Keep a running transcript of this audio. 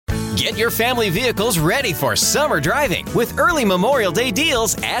Get your family vehicles ready for summer driving with early Memorial Day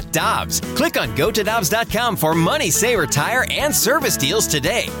deals at Dobbs. Click on GoToDobbs.com for money saver tire and service deals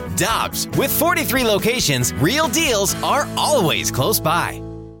today. Dobbs, with 43 locations, real deals are always close by.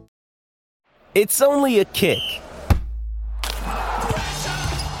 It's only a kick,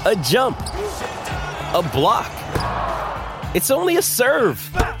 a jump, a block. It's only a serve.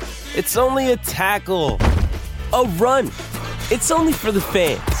 It's only a tackle, a run. It's only for the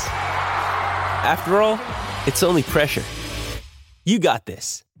fans. After all, it's only pressure. You got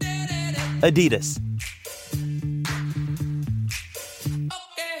this. Adidas.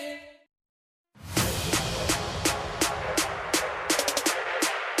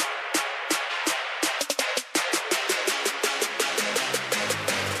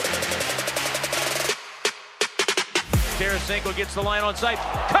 Tarasenko gets the line on site,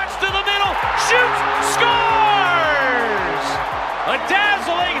 cuts to the middle, shoots, scores! A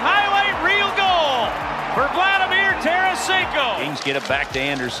dazzling highlight reel goal for Vladimir Tarasenko. Kings get it back to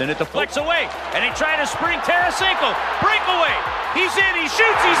Anderson at the flex away, and he tried to spring Tarasenko. Breakaway, he's in, he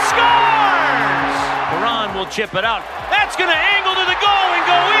shoots, he scores! Perron will chip it out. That's going to angle to the goal and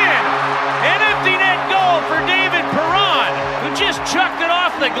go in. An empty net goal for David Perron, who just chucked it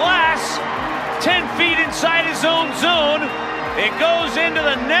off the glass. 10 feet inside his own zone. It goes into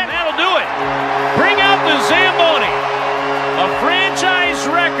the net. That'll do it. Bring out the Zamboni. A franchise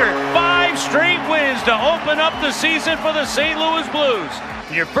record. 5 straight wins to open up the season for the St. Louis Blues.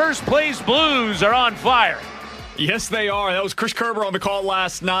 Your first place Blues are on fire. Yes, they are. That was Chris Kerber on the call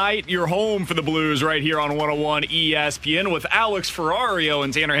last night. You're home for the Blues right here on 101 ESPN with Alex Ferrario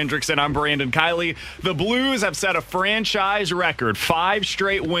and Tanner Hendrickson. I'm Brandon Kiley. The Blues have set a franchise record, 5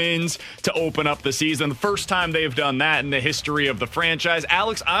 straight wins to open up the season. The first time they've done that in the history of the franchise.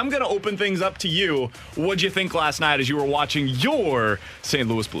 Alex, I'm going to open things up to you. What'd you think last night as you were watching your St.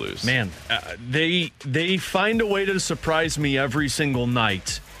 Louis Blues? Man, they find a way to surprise me every single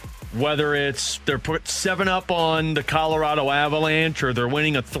night. Whether it's they're put 7 up on the Colorado Avalanche or they're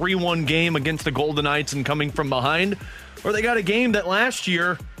winning a 3-1 game against the Golden Knights and coming from behind, or they got a game that last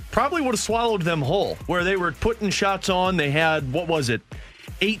year probably would have swallowed them whole, where they were putting shots on. They had,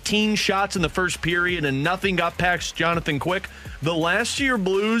 18 shots in the first period and nothing got past Jonathan Quick. The last year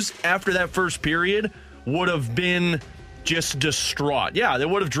Blues, after that first period, would have been just distraught. Yeah, they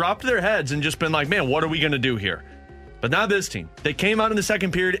would have dropped their heads and just been like, man, what are we going to do here? But not this team. They came out in the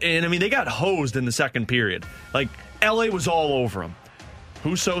second period, and, they got hosed in the second period. Like, L.A. was all over them.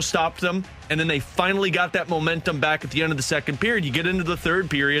 Husso stopped them, and then they finally got that momentum back at the end of the second period. You get into the third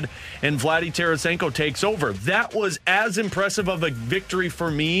period, and Vladdy Tarasenko takes over. That was as impressive of a victory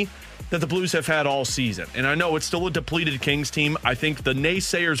for me that the Blues have had all season. And I know it's still a depleted Kings team. I think the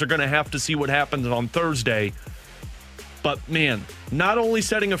naysayers are going to have to see what happens on Thursday. But, man, not only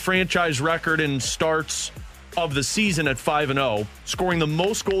setting a franchise record in starts of the season at 5-0, scoring the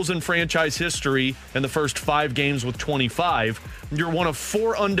most goals in franchise history in the first 5 games with 25. You're one of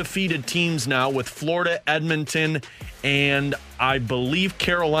 4 undefeated teams now with Florida, Edmonton, and I believe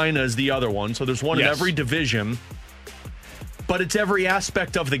Carolina is the other one. So there's one in every division. But it's every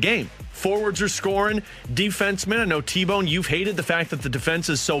aspect of the game. Forwards are scoring. Defensemen, I know, T-Bone, you've hated the fact that the defense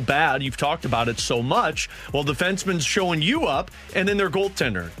is so bad. You've talked about it so much. Well, defensemen's showing you up, and then their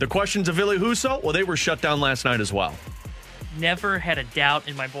goaltender. The questions of Ville Husso, well, they were shut down last night as well. Never had a doubt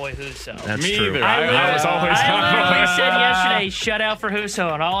in my boy Husso. That's Me true. either. I was always I said yesterday, shutout for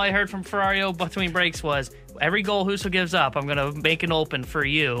Husso, and all I heard from Ferrario between breaks was, every goal Husso gives up, I'm going to make an open for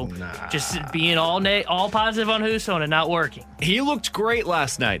you. Just being all positive on Husso and it not working. He looked great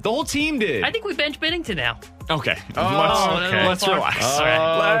last night. The whole team did. I think we bench Binnington now. Okay. Let's relax.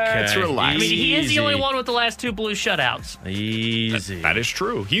 Let's relax. I mean, he is the only one with the last 2 Blues shutouts. Easy. That is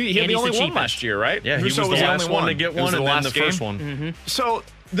true. He had the only one last year, right? Yeah, he was the last one to get one, and then the first one. Mm-hmm. So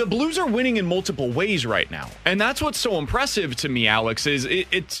the Blues are winning in multiple ways right now. And that's what's so impressive to me, Alex, is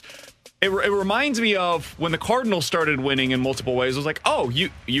it reminds me of when the Cardinals started winning in multiple ways. It was like, oh,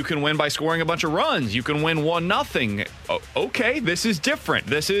 you can win by scoring a bunch of runs. You can win 1-0. Oh, okay, this is different.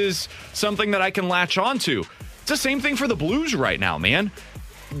 This is something that I can latch onto. It's the same thing for the Blues right now, man.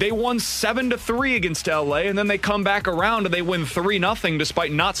 They won 7-3 against LA, and then they come back around and they win 3-0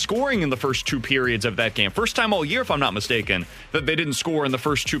 despite not scoring in the first 2 periods of that game. First time all year, if I'm not mistaken, that they didn't score in the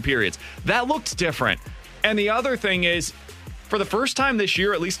first 2 periods. That looked different. And the other thing is, for the first time this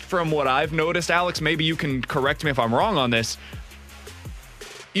year, at least from what I've noticed, Alex, maybe you can correct me if I'm wrong on this,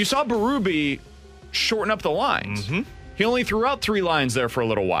 you saw Berube shorten up the lines. Mm-hmm. He only threw out 3 lines there for a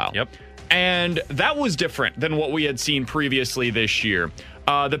little while. Yep. And that was different than what we had seen previously this year.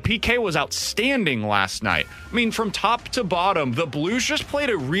 The PK was outstanding last night. I mean, from top to bottom, the Blues just played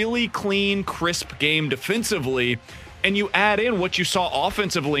a really clean, crisp game defensively. And you add in what you saw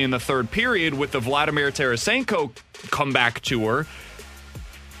offensively in the third period with the Vladimir Tarasenko comeback tour.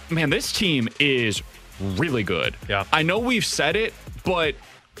 Man, this team is really good. Yeah. I know we've said it, but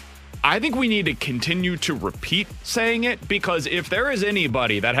I think we need to continue to repeat saying it, because if there is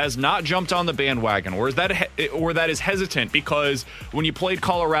anybody that has not jumped on the bandwagon or that is hesitant because when you played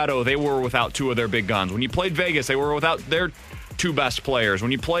Colorado, they were without two of their big guns. When you played Vegas, they were without their two best players.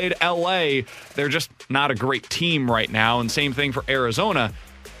 When you played LA, they're just not a great team right now, and same thing for Arizona.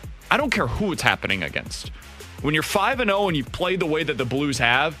 I don't care who it's happening against. When you're 5-0 and you play the way that the Blues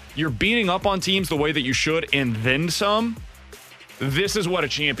have, you're beating up on teams the way that you should and then some. This is what a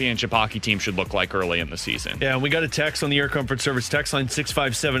championship hockey team should look like early in the season. Yeah, we got a text on the Air Comfort Service text line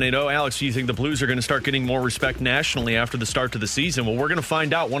 65780. Alex, do you think the Blues are going to start getting more respect nationally after the start of the season? Well, we're going to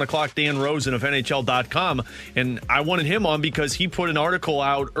find out. 1 o'clock, Dan Rosen of NHL.com. And I wanted him on because he put an article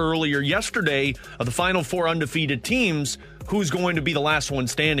out earlier yesterday of the final 4 undefeated teams. Who's going to be the last one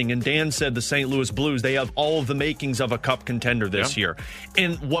standing? And Dan said the St. Louis Blues, they have all of the makings of a cup contender this year.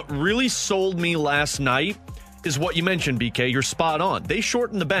 And what really sold me last night is what you mentioned, BK. You're spot on. They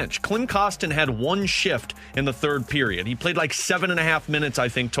shortened the bench. Klim Kostin had 1 shift in the third period. He played like 7.5 minutes, I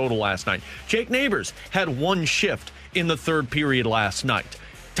think, total last night. Jake Neighbors had 1 shift in the third period last night.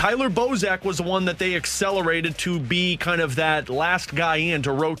 Tyler Bozak was the one that they accelerated to be kind of that last guy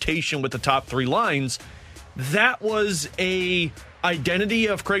into rotation with the top 3 lines. That was a identity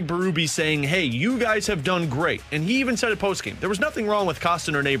of Craig Berube saying, hey, you guys have done great. And he even said at postgame, there was nothing wrong with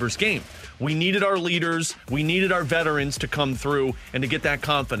Kostin or Neighbors' game. We needed our leaders, we needed our veterans to come through and to get that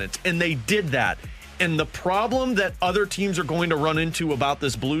confidence. And they did that. And the problem that other teams are going to run into about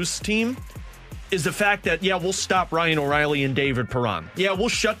this Blues team is the fact that, yeah, we'll stop Ryan O'Reilly and David Perron. Yeah, we'll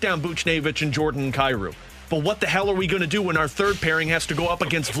shut down Buchnevich and Jordan Kyrou. But what the hell are we going to do when our third pairing has to go up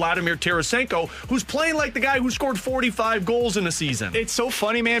against Vladimir Tarasenko, who's playing like the guy who scored 45 goals in a season? It's so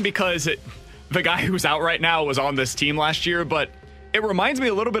funny, man, because the guy who's out right now was on this team last year, but it reminds me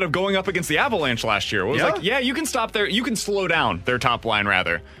a little bit of going up against the Avalanche last year. It was like, yeah, you can stop there. You can slow down their top line,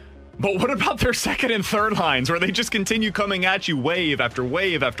 rather. But what about their second and third lines where they just continue coming at you wave after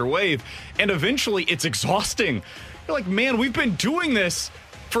wave after wave? And eventually it's exhausting. You're like, man, we've been doing this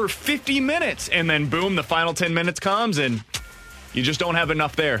for 50 minutes. And then, boom, the final 10 minutes comes and you just don't have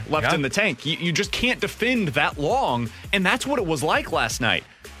enough there left in the tank. You just can't defend that long. And that's what it was like last night.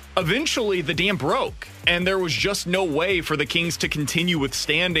 Eventually, the dam broke, and there was just no way for the Kings to continue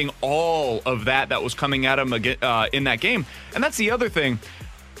withstanding all of that was coming at them in that game. And that's the other thing.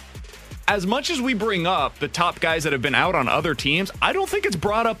 As much as we bring up the top guys that have been out on other teams, I don't think it's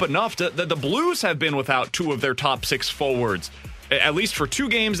brought up enough that the Blues have been without 2 of their top 6 forwards, at least for 2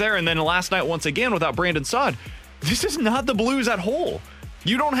 games there, and then last night once again without Brandon Saad. This is not the Blues at whole.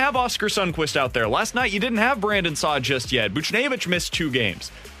 You don't have Oscar Sundqvist out there. Last night you didn't have Brandon Saad just yet. Buchnevich missed 2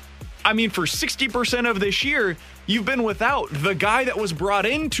 games. I mean, for 60% of this year, you've been without the guy that was brought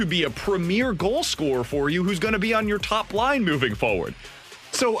in to be a premier goal scorer for you, who's going to be on your top line moving forward.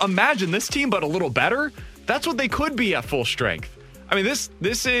 So imagine this team, but a little better. That's what they could be at full strength. I mean, this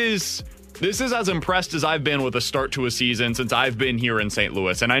is as impressed as I've been with a start to a season since I've been here in St.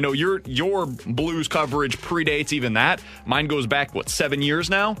 Louis. And I know your Blues coverage predates even that. Mine goes back, 7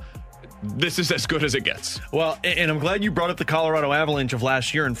 years now? This is as good as it gets. Well, and I'm glad you brought up the Colorado Avalanche of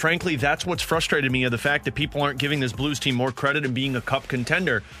last year. And frankly, that's what's frustrated me, of the fact that people aren't giving this Blues team more credit in being a cup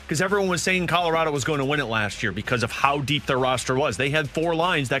contender, because everyone was saying Colorado was going to win it last year because of how deep their roster was. They had 4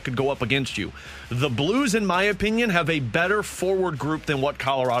 lines that could go up against you. The Blues, in my opinion, have a better forward group than what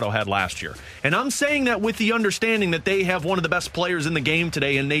Colorado had last year. And I'm saying that with the understanding that they have one of the best players in the game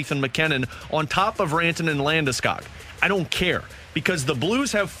today in Nathan McKinnon on top of Rantanen and Landeskog. I don't care, because the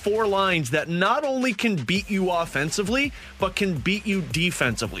Blues have 4 lines that not only can beat you offensively, but can beat you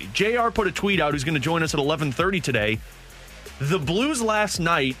defensively. JR put a tweet out, who's going to join us at 11:30 today. The Blues last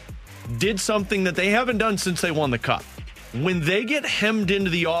night did something that they haven't done since they won the Cup. When they get hemmed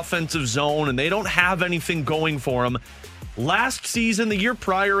into the offensive zone and they don't have anything going for them, last season, the year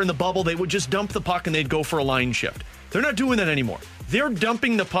prior in the bubble, they would just dump the puck and they'd go for a line shift. They're not doing that anymore. They're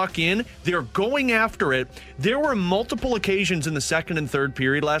dumping the puck in. They're going after it. There were multiple occasions in the second and third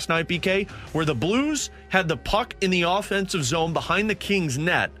period last night, BK, where the Blues had the puck in the offensive zone behind the Kings'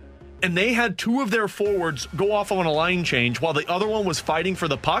 net, and they had 2 of their forwards go off on a line change while the other one was fighting for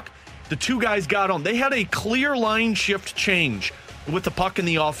the puck. The 2 guys got on. They had a clear line shift change with the puck in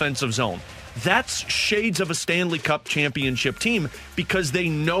the offensive zone. That's shades of a Stanley Cup championship team, because they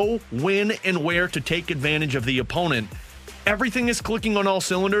know when and where to take advantage of the opponent. everything is clicking on all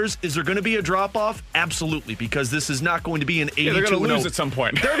cylinders. Is there going to be a drop-off? Absolutely, because this is not going to be an 82-0. They're going to lose at some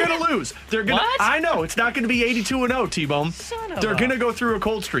point. They're going to lose. I know. It's not going to be 82-0, T-Bone. They're going to go through a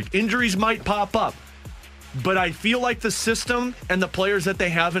cold streak. Injuries might pop up. But I feel like the system and the players that they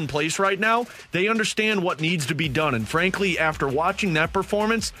have in place right now, they understand what needs to be done. And frankly, after watching that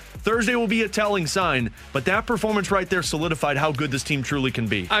performance, Thursday will be a telling sign. But that performance right there solidified how good this team truly can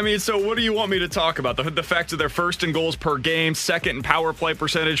be. I mean, so what do you want me to talk about? The fact that they're first in goals per game, second in power play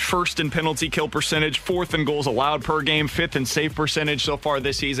percentage, first in penalty kill percentage, fourth in goals allowed per game, fifth in save percentage so far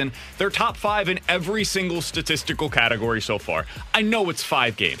this season. They're top 5 in every single statistical category so far. I know it's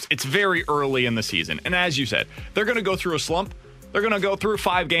 5 games. It's very early in the season. And as you said, they're going to go through a slump. They're going to go through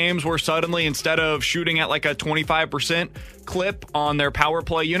 5 games where suddenly, instead of shooting at like a 25% clip on their power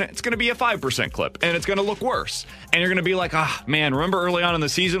play unit, it's going to be a 5% clip, and it's going to look worse. And you're going to be like, man, remember early on in the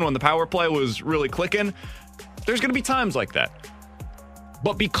season when the power play was really clicking? There's going to be times like that.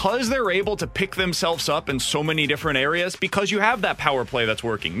 But because they're able to pick themselves up in so many different areas, because you have that power play that's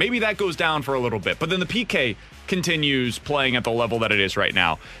working, maybe that goes down for a little bit. But then the PK continues playing at the level that it is right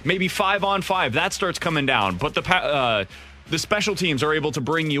now. Maybe 5-on-5, that starts coming down. But the special teams are able to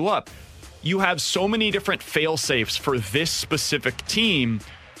bring you up. You have so many different fail-safes for this specific team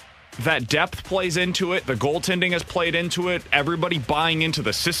that depth plays into it. The goaltending has played into it. Everybody buying into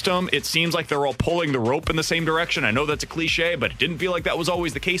the system. It seems like they're all pulling the rope in the same direction. I know that's a cliche, but it didn't feel like that was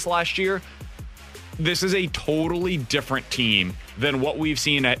always the case last year. This is a totally different team than what we've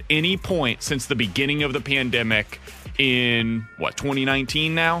seen at any point since the beginning of the pandemic in,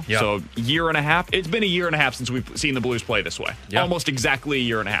 2019 now? Yep. So year and a half. It's been a year and a half since we've seen the Blues play this way. Yep. Almost exactly a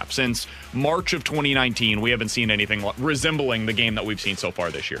year and a half. Since March of 2019, we haven't seen anything resembling the game that we've seen so far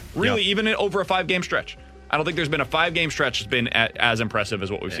this year. Really, even over a 5-game stretch. I don't think there's been a 5-game stretch that's been as impressive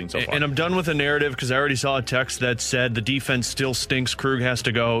as what we've seen so far. And I'm done with the narrative because I already saw a text that said the defense still stinks. Krug has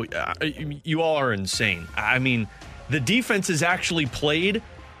to go. You all are insane. I mean, the defense has actually played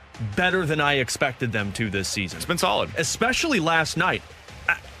better than I expected them to this season. It's been solid. Especially last night.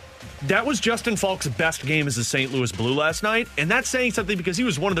 That was Justin Falk's best game as a St. Louis Blue last night, and that's saying something because he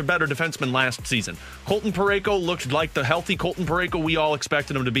was one of their better defensemen last season. Colton Parayko looked like the healthy Colton Parayko we all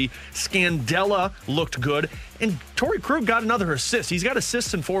expected him to be. Scandella looked good, and Torrey Krug got another assist. He's got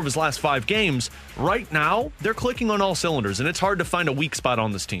assists in 4 of his last 5 games. Right now, they're clicking on all cylinders, and it's hard to find a weak spot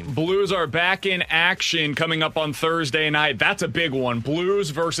on this team. Blues are back in action coming up on Thursday night. That's a big one.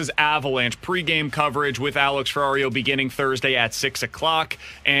 Blues versus Avalanche. Pre-game coverage with Alex Ferrario beginning Thursday at 6 o'clock.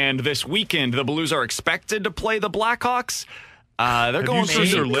 And this weekend, the Blues are expected to play the Blackhawks. They're going through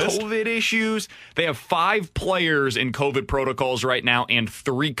some COVID issues. They have 5 players in COVID protocols right now and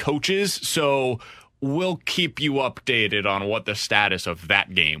 3 coaches. So we'll keep you updated on what the status of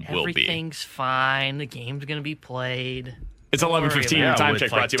that game will be. Everything's fine. The game's going to be played. It's 11:15. Time check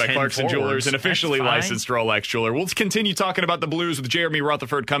brought to you by Clarkson Jewelers, an officially That's fine. licensed Rolex jeweler. We'll continue talking about the Blues with Jeremy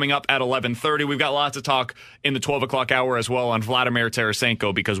Rutherford coming up at 11:30. We've got lots of talk in the 12 o'clock hour as well on Vladimir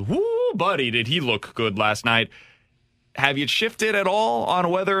Tarasenko because, woo, buddy, did he look good last night. Have you shifted at all on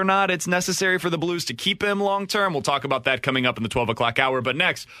whether or not it's necessary for the Blues to keep him long term? We'll talk about that coming up in the 12 o'clock hour. But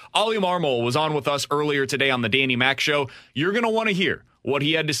next, Ollie Marmol was on with us earlier today on the Danny Mac Show. You're going to want to hear what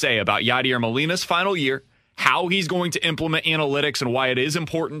he had to say about Yadier Molina's final year, how he's going to implement analytics and why it is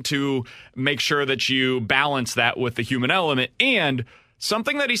important to make sure that you balance that with the human element, and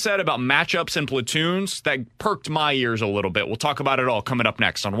something that he said about matchups and platoons that perked my ears a little bit. We'll talk about it all coming up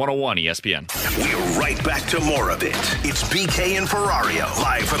next on 101 ESPN. We're right back to more of it. It's BK and Ferrario,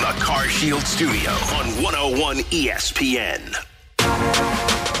 live from the Car Shield studio on 101 ESPN.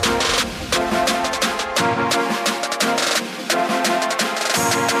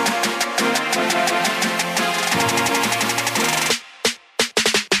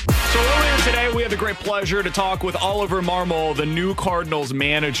 We had the great pleasure to talk with Oliver Marmol, the new Cardinals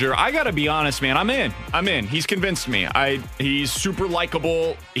manager. I got to be honest, man. I'm in. He's convinced me. He's super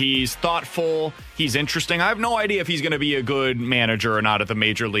likable. He's thoughtful. He's interesting. I have no idea if he's going to be a good manager or not at the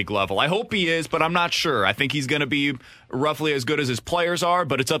major league level. I hope he is, but I'm not sure. I think he's going to be roughly as good as his players are,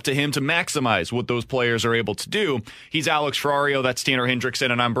 but it's up to him to maximize what those players are able to do. He's Alex Ferrario. That's Tanner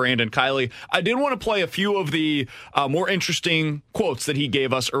Hendrickson, and I'm Brandon Kiley. I did want to play a few of the more interesting quotes that he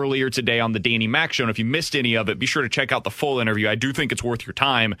gave us earlier today on the Danny Mac Show. And if you missed any of it, be sure to check out the full interview. I do think it's worth your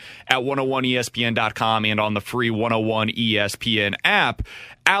time at 101ESPN.com and on the free 101 ESPN app.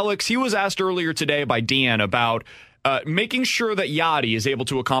 Alex, he was asked earlier today by Dan about making sure that Yadi is able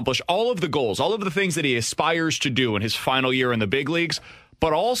to accomplish all of the goals, all of the things that he aspires to do in his final year in the big leagues,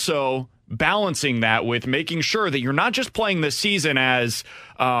 but also balancing that with making sure that you're not just playing this season as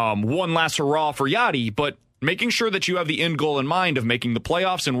one last hurrah for Yadi, but making sure that you have the end goal in mind of making the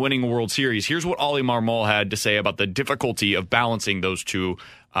playoffs and winning a World Series. Here's what Ollie Marmol had to say about the difficulty of balancing those two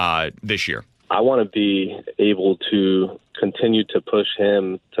this year. I want to be able to continue to push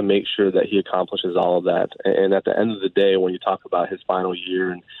him to make sure that he accomplishes all of that. And at the end of the day, when you talk about his final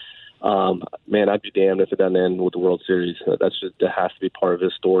year, and man, I'd be damned if it doesn't end with the World Series. That has to be part of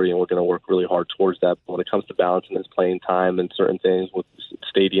his story, and we're going to work really hard towards that. But when it comes to balancing his playing time and certain things with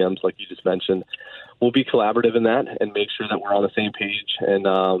stadiums, like you just mentioned, we'll be collaborative in that and make sure that we're on the same page.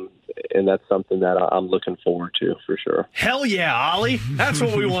 And that's something that I'm looking forward to for sure. Hell yeah, Ollie. That's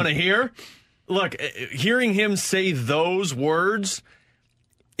what we want to hear. Look, hearing him say those words,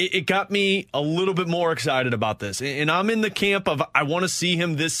 it got me a little bit more excited about this. And I'm in the camp of I want to see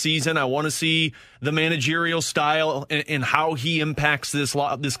him this season. I want to see the managerial style and how he impacts this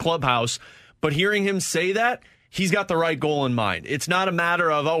clubhouse. But hearing him say that, he's got the right goal in mind. It's not a matter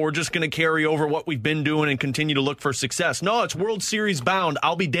of, we're just going to carry over what we've been doing and continue to look for success. No, it's World Series bound.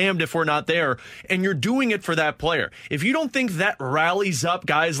 I'll be damned if we're not there. And you're doing it for that player. If you don't think that rallies up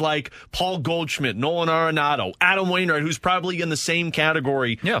guys like Paul Goldschmidt, Nolan Arenado, Adam Wainwright, who's probably in the same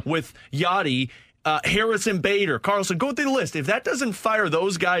category with Yachty, Harrison Bader, Carlson, go through the list. If that doesn't fire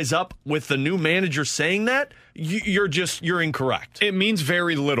those guys up with the new manager saying that, you're incorrect. It means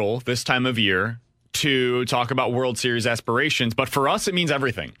very little this time of year to talk about World Series aspirations, but for us, it means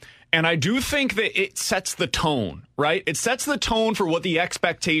everything. And I do think that it sets the tone, right? It sets the tone for what the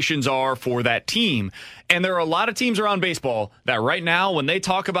expectations are for that team. And there are a lot of teams around baseball that right now, when they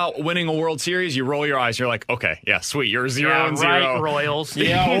talk about winning a World Series, you roll your eyes. You're like, okay, yeah, sweet. You're 0-0. Right, Royals.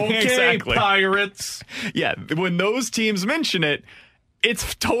 Yeah, okay, exactly. Pirates. Yeah, when those teams mention it,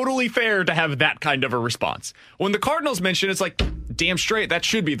 it's totally fair to have that kind of a response. When the Cardinals mention it, it's like, damn straight, that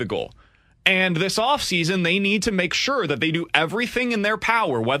should be the goal. And this offseason, they need to make sure that they do everything in their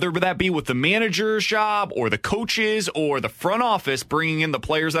power, whether that be with the manager's job or the coaches or the front office bringing in the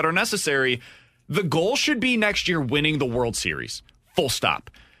players that are necessary. The goal should be next year winning the World Series. Full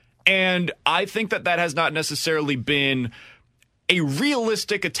stop. And I think that has not necessarily been a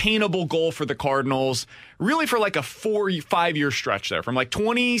realistic, attainable goal for the Cardinals, really for like a 4-5 year stretch there, from like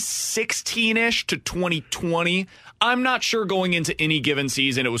 2016-ish to 2020. I'm not sure going into any given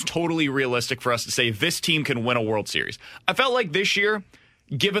season it was totally realistic for us to say this team can win a World Series. I felt like this year,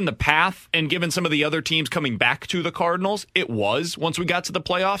 given the path and given some of the other teams coming back to the Cardinals, it was once we got to the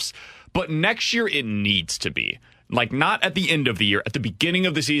playoffs. But next year, it needs to be. Like, not at the end of the year. At the beginning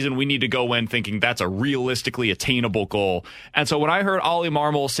of the season, we need to go in thinking that's a realistically attainable goal. And so when I heard Ollie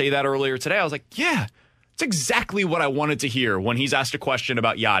Marmol say that earlier today, I was like, yeah, it's exactly what I wanted to hear when he's asked a question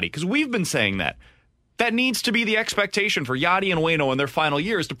about Yachty. Because we've been saying that. That needs to be the expectation for Yachty and Waino in their final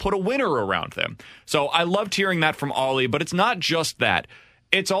years, to put a winner around them. So I loved hearing that from Ollie, but it's not just that.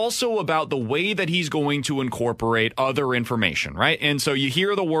 It's also about the way that he's going to incorporate other information, right? And so you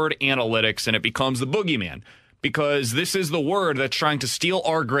hear the word analytics and it becomes the boogeyman, because this is the word that's trying to steal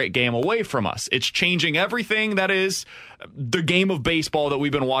our great game away from us. It's changing everything that is the game of baseball that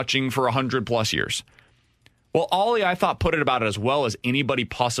we've been watching for 100+ years. Well, Ollie, I thought, put it about it as well as anybody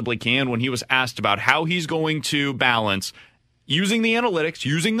possibly can when he was asked about how he's going to balance using the analytics,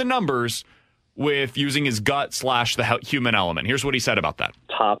 using the numbers, with using his gut / the human element. Here's what he said about that.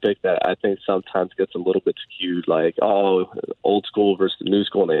 Topic that I think sometimes gets a little bit skewed, like, old school versus new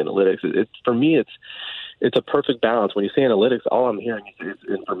school in analytics. For me, it's a perfect balance. When you say analytics, all I'm hearing is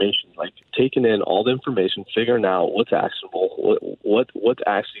information, like taking in all the information, figuring out what's actionable, what's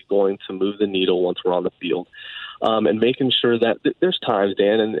actually going to move the needle once we're on the field, and making sure that there's times,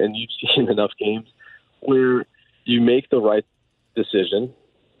 Dan, and you've seen enough games where you make the right decision,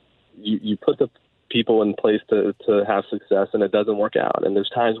 you put the people in place to have success, and it doesn't work out. And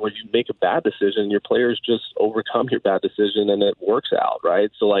there's times where you make a bad decision, your players just overcome your bad decision, and it works out, right?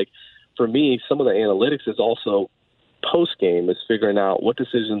 So, like, for me, some of the analytics is also post-game, is figuring out what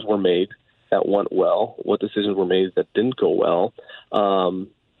decisions were made that went well, what decisions were made that didn't go well,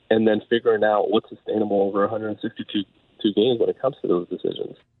 and then figuring out what's sustainable over 162 games when it comes to those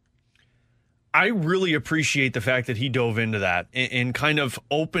decisions. I really appreciate the fact that he dove into that and kind of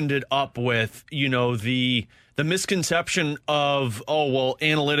opened it up with, the misconception of,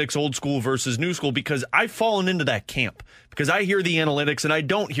 analytics, old school versus new school, because I've fallen into that camp. Because I hear the analytics and I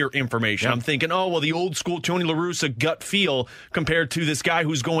don't hear information. Yep. I'm thinking, the old school Tony La Russa gut feel compared to this guy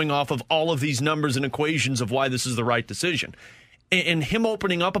who's going off of all of these numbers and equations of why this is the right decision. And him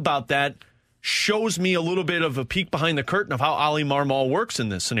opening up about that shows me a little bit of a peek behind the curtain of how Oli Marmol works in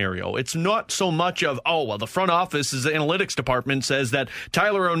this scenario. It's not so much of, the front office's analytics department says that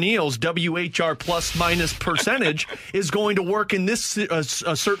Tyler O'Neill's WHR plus minus percentage is going to work in this a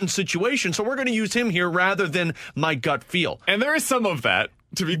certain situation, so we're going to use him here rather than my gut feel. And there is some of that,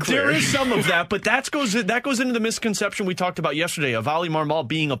 to be clear. There is some of that, but that goes into the misconception we talked about yesterday of Oli Marmol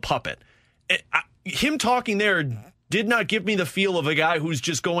being a puppet. Him talking there did not give me the feel of a guy who's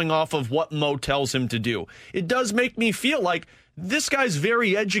just going off of what Mo tells him to do. It does make me feel like this guy's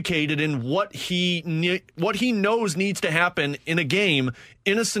very educated in what he knows needs to happen in a game,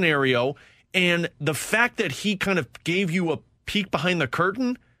 in a scenario, and the fact that he kind of gave you a peek behind the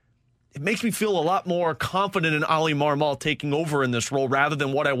curtain, it makes me feel a lot more confident in Oli Marmol taking over in this role rather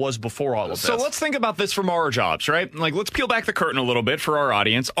than what I was before all of this. So let's think about this from our jobs, right? Like, let's peel back the curtain a little bit for our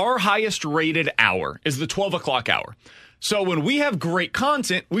audience. Our highest rated hour is the 12 o'clock hour. So when we have great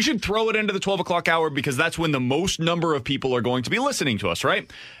content, we should throw it into the 12 o'clock hour because that's when the most number of people are going to be listening to us,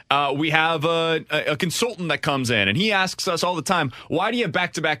 right? We have a consultant that comes in, and he asks us all the time, why do you have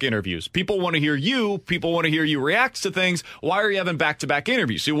back-to-back interviews? People want to hear you. People want to hear you react to things. Why are you having back-to-back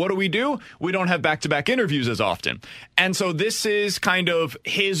interviews? So what do? We don't have back-to-back interviews as often. And so this is kind of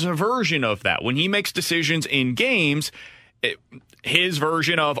his version of that. When he makes decisions in games, his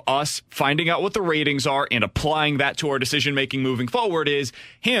version of us finding out what the ratings are and applying that to our decision-making moving forward is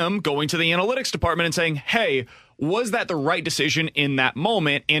him going to the analytics department and saying, hey, was that the right decision in that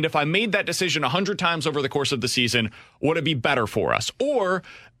moment? And if I made that decision 100 times over the course of the season, would it be better for us? Or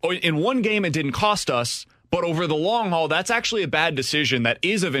in one game, it didn't cost us, but over the long haul, that's actually a bad decision that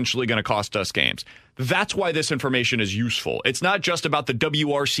is eventually going to cost us games. That's why this information is useful. It's not just about the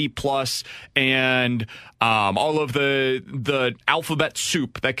WRC plus and all of the alphabet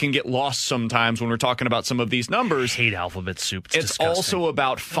soup that can get lost sometimes when we're talking about some of these numbers. I hate alphabet soup. It's disgusting. Also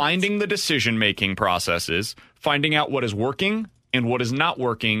about finding the decision-making processes, finding out what is working and what is not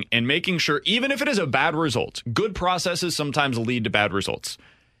working, and making sure, even if it is a bad result, good processes sometimes lead to bad results.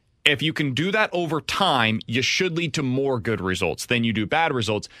 If you can do that over time, you should lead to more good results than you do bad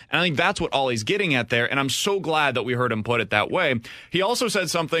results. And I think that's what Ollie's getting at there. And I'm so glad that we heard him put it that way. He also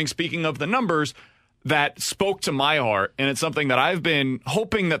said something, speaking of the numbers, that spoke to my heart. And it's something that I've been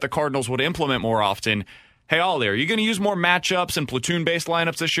hoping that the Cardinals would implement more often. Hey, Ollie, are you going to use more matchups and platoon-based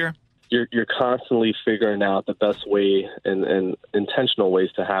lineups this year? You're constantly figuring out the best way and intentional ways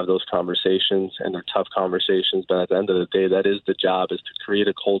to have those conversations, and they're tough conversations. But at the end of the day, that is the job, is to create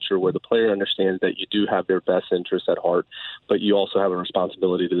a culture where the player understands that you do have their best interests at heart, but you also have a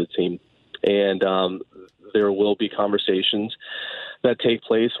responsibility to the team. And there will be conversations that take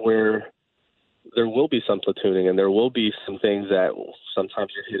place where there will be some platooning, and there will be some things that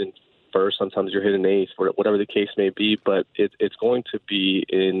sometimes you're hitting first, sometimes you're hitting eighth, or whatever the case may be. But it's going to be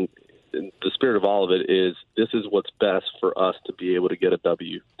in the spirit of all of it is this is what's best for us to be able to get a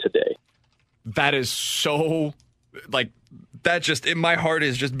W today. That is so, that just, my heart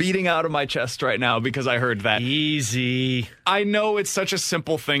is just beating out of my chest right now because I heard that. Easy. I know it's such a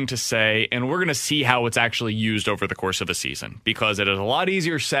simple thing to say, and we're going to see how it's actually used over the course of a season because it is a lot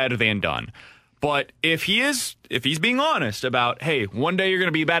easier said than done. But if he's being honest about, hey, one day you're going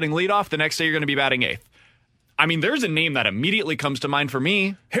to be batting leadoff, the next day you're going to be batting eighth. I mean, there's a name that immediately comes to mind for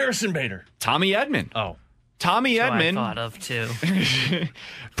me. Harrison Bader. Tommy Edman. Oh. Tommy Edman. I thought of, too.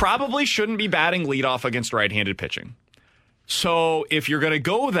 Probably shouldn't be batting leadoff against right-handed pitching. So if you're going to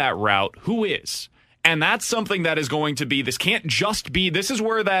go that route, who is? And that's something that is going to be, this can't just be, this is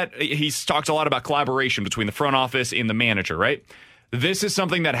where that, he's talked a lot about collaboration between the front office and the manager, right? This is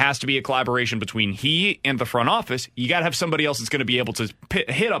something that has to be a collaboration between he and the front office. You got to have somebody else that's going to be able to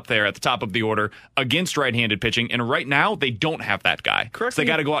hit up there at the top of the order against right-handed pitching. And right now, they don't have that guy. Correct. So they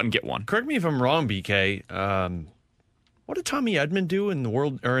got to go out and get one. Correct me if I'm wrong, BK. What did Tommy Edman do in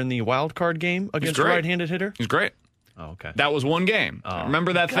the wild card game against a right-handed hitter? He's great. Oh, okay. That was one game.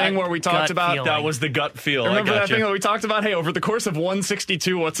 Remember that thing where we talked about feeling. That was the gut feel. Remember that thing that we talked about? Hey, over the course of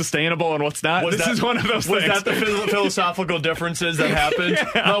 162, what's sustainable and what's not? This is one of those things. Was that the philosophical differences that happened?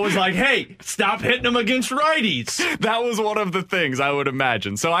 Yeah. I was like, hey, stop hitting them against righties. That was one of the things I would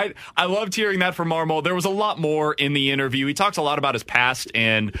imagine. So I loved hearing that from Marmol. There was a lot more in the interview. He talks a lot about his past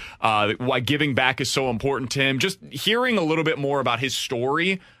and why giving back is so important to him. Just hearing a little bit more about his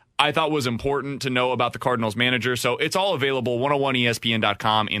story I thought was important to know about the Cardinals manager. So it's all available,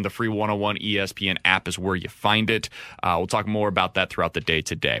 101ESPN.com, and the free 101 ESPN app is where you find it. We'll talk more about that throughout the day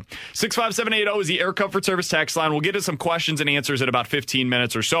today. 65780 is the Air Comfort Service text line. We'll get to some questions and answers in about 15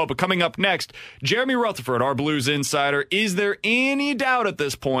 minutes or so. But coming up next, Jeremy Rutherford, our Blues insider. Is there any doubt at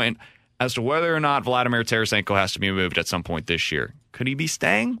this point as to whether or not Vladimir Tarasenko has to be moved at some point this year? Could he be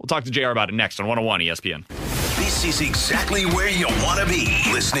staying? We'll talk to JR about it next on 101 ESPN. This is exactly where you want to be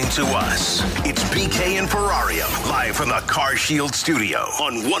listening to us. It's BK and Ferrario, live from the Car Shield studio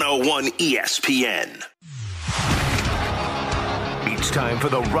on 101 ESPN. It's time for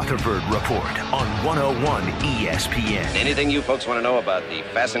the Rutherford Report on 101 ESPN. Anything you folks want to know about the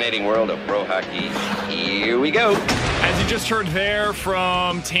fascinating world of pro hockey? Here we go. As you just heard there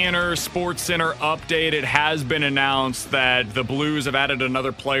from Tanner Sports Center update, it has been announced that the Blues have added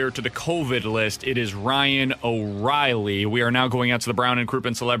another player to the COVID list. It is Ryan O'Reilly. We are now going out to the Brown and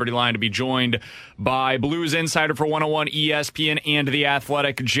Crouppen Celebrity Line to be joined by Blues insider for 101 ESPN and The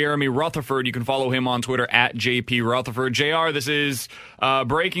Athletic, Jeremy Rutherford. You can follow him on Twitter at JP Rutherford. JR, this is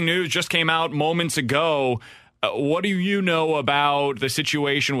breaking news, just came out moments ago. What do you know about the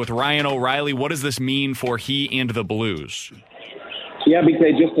situation with Ryan O'Reilly? What does this mean for he and the Blues? Yeah, because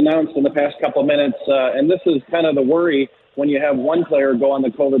they just announced in the past couple of minutes, and this is kind of the worry when you have one player go on the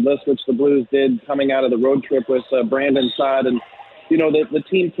COVID list, which the Blues did coming out of the road trip with Brandon Saad. And, you know, the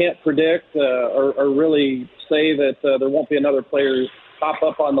team can't predict or really say that there won't be another player pop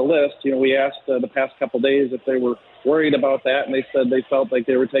up on the list. You know, we asked the past couple of days if they were worried about that, and they said they felt like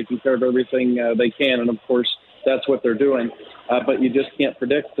they were taking care of everything they can. And, of course, that's what they're doing. But you just can't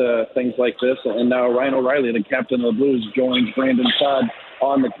predict things like this. And now Ryan O'Reilly, the captain of the Blues, joins Brandon Saad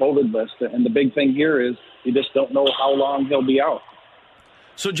on the COVID list. And the big thing here is you just don't know how long he'll be out.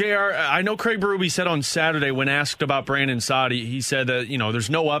 So, JR, I know Craig Berube said on Saturday when asked about Brandon Saad, he said that, you know, there's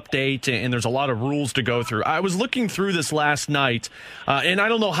no update and there's a lot of rules to go through. I was looking through this last night, and I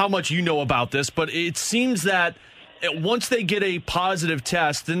don't know how much you know about this, but it seems that once they get a positive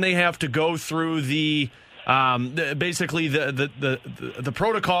test, then they have to go through the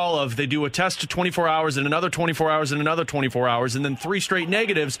protocol of they do a test to 24 hours and another 24 hours and another 24 hours, and then 3 straight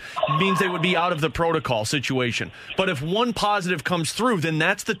negatives means they would be out of the protocol situation. But if one positive comes through, then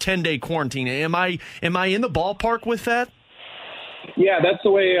that's the 10-day quarantine. Am I in the ballpark with that? Yeah, that's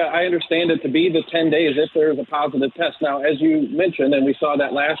the way I understand it to be, the 10 days if there is a positive test. Now, as you mentioned, and we saw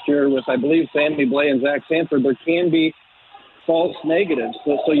that last year with, I believe, Sammy Blais and Zach Sanford, there can be false negatives.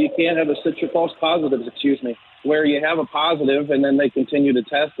 So you can't have false positives, where you have a positive and then they continue to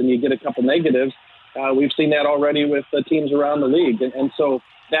test and you get a couple negatives. We've seen that already with the teams around the league. And so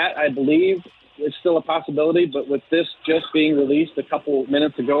that, I believe, is still a possibility. But with this just being released a couple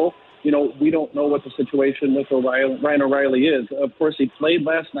minutes ago, you know, we don't know what the situation with Ryan O'Reilly is. Of course, he played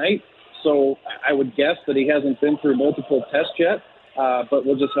last night, so I would guess that he hasn't been through multiple tests yet. But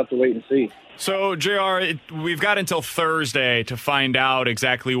we'll just have to wait and see. So, JR, we've got until Thursday to find out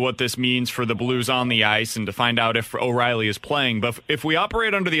exactly what this means for the Blues on the ice and to find out if O'Reilly is playing. But if we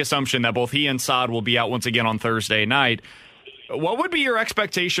operate under the assumption that both he and Saad will be out once again on Thursday night, what would be your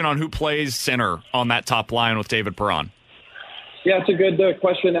expectation on who plays center on that top line with David Perron? Yeah, it's a good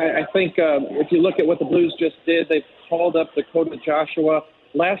question. I think if you look at what the Blues just did, they called up Dakota Joshua.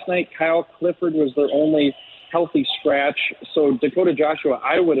 Last night, Kyle Clifford was their only healthy scratch. So Dakota Joshua,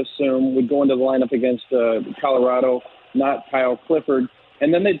 I would assume, would go into the lineup against Colorado, not Kyle Clifford.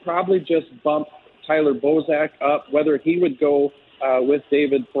 And then they'd probably just bump Tyler Bozak up. Whether he would go with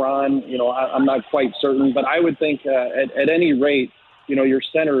David Perron, you know, I'm not quite certain. But I would think at any rate, you know, your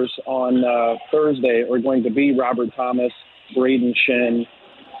centers on Thursday are going to be Robert Thomas, Braden Shen,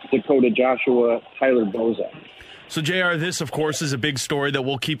 Dakota Joshua, Tyler Bozak. So, JR, this, of course, is a big story that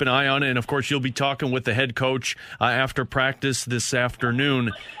we'll keep an eye on. And, of course, you'll be talking with the head coach after practice this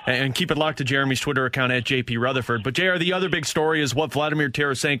afternoon. And keep it locked to Jeremy's Twitter account at JP Rutherford. But, JR, the other big story is what Vladimir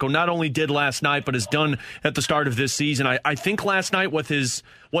Tarasenko not only did last night, but has done at the start of this season. I think last night was his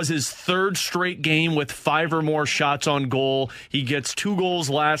 3rd straight game with 5 or more shots on goal. He gets 2 goals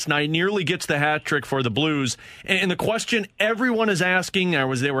last night, nearly gets the hat trick for the Blues. And the question everyone is asking,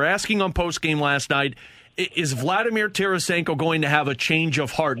 they were asking on postgame last night, is Vladimir Tarasenko going to have a change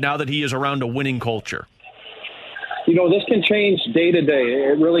of heart now that he is around a winning culture? You know, this can change day to day.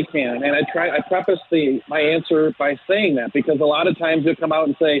 It really can. And I preface my answer by saying that because a lot of times you'll come out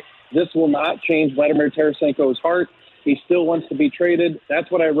and say, this will not change Vladimir Tarasenko's heart. He still wants to be traded. That's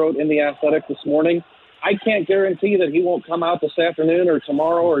what I wrote in The Athletic this morning. I can't guarantee that he won't come out this afternoon or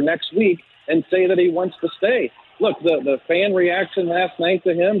tomorrow or next week and say that he wants to stay. Look, the fan reaction last night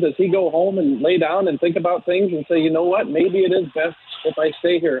to him, does he go home and lay down and think about things and say, you know what, maybe it is best if I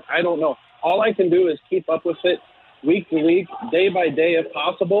stay here? I don't know. All I can do is keep up with it week to week, day by day if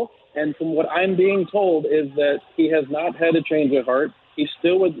possible. And from what I'm being told is that he has not had a change of heart. He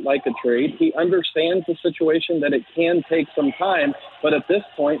still would like a trade. He understands the situation that it can take some time. But at this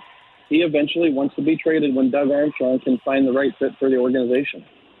point, he eventually wants to be traded when Doug Armstrong can find the right fit for the organization.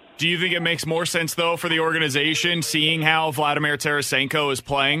 Do you think it makes more sense, though, for the organization, seeing how Vladimir Tarasenko is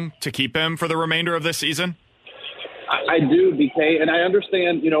playing, to keep him for the remainder of this season? I do, BK, and I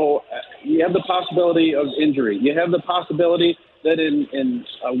understand, you have the possibility of injury. You have the possibility that in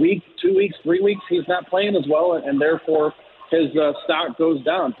a week, 2 weeks, 3 weeks, he's not playing as well, and therefore his stock goes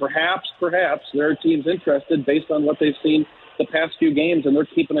down. Perhaps there are teams interested based on what they've seen the past few games, and they're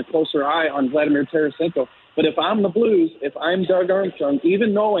keeping a closer eye on Vladimir Tarasenko. But if I'm the Blues, if I'm Doug Armstrong,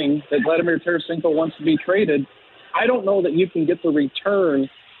 even knowing that Vladimir Tarasenko wants to be traded, I don't know that you can get the return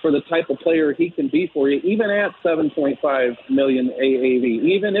for the type of player he can be for you, even at $7.5 million AAV,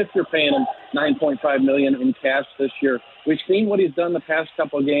 even if you're paying him $9.5 million in cash this year. We've seen what he's done the past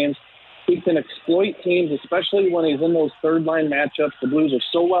couple of games. He can exploit teams, especially when he's in those third-line matchups. The Blues are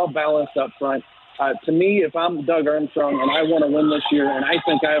so well-balanced up front. To me, if I'm Doug Armstrong and I want to win this year, and I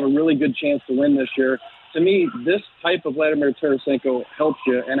think I have a really good chance to win this year, to me, this type of Vladimir Tarasenko helps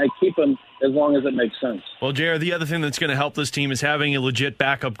you, and I keep him as long as it makes sense. Well, JR, the other thing that's going to help this team is having a legit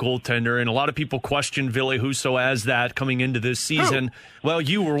backup goaltender, and a lot of people question Ville Husso as that coming into this season. Who? Well,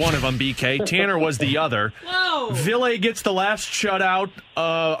 you were one of them, BK. Tanner was the other. Whoa! Ville gets the last shutout,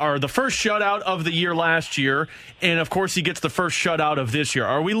 or the first shutout of the year last year, and of course he gets the first shutout of this year.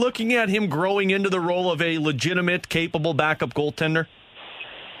 Are we looking at him growing into the role of a legitimate, capable backup goaltender?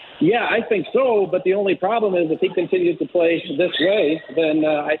 Yeah, I think so, but the only problem is if he continues to play this way, then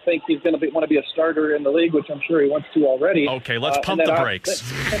I think he's going to want to be a starter in the league, which I'm sure he wants to already. Okay, let's pump the brakes.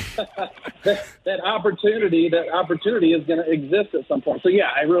 That opportunity is going to exist at some point. So, yeah,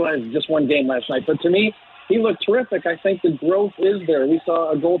 I realized just one game last night. But to me, he looked terrific. I think the growth is there. We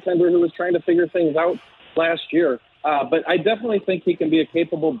saw a goaltender who was trying to figure things out last year. But I definitely think he can be a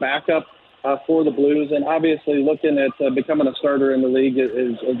capable backup for the Blues, and obviously looking at becoming a starter in the league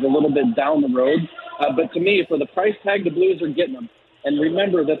is a little bit down the road. But to me, for the price tag the Blues are getting them, and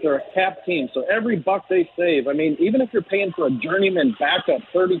remember that they're a cap team, so every buck they save, I mean, even if you're paying for a journeyman backup,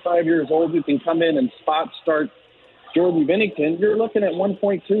 35 years old, who can come in and spot start Jordan Binnington, you're looking at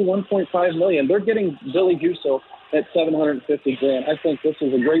 $1.2, $1.5 million. They're getting Ville Husso at $750,000. I think this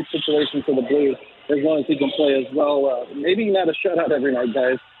is a great situation for the Blues as long as he can play as well. Maybe not a shutout every night,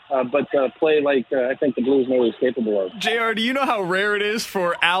 guys. But play like I think the Blues know he's capable of. JR, do you know how rare it is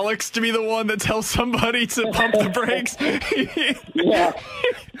for Alex to be the one that tells somebody to pump the brakes? Yeah.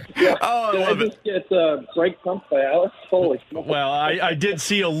 Oh, I love it. Get brake pumped by Alex? Holy. Well, I did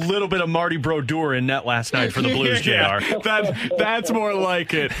see a little bit of Marty Brodeur in net last night for the Blues, yeah, JR. That's more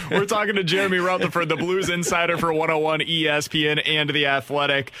like it. We're talking to Jeremy Rutherford, the Blues insider for 101 ESPN and The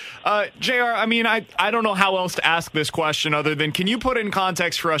Athletic. JR, I mean, I don't know how else to ask this question other than, can you put in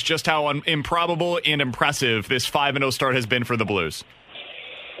context for us just how improbable and impressive this 5-0 start has been for the Blues?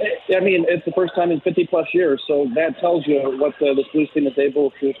 I mean, it's the first time in 50-plus years, so that tells you what this Blues team is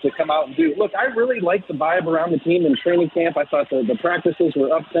able to come out and do. Look, I really liked the vibe around the team in training camp. I thought the practices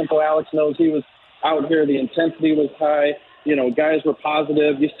were up-tempo. Alex knows he was out here. The intensity was high. You know, guys were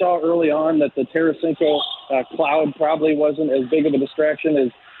positive. You saw early on that the Tarasenko cloud probably wasn't as big of a distraction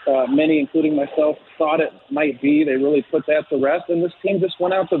as many, including myself, thought it might be. They really put that to rest, and this team just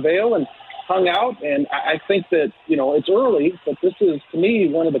went out to Vail and hung out, and I think that, you know, it's early, but this is, to me,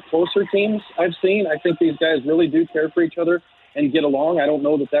 one of the closer teams I've seen. I think these guys really do care for each other and get along. I don't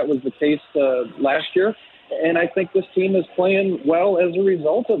know that was the case last year, and I think this team is playing well as a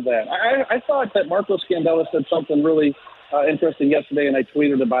result of that. I thought that Marco Scandella said something really interesting yesterday, and I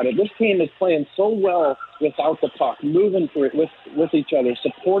tweeted about it. This team is playing so well without the puck, moving for it with each other,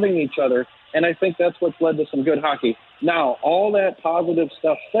 supporting each other, and I think that's what's led to some good hockey. Now, all that positive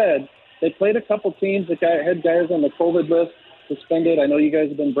stuff said, they played a couple teams that had guys on the COVID list suspended. I know you guys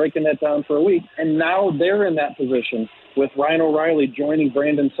have been breaking that down for a week, and now they're in that position with Ryan O'Reilly joining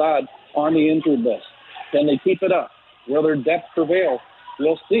Brandon Saad on the injured list. Can they keep it up? Will their depth prevail?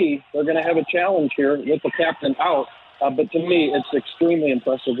 We'll see. They're going to have a challenge here with the captain out. But to me, it's extremely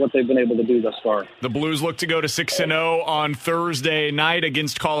impressive what they've been able to do thus far. The Blues look to go to 6-0 on Thursday night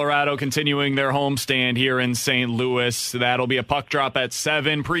against Colorado, continuing their homestand here in St. Louis. That'll be a puck drop at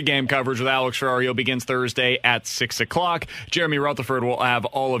 7. Pre-game coverage with Alex Ferrario begins Thursday at 6 o'clock. Jeremy Rutherford will have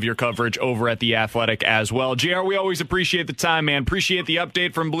all of your coverage over at The Athletic as well. JR, we always appreciate the time, man. Appreciate the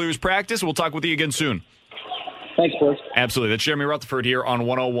update from Blues practice. We'll talk with you again soon. Thanks, boys. Absolutely. That's Jeremy Rutherford here on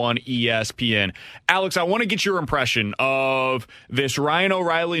 101 ESPN. Alex, I want to get your impression of this Ryan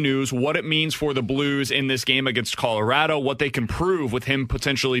O'Reilly news, what it means for the Blues in this game against Colorado, what they can prove with him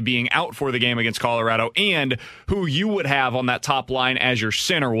potentially being out for the game against Colorado, and who you would have on that top line as your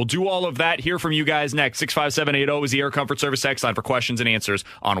center. We'll do all of that. Hear from you guys next. 65780 is the Air Comfort Service text line for questions and answers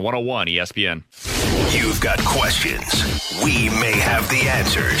on 101 ESPN. You've got questions. We may have the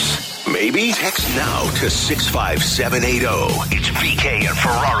answers. Maybe? Text now to 65780. It's BK and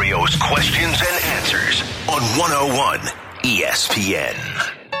Ferrario's questions and answers on 101 ESPN.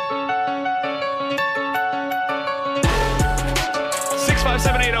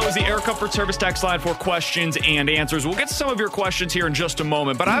 65780 is the Air Comfort Service text line for questions and answers. We'll get to some of your questions here in just a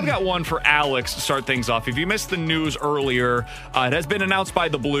moment, but I've got one for Alex to start things off. If you missed the news earlier, it has been announced by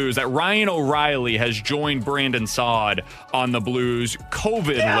the Blues that Ryan O'Reilly has joined Brandon Saad on the Blues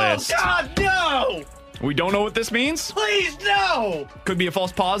COVID list. God, no! We don't know what this means? Please, no! Could be a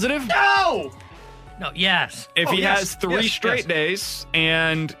false positive? No! No, yes. If he has three straight days,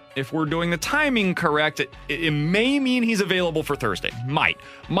 and if we're doing the timing correct, it may mean he's available for Thursday. Might.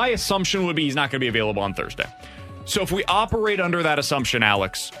 My assumption would be he's not going to be available on Thursday. So if we operate under that assumption,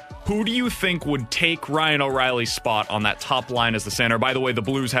 Alex, who do you think would take Ryan O'Reilly's spot on that top line as the center? By the way, the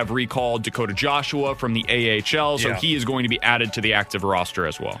Blues have recalled Dakota Joshua from the AHL, so he is going to be added to the active roster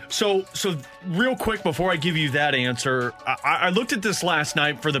as well. So real quick before I give you that answer, I looked at this last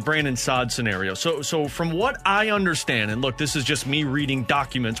night for the Brandon Saad scenario. So from what I understand, and look, this is just me reading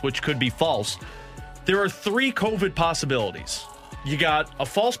documents, which could be false, there are 3 COVID possibilities. You got a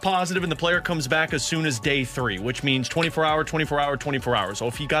false positive and the player comes back as soon as day 3, which means 24 hour, 24 hour, 24 hours. So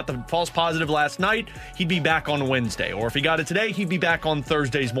if he got the false positive last night, he'd be back on Wednesday. Or if he got it today, he'd be back on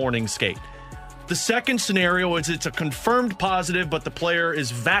Thursday's morning skate. The second scenario is it's a confirmed positive, but the player is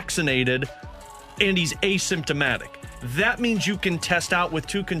vaccinated and he's asymptomatic. That means you can test out with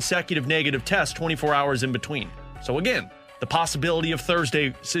 2 consecutive negative tests 24 hours in between. So again, the possibility of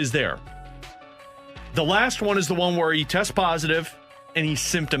Thursday is there. The last one is the one where he tests positive and he's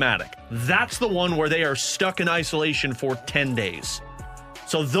symptomatic. That's the one where they are stuck in isolation for 10 days.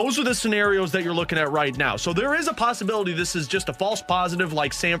 So those are the scenarios that you're looking at right now. So there is a possibility this is just a false positive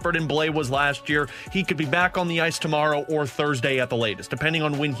like Sanford and Blais was last year. He could be back on the ice tomorrow or Thursday at the latest, depending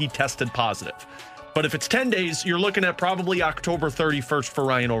on when he tested positive. But if it's 10 days, you're looking at probably October 31st for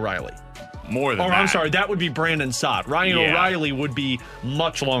Ryan O'Reilly. More than that. I'm sorry, that would be Brandon Saad. Ryan O'Reilly would be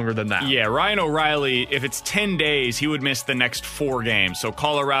much longer than that. Yeah, Ryan O'Reilly, if it's 10 days, he would miss the next 4 games. So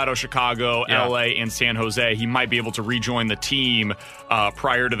Colorado, Chicago, LA, and San Jose. He might be able to rejoin the team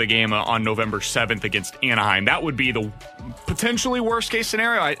prior to the game on November 7th against Anaheim. That would be the potentially worst-case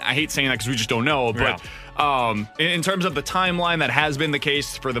scenario. I hate saying that because we just don't know. But in terms of the timeline, that has been the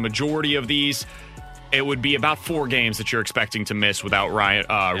case for the majority of these. It would be about 4 games that you're expecting to miss without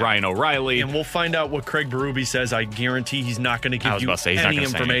Ryan O'Reilly. And we'll find out what Craig Berube says. I guarantee he's not going to give you any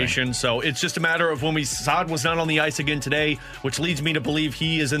information. So it's just a matter of when Saad was not on the ice again today, which leads me to believe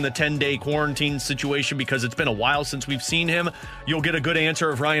he is in the 10-day quarantine situation because it's been a while since we've seen him. You'll get a good answer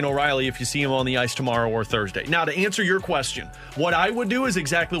of Ryan O'Reilly if you see him on the ice tomorrow or Thursday. Now, to answer your question, what I would do is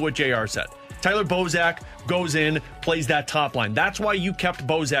exactly what JR said. Tyler Bozak goes in, plays that top line. That's why you kept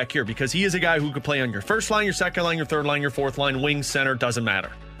Bozak here, because he is a guy who could play on your first line, your second line, your third line, your fourth line, wing, center, doesn't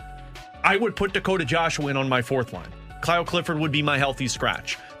matter. I would put Dakota Joshua in on my fourth line. Kyle Clifford would be my healthy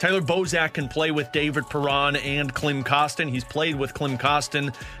scratch. Tyler Bozak can play with David Perron and Klim Kostin. He's played with Klim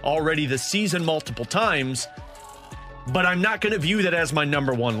Kostin already this season multiple times, but I'm not going to view that as my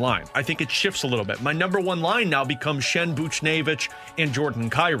number one line. I think it shifts a little bit. My number one line now becomes Shen Buchnevich and Jordan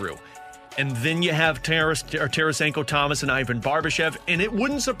Kyrou. And then you have Tarasenko Thomas and Ivan Barbashev. And it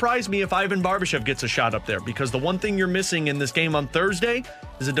wouldn't surprise me if Ivan Barbashev gets a shot up there, because the one thing you're missing in this game on Thursday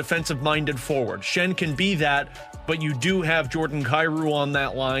is a defensive-minded forward. Shen can be that, but you do have Jordan Kyrou on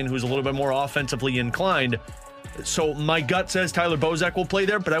that line, who's a little bit more offensively inclined. So my gut says Tyler Bozak will play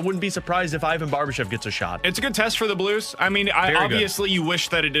there, but I wouldn't be surprised if Ivan Barbashev gets a shot. It's a good test for the Blues. I mean, obviously you wish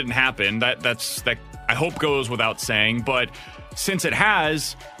that it didn't happen. That I hope goes without saying. But since it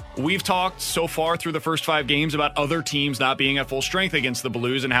has, we've talked so far through the first 5 games about other teams not being at full strength against the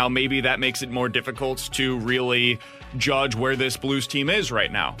Blues and how maybe that makes it more difficult to really judge where this Blues team is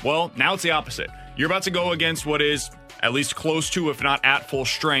right now. Well, now it's the opposite. You're about to go against what is at least close to, if not at full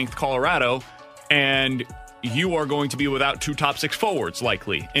strength, Colorado, and you are going to be without 2 top 6 forwards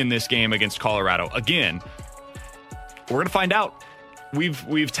likely in this game against Colorado. Again, we're going to find out.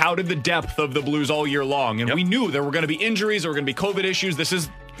 We've touted the depth of the Blues all year long, and we knew there were going to be injuries, there were going to be COVID issues. This is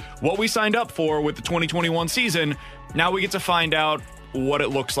what we signed up for with the 2021 season. Now we get to find out what it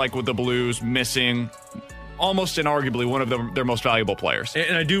looks like with the Blues missing almost inarguably one of their most valuable players.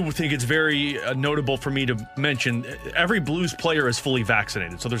 And I do think it's very notable for me to mention every Blues player is fully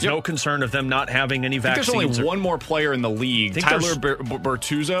vaccinated, so there's no concern of them not having any vaccines. There's only one more player in the league. Tyler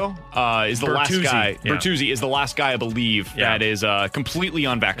Bertuzzo is the last guy. Yeah. Bertuzzi is the last guy, I believe, that is completely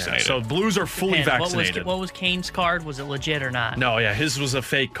unvaccinated. Yeah, so Blues are fully vaccinated. What was Kane's card? Was it legit or not? No, his was a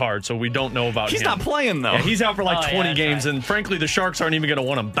fake card, so we don't know about him. He's not playing, though. Yeah, he's out for 20 games, and frankly, the Sharks aren't even going to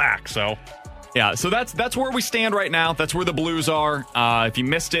want him back, so... Yeah, so that's where we stand right now. That's where the Blues are. If you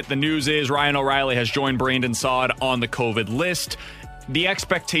missed it, the news is Ryan O'Reilly has joined Brandon Saad on the COVID list. The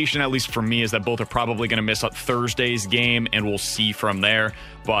expectation, at least for me, is that both are probably going to miss Thursday's game, and we'll see from there.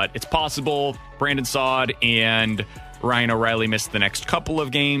 But it's possible Brandon Saad and Ryan O'Reilly miss the next couple of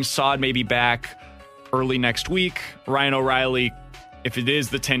games. Saad may be back early next week. Ryan O'Reilly, if it is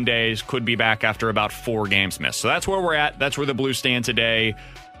the 10 days, could be back after about 4 games missed. So that's where we're at. That's where the Blues stand today.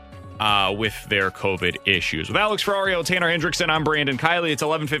 With their COVID issues. With Alex Ferrario, Tanner Hendrickson, I'm Brandon Kiley. It's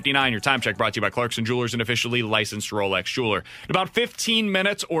 11:59. Your time check brought to you by Clarkson Jewelers, an officially licensed Rolex jeweler. In about 15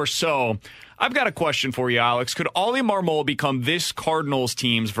 minutes or so, I've got a question for you, Alex. Could Ollie Marmol become this Cardinals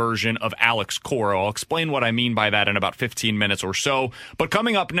team's version of Alex Cora? I'll explain what I mean by that in about 15 minutes or so. But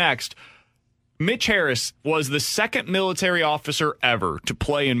coming up next, Mitch Harris was the second military officer ever to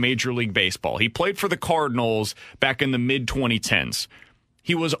play in Major League Baseball. He played for the Cardinals back in the mid-2010s.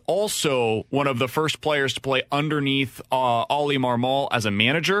 He was also one of the first players to play underneath Ollie Marmol as a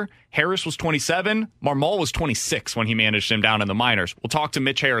manager. Harris was 27. Marmol was 26 when he managed him down in the minors. We'll talk to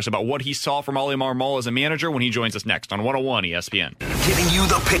Mitch Harris about what he saw from Ollie Marmol as a manager when he joins us next on 101 ESPN. Giving you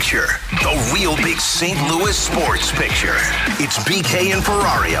the picture, the real big St. Louis sports picture. It's BK and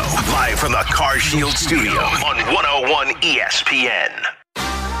Ferrario, live from the Car Shield studio on 101 ESPN.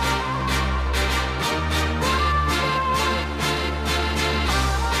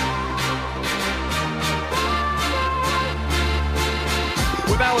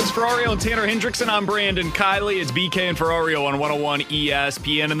 With Alex Ferrario and Tanner Hendrickson, I'm Brandon Kiley. It's BK and Ferrario on 101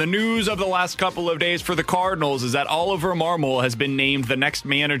 ESPN. And the news of the last couple of days for the Cardinals is that Oliver Marmol has been named the next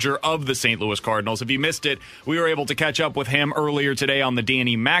manager of the St. Louis Cardinals. If you missed it, we were able to catch up with him earlier today on the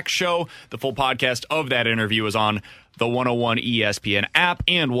Danny Mac Show. The full podcast of that interview is on the 101 ESPN app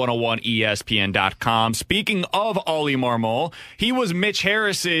and 101ESPN.com. Speaking of Ollie Marmol, he was Mitch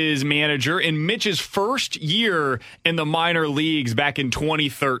Harris's manager in Mitch's first year in the minor leagues back in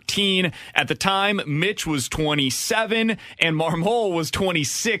 2013. At the time, Mitch was 27 and Marmol was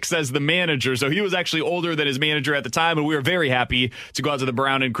 26 as the manager. So he was actually older than his manager at the time, and we were very happy to go out to the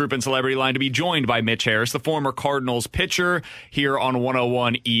Brown and Crouppen Celebrity Line to be joined by Mitch Harris, the former Cardinals pitcher, here on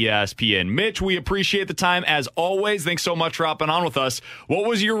 101 ESPN. Mitch, we appreciate the time as always. Thanks so much for hopping on with us. What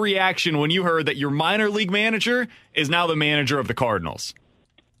was your reaction when you heard that your minor league manager is now the manager of the Cardinals?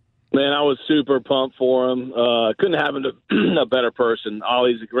 Man, I was super pumped for him. Couldn't have a better person.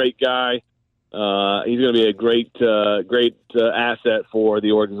 Ollie's a great guy. He's going to be a great asset for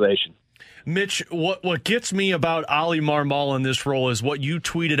the organization. Mitch, what gets me about Ollie Marmol in this role is what you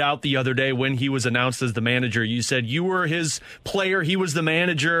tweeted out the other day when he was announced as the manager. You said you were his player, he was the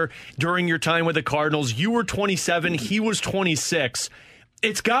manager during your time with the Cardinals. You were 27, he was 26.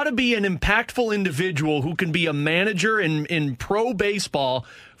 It's got to be an impactful individual who can be a manager in pro baseball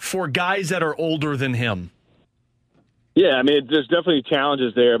for guys that are older than him. Yeah, I mean, there's definitely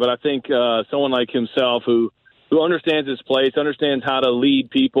challenges there, but I think someone like himself who understands his place, understands how to lead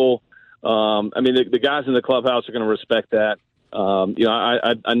people. I mean, the guys in the clubhouse are going to respect that.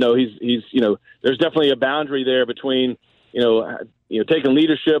 I know he's there's definitely a boundary there between taking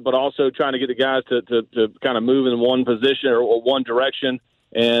leadership, but also trying to get the guys to kind of move in one position or one direction.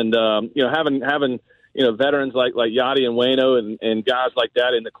 And having veterans like Yadi and Waino and guys like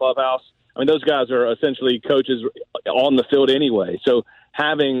that in the clubhouse. I mean, those guys are essentially coaches on the field anyway. So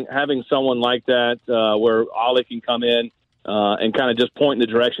having someone like that where Ollie can come in and kind of just point in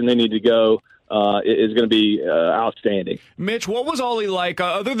the direction they need to go is going to be outstanding. Mitch, what was Ollie like,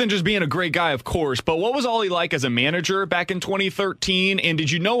 other than just being a great guy, of course, but what was Ollie like as a manager back in 2013? And did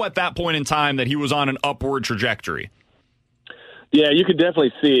you know at that point in time that he was on an upward trajectory? Yeah, you could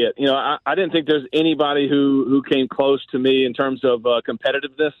definitely see it. I didn't think there's anybody who came close to me in terms of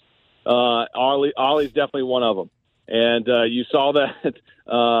competitiveness. Ollie's definitely one of them. And you saw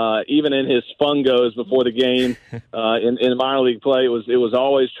that even in his fungos before the game in minor league play. It was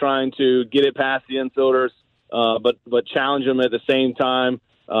always trying to get it past the infielders, but challenge them at the same time.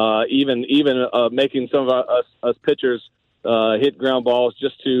 Even making some of us pitchers hit ground balls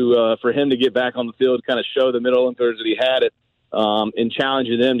just for him to get back on the field, kind of show the middle infielders that he had it, and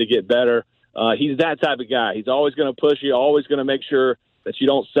challenging them to get better. He's that type of guy. He's always going to push you, always going to make sure that you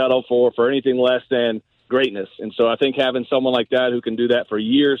don't settle for anything less than greatness. And so I think having someone like that who can do that for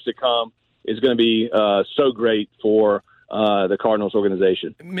years to come is going to be so great for the Cardinals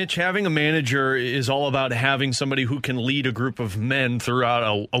organization. Mitch, having a manager is all about having somebody who can lead a group of men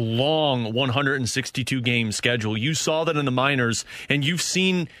throughout a long 162-game schedule. You saw that in the minors, and you've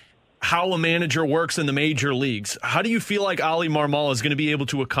seen how a manager works in the major leagues. How do you feel like Oli Marmol is going to be able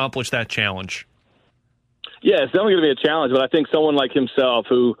to accomplish that challenge? Yeah, it's definitely going to be a challenge, but I think someone like himself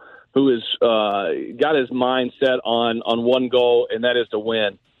who has got his mind set on one goal, and that is to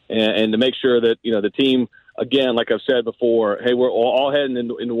win and to make sure that, the team, again, like I've said before, hey, we're all heading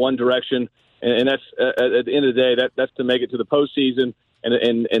in one direction, and that's at the end of the day, that's to make it to the postseason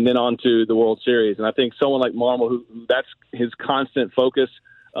and then on to the World Series. And I think someone like Marmol, who that's his constant focus,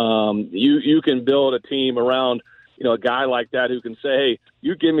 you can build a team around a guy like that who can say, hey,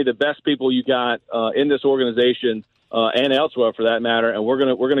 you give me the best people you got in this organization and elsewhere for that matter, and we're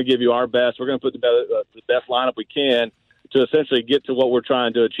gonna give you our best. We're gonna put the best lineup we can to essentially get to what we're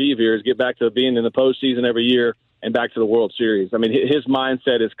trying to achieve here, is get back to being in the postseason every year and back to the World Series. I mean, his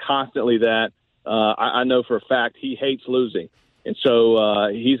mindset is constantly that. I know for a fact he hates losing. And so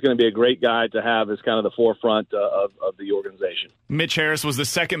he's going to be a great guy to have as kind of the forefront of the organization. Mitch Harris was the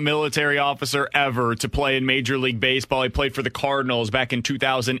second military officer ever to play in Major League Baseball. He played for the Cardinals back in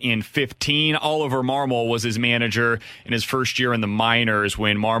 2015. Oliver Marmol was his manager in his first year in the minors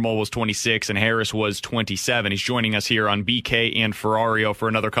when Marmol was 26 and Harris was 27. He's joining us here on BK and Ferrario for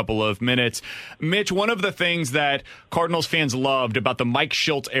another couple of minutes. Mitch, one of the things that Cardinals fans loved about the Mike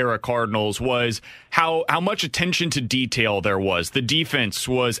Shildt era Cardinals was how much attention to detail there was. The defense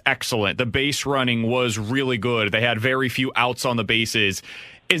was excellent. The base running was really good. They had very few outs on the bases.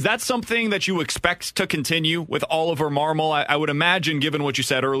 Is that something that you expect to continue with Oliver Marmol? I would imagine, given what you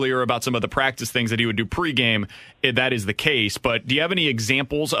said earlier about some of the practice things that he would do pregame, that is the case. But do you have any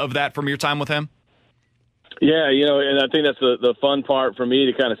examples of that from your time with him? Yeah, and I think that's the fun part for me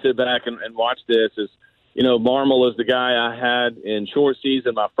to kind of sit back and watch this is, Marmol is the guy I had in short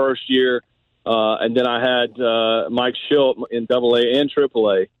season my first year. And then I had Mike Shildt in AA and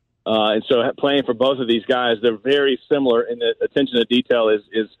AAA. And so playing for both of these guys, they're very similar in the attention to detail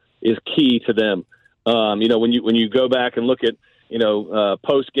is key to them. When you go back and look at,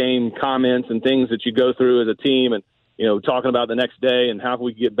 post-game comments and things that you go through as a team and, talking about the next day and how can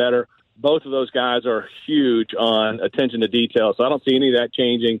we get better, both of those guys are huge on attention to detail. So I don't see any of that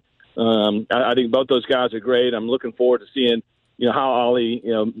changing. I think both those guys are great. I'm looking forward to seeing how Oli,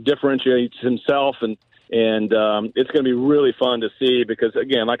 differentiates himself, and it's going to be really fun to see because,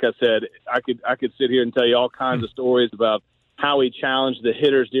 again, like I said, I could sit here and tell you all kinds of stories about how he challenged the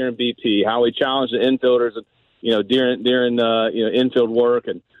hitters during BP, how he challenged the infielders, during infield work,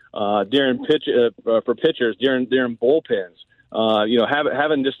 and during for pitchers during bullpens.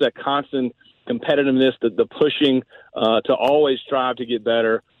 Having just that constant competitiveness, the pushing to always strive to get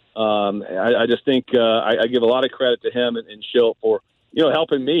better. I just think I give a lot of credit to him and Shildt for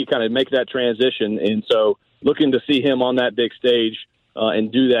helping me kind of make that transition, and so looking to see him on that big stage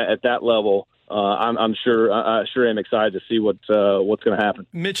and do that at that level. I'm sure I'm excited to see what's going to happen.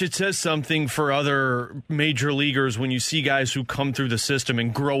 Mitch, it says something for other major leaguers when you see guys who come through the system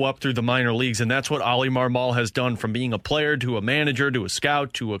and grow up through the minor leagues, and that's what Oli Marmol has done, from being a player to a manager to a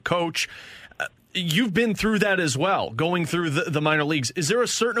scout to a coach. You've been through that as well, going through the minor leagues. Is there a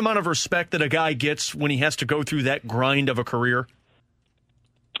certain amount of respect that a guy gets when he has to go through that grind of a career?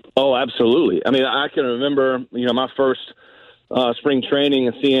 Oh, absolutely. I mean, I can remember, my first spring training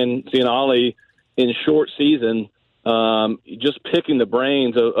and seeing Oli in short season, just picking the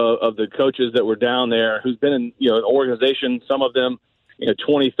brains of the coaches that were down there, who's been in, an organization, some of them,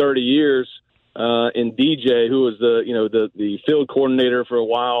 20, 30 years, in DJ, who was the field coordinator for a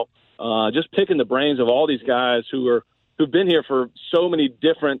while. Just picking the brains of all these guys who've been here for so many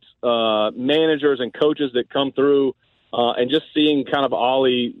different managers and coaches that come through, and just seeing kind of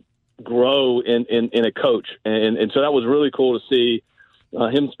Oli grow in a coach, and so that was really cool to see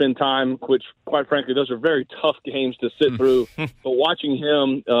him spend time. Which, quite frankly, those are very tough games to sit through. But watching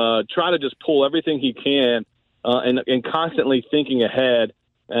him try to just pull everything he can, and constantly thinking ahead,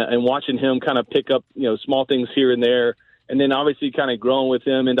 and watching him kind of pick up small things here and there. And then obviously kind of growing with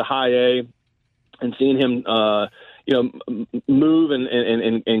him into high A and seeing him, move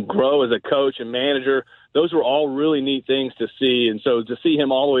and grow as a coach and manager. Those were all really neat things to see. And so to see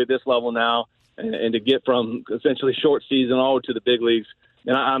him all the way at this level now and to get from essentially short season all to the big leagues,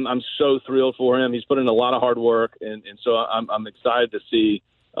 and I'm so thrilled for him. He's put in a lot of hard work. And so I'm excited to see,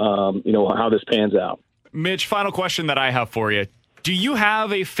 how this pans out. Mitch, final question that I have for you. Do you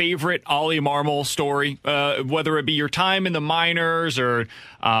have a favorite Ollie Marmol story, whether it be your time in the minors or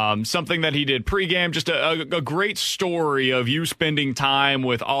something that he did pregame, just a great story of you spending time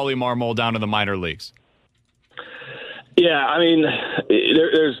with Ollie Marmol down in the minor leagues? Yeah, I mean,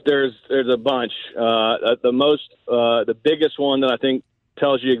 there's a bunch. The biggest one that I think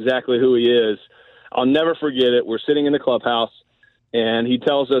tells you exactly who he is, I'll never forget it. We're sitting in the clubhouse, and he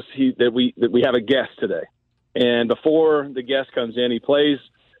tells us that we have a guest today. And before the guest comes in, he plays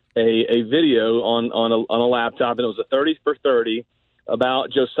a video on a laptop, and it was a 30 for 30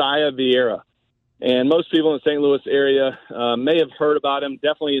 about Josiah Vieira. And most people in the St. Louis area may have heard about him,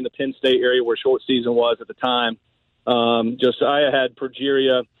 definitely in the Penn State area where short season was at the time. Josiah had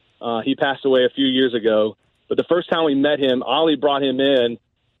progeria. He passed away a few years ago. But the first time we met him, Ollie brought him in.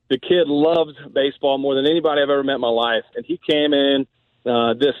 The kid loved baseball more than anybody I've ever met in my life. And he came in,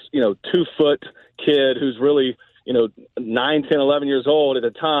 this 2-foot kid who's really 9, 10, 11 years old at the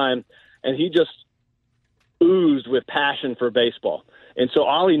time, and he just oozed with passion for baseball. And so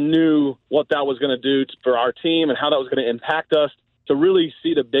Ollie knew what that was going to do for our team and how that was going to impact us to really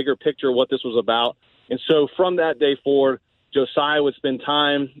see the bigger picture of what this was about. And so from that day forward, Josiah would spend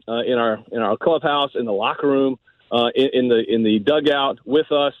time in our clubhouse, in the locker room, in the dugout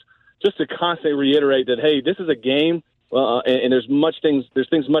with us, just to constantly reiterate that, hey, this is a game. And there's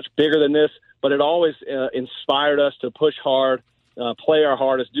things much bigger than this, but it always inspired us to push hard, play our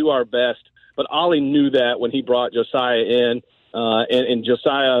hardest, do our best. But Ollie knew that when he brought Josiah in, and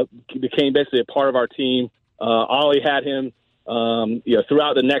Josiah became basically a part of our team. Ollie had him,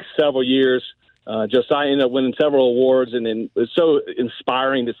 throughout the next several years. Josiah ended up winning several awards, and it was so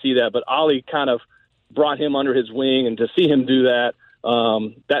inspiring to see that. But Ollie kind of brought him under his wing, and to see him do that,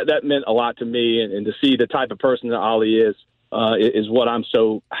 that meant a lot to me, and to see the type of person that Ollie is what I'm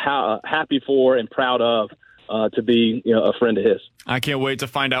so happy for and proud of, to be a friend of his. I can't wait to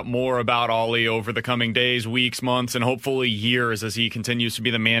find out more about Ollie over the coming days, weeks, months, and hopefully years as he continues to be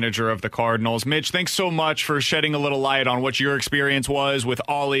the manager of the Cardinals. Mitch, thanks so much for shedding a little light on what your experience was with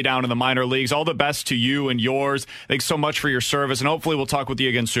Ollie down in the minor leagues. All the best to you and yours. Thanks so much for your service, and hopefully we'll talk with you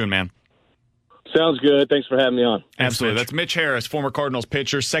again soon, man. Sounds good. Thanks for having me on. Absolutely. That's Mitch Harris, former Cardinals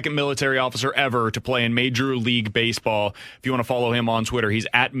pitcher, second military officer ever to play in Major League Baseball. If you want to follow him on Twitter, he's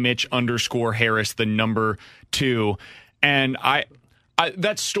at Mitch_Harris, the number 2. And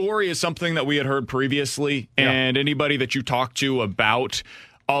that story is something that we had heard previously, and anybody that you talk to about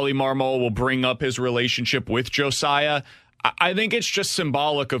Ollie Marmol will bring up his relationship with Josiah. I think it's just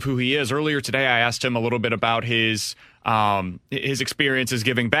symbolic of who he is. Earlier today, I asked him a little bit about his experiences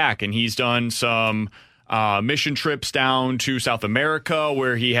giving back, and he's done some mission trips down to South America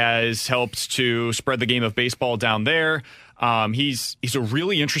where he has helped to spread the game of baseball down there. He's a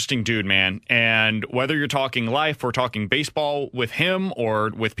really interesting dude, man. And whether you're talking life or talking baseball with him or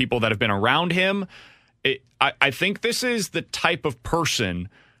with people that have been around him, I think this is the type of person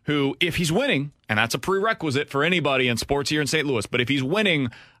who, if he's winning, and that's a prerequisite for anybody in sports here in St. Louis, but if he's winning,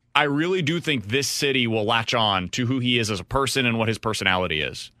 I really do think this city will latch on to who he is as a person and what his personality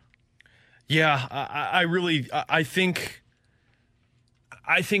is. Yeah, I think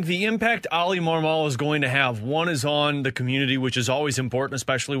the impact Ollie Marmol is going to have, one is on the community, which is always important,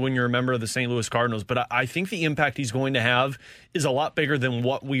 especially when you're a member of the St. Louis Cardinals. But I think the impact he's going to have is a lot bigger than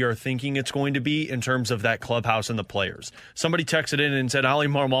what we are thinking it's going to be in terms of that clubhouse and the players. Somebody texted in and said Ollie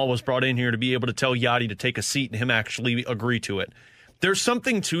Marmol was brought in here to be able to tell Yachty to take a seat and him actually agree to it. There's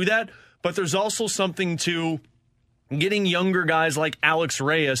something to that, but there's also something to getting younger guys like Alex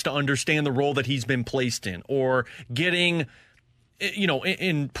Reyes to understand the role that he's been placed in, or getting,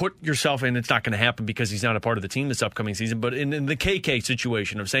 and put yourself in, it's not going to happen because he's not a part of the team this upcoming season, but in the KK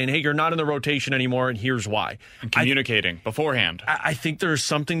situation of saying, hey, you're not in the rotation anymore, and here's why. And communicating beforehand. I think there's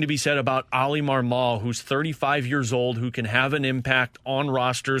something to be said about Ollie Marmol, who's 35 years old, who can have an impact on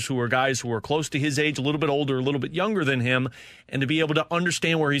rosters, who are guys who are close to his age, a little bit older, a little bit younger than him, and to be able to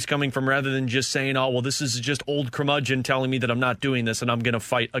understand where he's coming from rather than just saying, oh, well, this is just old curmudgeon telling me that I'm not doing this and I'm going to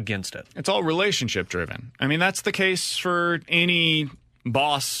fight against it. It's all relationship driven. I mean, that's the case for any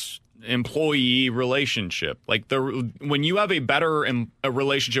boss-employee relationship. Like when you have a better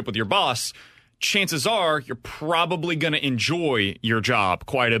relationship with your boss, chances are you're probably going to enjoy your job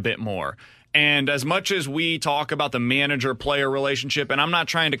quite a bit more. And as much as we talk about the manager-player relationship, and I'm not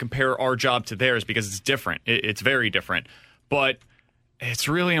trying to compare our job to theirs because it's different. It's very different. But it's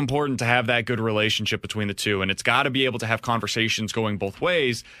really important to have that good relationship between the two, and it's got to be able to have conversations going both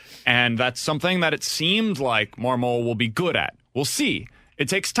ways, and that's something that it seemed like Marmol will be good at. We'll see. It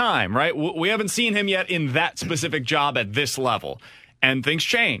takes time, right? We haven't seen him yet in that specific job at this level, and things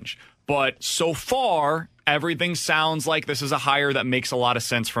change. But so far, Everything sounds like this is a hire that makes a lot of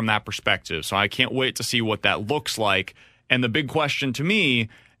sense from that perspective. So I can't wait to see what that looks like. And the big question to me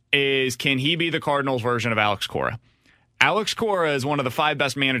is, can he be the Cardinals' version of Alex Cora? Alex Cora is one of the 5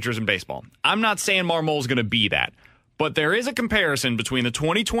 best managers in baseball. I'm not saying Marmol is going to be that, but there is a comparison between the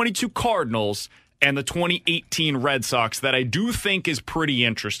 2022 Cardinals and the 2018 Red Sox that I do think is pretty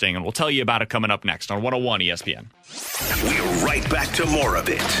interesting, and we'll tell you about it coming up next on 101 ESPN. We're right back to more of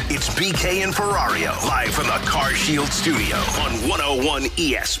it. It's BK and Ferrario, live from the Car Shield studio on 101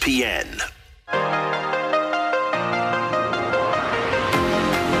 ESPN.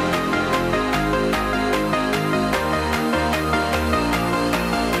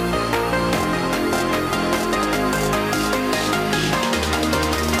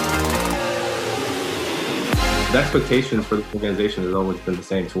 The expectations for the organization has always been the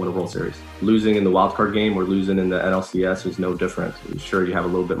same, to win a World Series. Losing in the wild card game or losing in the NLCS is no different. Sure, you have a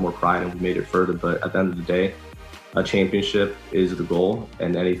little bit more pride and we made it further, but at the end of the day, a championship is the goal,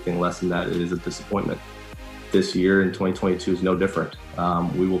 and anything less than that is a disappointment. This year in 2022 is no different.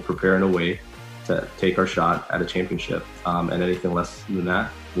 We will prepare in a way to take our shot at a championship, and anything less than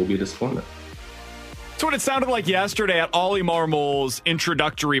that will be a disappointment. That's what it sounded like yesterday at Ollie Marmol's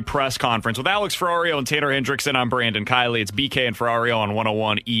introductory press conference with Alex Ferrario and Taylor Hendrickson. I'm Brandon Kiley. It's BK and Ferrario on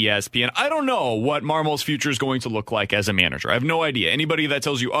 101 ESPN. I don't know what Marmol's future is going to look like as a manager. I have no idea. Anybody that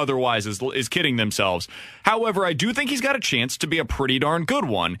tells you otherwise is kidding themselves. However, I do think he's got a chance to be a pretty darn good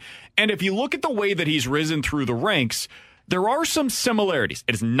one. And if you look at the way that he's risen through the ranks, there are some similarities.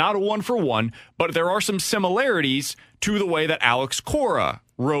 It is not a one-for-one, but there are some similarities to the way that Alex Cora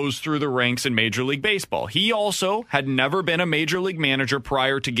rose through the ranks in Major League Baseball. He also had never been a Major League manager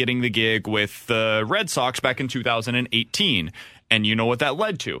prior to getting the gig with the Red Sox back in 2018. And you know what that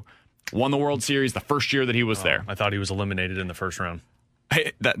led to. Won the World Series the first year that he was there. I thought he was eliminated in the first round.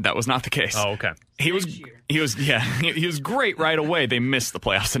 That was not the case. Oh, okay. He was great right away. They missed the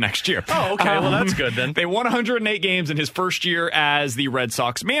playoffs the next year. Oh, okay. Well, that's good then. They won 108 games in his first year as the Red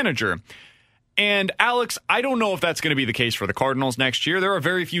Sox manager. And Alex, I don't know if that's going to be the case for the Cardinals next year. There are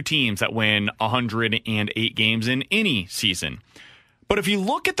very few teams that win 108 games in any season. But if you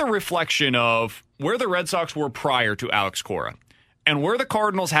look at the reflection of where the Red Sox were prior to Alex Cora and where the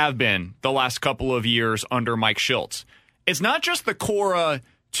Cardinals have been the last couple of years under Mike Shiltz, it's not just the Cora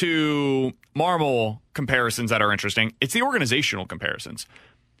to Marmol comparisons that are interesting. It's the organizational comparisons.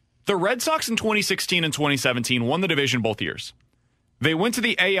 The Red Sox in 2016 and 2017 won the division both years. They went to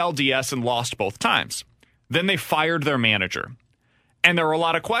the ALDS and lost both times. Then they fired their manager. And there were a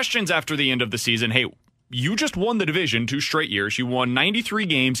lot of questions after the end of the season. Hey, you just won the division 2 straight years. You won 93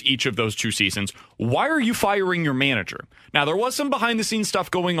 games each of those 2 seasons. Why are you firing your manager? Now, there was some behind-the-scenes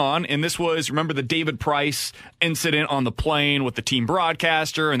stuff going on, and this was, remember the David Price incident on the plane with the team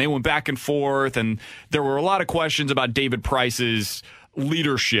broadcaster, and they went back and forth, and there were a lot of questions about David Price's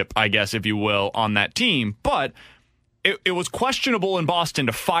leadership, I guess, if you will, on that team. But it was questionable in Boston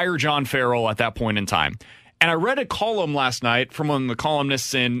to fire John Farrell at that point in time. And I read a column last night from one of the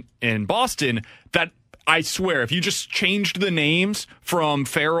columnists in Boston that I swear, if you just changed the names from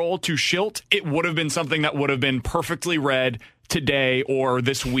Farrell to Shildt, it would have been something that would have been perfectly read today or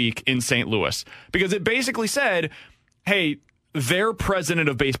this week in St. Louis. Because it basically said, hey, their president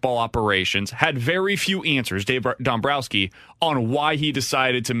of baseball operations had very few answers, Dave Dombrowski, on why he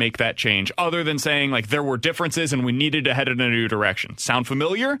decided to make that change, other than saying, like, there were differences and we needed to head in a new direction. Sound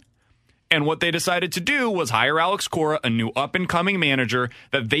familiar? And what they decided to do was hire Alex Cora, a new up-and-coming manager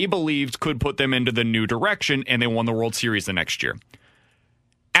that they believed could put them into the new direction, and they won the World Series the next year.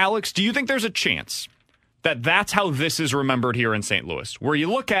 Alex, do you think there's a chance that that's how this is remembered here in St. Louis, where you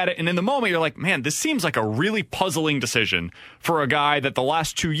look at it and in the moment you're like, man, this seems like a really puzzling decision for a guy that the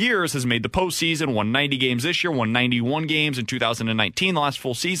last 2 years has made the postseason, won 90 games this year, won 91 games in 2019, the last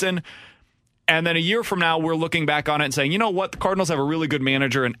full season. And then a year from now, we're looking back on it and saying, you know what, the Cardinals have a really good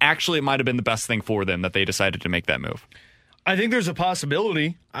manager, and actually it might have been the best thing for them that they decided to make that move. I think there's a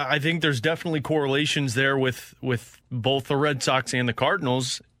possibility. I think there's definitely correlations there with both the Red Sox and the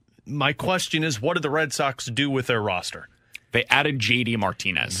Cardinals. My question is, what did the Red Sox do with their roster? They added J.D.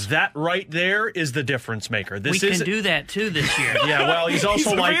 Martinez. That right there is the difference maker. We can do that too this year. Yeah, well, he's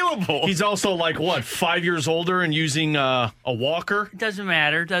also available. He's also like what, 5 years older and using a walker. It doesn't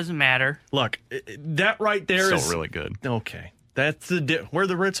matter. Look, that right there is still really good. Okay, that's where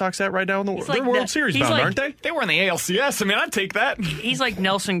the Red Sox at right now in the world. Like they're World Series bound, aren't they? They were in the ALCS. I mean, I'd take that. He's like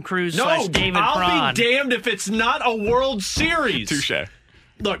Nelson Cruz / David I'll Prawn. be damned if it's not a World Series. Touche.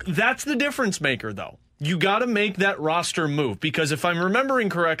 Look, that's the difference maker, though. you got to make that roster move, because if I'm remembering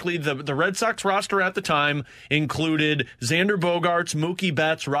correctly, the Red Sox roster at the time included Xander Bogaerts, Mookie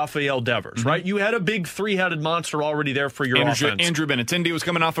Betts, Rafael Devers, right? You had a big three-headed monster already there for your offense. Andrew Benintendi was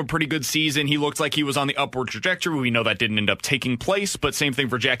coming off a pretty good season. He looked like he was on the upward trajectory. We know that didn't end up taking place, but same thing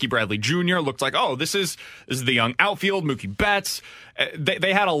for Jackie Bradley Jr. Looked like, this is the young outfield, Mookie Betts.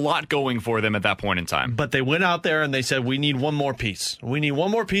 They had a lot going for them at that point in time. But they went out there and they said, we need one more piece. We need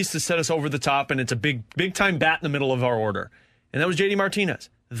one more piece to set us over the top, and it's a big-time bat in the middle of our order. And that was JD Martinez.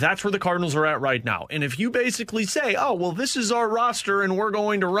 That's where the Cardinals are at right now. And if you basically say, this is our roster and we're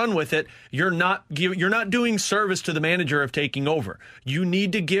going to run with it, you're not doing service to the manager of taking over. You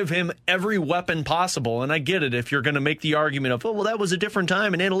need to give him every weapon possible. And I get it if you're going to make the argument of, that was a different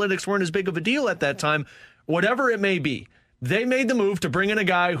time and analytics weren't as big of a deal at that time. Whatever it may be. They made the move to bring in a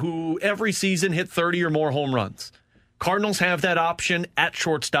guy who every season hit 30 or more home runs. Cardinals have that option at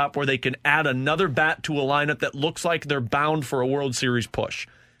shortstop where they can add another bat to a lineup that looks like they're bound for a World Series push.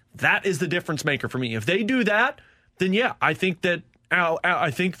 That is the difference maker for me. If they do that, then I think that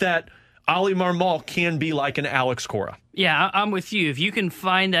Oli Marmol can be like an Alex Cora. Yeah, I'm with you. If you can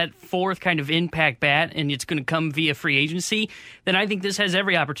find that fourth kind of impact bat and it's going to come via free agency, then I think this has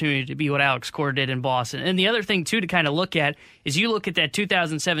every opportunity to be what Alex Cora did in Boston. And the other thing, too, to kind of look at is you look at that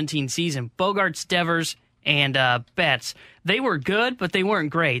 2017 season, Bogaerts, Devers, and Betts. They were good, but they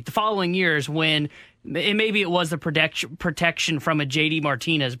weren't great. The following years when maybe it was the protection from a JD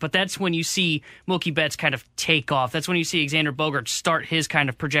Martinez, but that's when you see Mookie Betts kind of take off. That's when you see Xander Bogaerts start his kind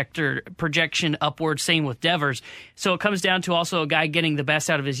of projection upward, same with Devers. So it comes down to also a guy getting the best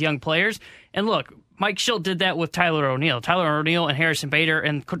out of his young players. And look, Mike Schilt did that with Tyler O'Neill. Tyler O'Neill and Harrison Bader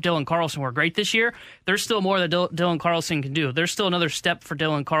and Dylan Carlson were great this year. There's still more that Dylan Carlson can do. There's still another step for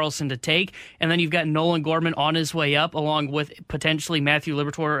Dylan Carlson to take. And then you've got Nolan Gorman on his way up, along with potentially Matthew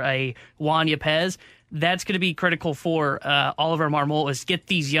Liberatore, a Juan Yepez. That's going to be critical for Oliver Marmol, is get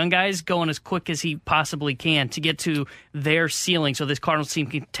these young guys going as quick as he possibly can to get to their ceiling so this Cardinals team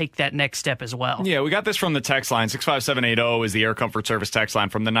can take that next step as well. Yeah, we got this from the text line. 65780 is the Air Comfort Service text line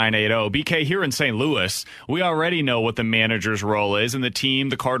from the 980. BK, here in St. Louis, we already know what the manager's role is, and the team,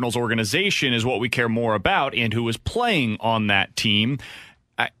 the Cardinals organization, is what we care more about and who is playing on that team.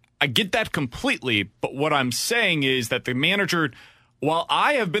 I get that completely, but what I'm saying is that the manager... While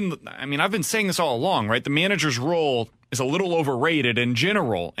I've been saying this all along, right? The manager's role is a little overrated in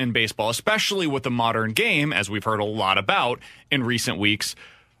general in baseball, especially with the modern game, as we've heard a lot about in recent weeks.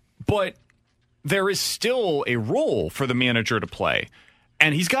 But there is still a role for the manager to play.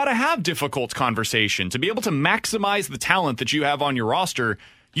 And he's got to have difficult conversation. To be able to maximize the talent that you have on your roster,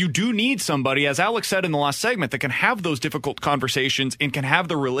 you do need somebody, as Alex said in the last segment, that can have those difficult conversations and can have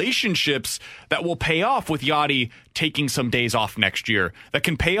the relationships that will pay off with Yadi taking some days off next year, that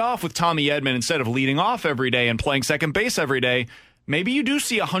can pay off with Tommy Edman instead of leading off every day and playing second base every day. Maybe you do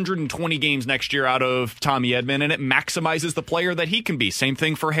see 120 games next year out of Tommy Edman, and it maximizes the player that he can be. Same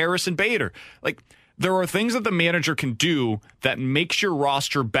thing for Harrison Bader. There are things that the manager can do that makes your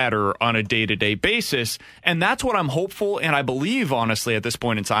roster better on a day-to-day basis, and that's what I'm hopeful, and I believe, honestly, at this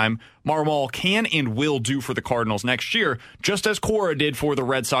point in time, Marmol can and will do for the Cardinals next year, just as Cora did for the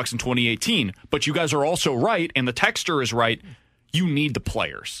Red Sox in 2018. But you guys are also right, and the texter is right, you need the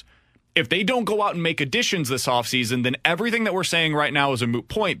players. If they don't go out and make additions this offseason, then everything that we're saying right now is a moot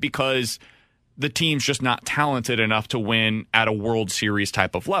point, because the team's just not talented enough to win at a World Series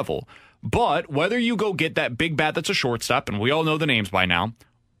type of level. But whether you go get that big bat that's a shortstop, and we all know the names by now,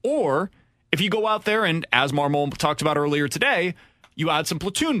 or if you go out there and, as Marmol talked about earlier today, you add some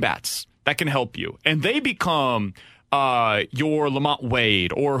platoon bats that can help you, and they become your Lamont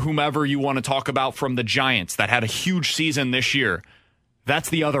Wade or whomever you want to talk about from the Giants that had a huge season this year.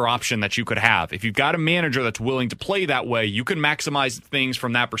 That's the other option that you could have. If you've got a manager that's willing to play that way, you can maximize things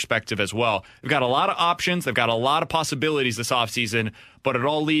from that perspective as well. They've got a lot of options. They've got a lot of possibilities this offseason, but it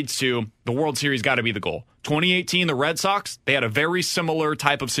all leads to the World Series got to be the goal. 2018, the Red Sox, they had a very similar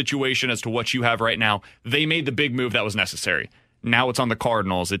type of situation as to what you have right now. They made the big move that was necessary. Now it's on the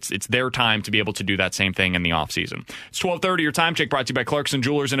Cardinals. It's their time to be able to do that same thing in the offseason. It's 12:30 your time check, brought to you by Clarkson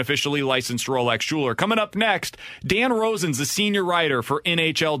Jewelers, an officially licensed Rolex jeweler. Coming up next, Dan Rosen's the senior writer for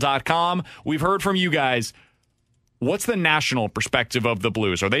NHL.com. We've heard from you guys. What's the national perspective of the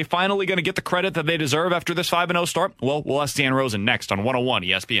Blues? Are they finally going to get the credit that they deserve after this 5-0 start? Well, we'll ask Dan Rosen next on 101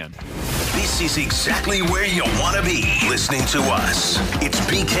 ESPN. This is exactly where you want to be, listening to us. It's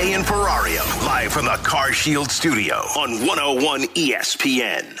BK and Ferrario, live from the Car Shield studio on 101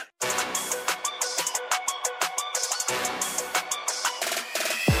 ESPN.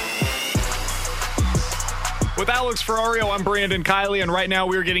 With Alex Ferrario, I'm Brandon Kiley, and right now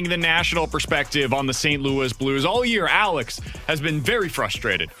we're getting the national perspective on the St. Louis Blues. All year, Alex has been very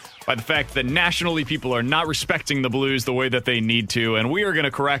frustrated by the fact that nationally people are not respecting the Blues the way that they need to, and we are going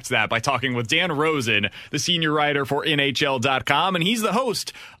to correct that by talking with Dan Rosen, the senior writer for NHL.com, and he's the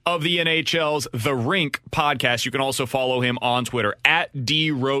host of the NHL's The Rink podcast. You can also follow him on Twitter at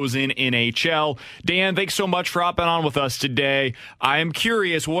DRosenNHL. Dan, thanks so much for hopping on with us today. I am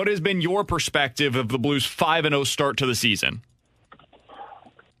curious, what has been your perspective of the Blues' 5-0 start to the season?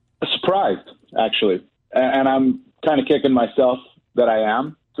 Surprised, actually, and I'm kind of kicking myself that I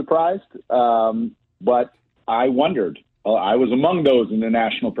am surprised, but I wondered. I was among those in the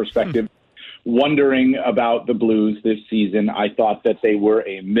national perspective, wondering about the Blues this season. I thought that they were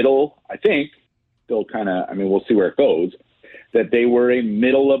a middle, I think, still kind of, I mean, we'll see where it goes, that they were a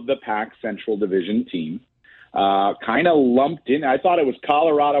middle-of-the-pack Central Division team, kind of lumped in. I thought it was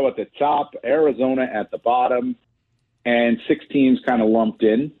Colorado at the top, Arizona at the bottom, and 6 teams kind of lumped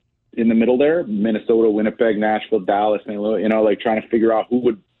in the middle there, Minnesota, Winnipeg, Nashville, Dallas, St. Louis, like trying to figure out who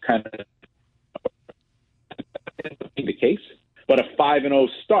would kind of be the case. But a 5-0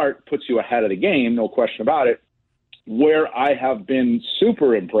 start puts you ahead of the game, no question about it. Where I have been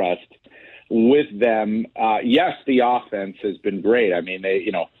super impressed with them, yes, the offense has been great. I mean, they,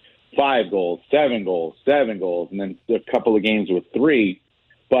 5 goals, 7 goals, 7 goals, and then a couple of games with 3.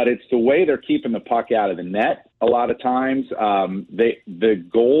 But it's the way they're keeping the puck out of the net a lot of times. The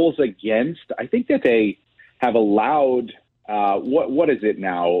goals against, I think that they have allowed, what is it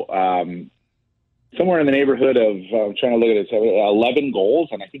now? Somewhere in the neighborhood of, I'm trying to look at it, 11 goals,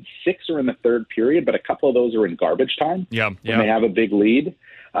 and I think 6 are in the third period, but a couple of those are in garbage time. Yeah. When they have a big lead.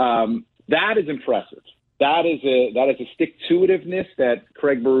 That is impressive. That is a stick-to-itiveness that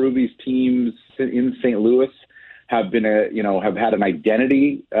Craig Berube's teams in St. Louis have been have had an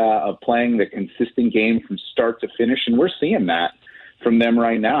identity of playing the consistent game from start to finish, and we're seeing that from them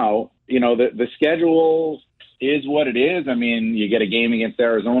right now. The schedule is what it is. I mean, you get a game against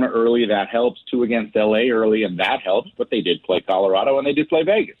Arizona early, that helps. 2 against LA early, and that helps. But they did play Colorado, and they did play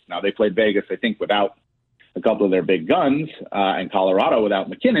Vegas. Now, they played Vegas, I think, without a couple of their big guns, and Colorado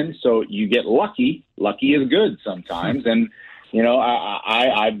without McKinnon. So you get lucky. Lucky is good sometimes, and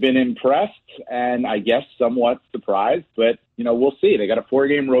I've been impressed and I guess somewhat surprised, but, we'll see. They got a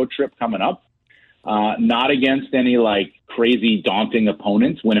 4-game road trip coming up, not against any crazy daunting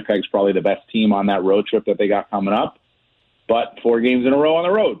opponents. Winnipeg's probably the best team on that road trip that they got coming up, but 4 games in a row on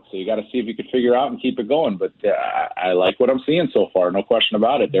the road. So you got to see if you could figure out and keep it going. But I like what I'm seeing so far. No question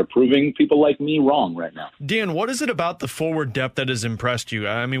about it. They're proving people like me wrong right now. Dan, what is it about the forward depth that has impressed you?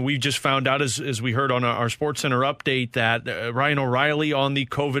 I mean, we just found out, as we heard on our SportsCenter update, that Ryan O'Reilly on the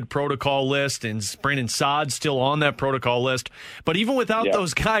COVID protocol list and Brandon Saad still on that protocol list. But even without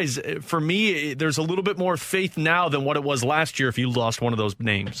those guys, for me, there's a little bit more faith now than what it was last year if you lost one of those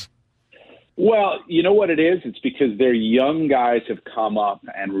names. Well, you know what it is? It's because their young guys have come up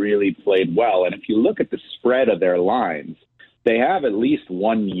and really played well. And if you look at the spread of their lines, they have at least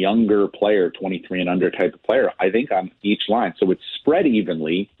one younger player, 23 and under type of player, I think, on each line. So it's spread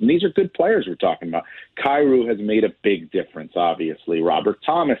evenly. And these are good players we're talking about. Kyrou has made a big difference, obviously. Robert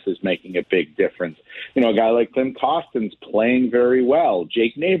Thomas is making a big difference. A guy like Clint Costin's playing very well.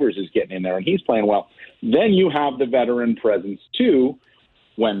 Jake Neighbors is getting in there, and he's playing well. Then you have the veteran presence, too,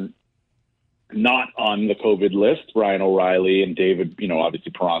 when not on the COVID list, Ryan O'Reilly and David,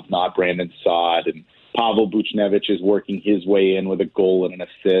 obviously Perron's not, Brandon Saad, and Pavel Buchnevich is working his way in with a goal and an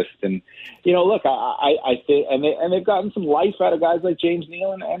assist. And, look, I think, and they've gotten some life out of guys like James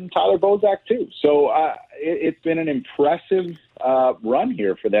Neal and Tyler Bozak too. So it's been an impressive run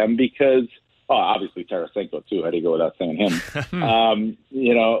here for them because, obviously Tarasenko too, how do you go without saying him?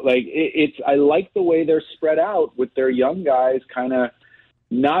 I like the way they're spread out with their young guys kind of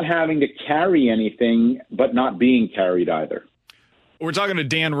not having to carry anything, but not being carried either. We're talking to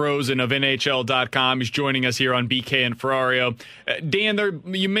Dan Rosen of NHL.com. He's joining us here on BK and Ferrario. Dan,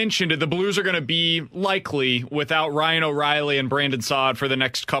 you mentioned it. The Blues are going to be likely without Ryan O'Reilly and Brandon Saad for the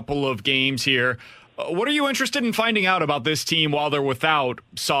next couple of games here. What are you interested in finding out about this team while they're without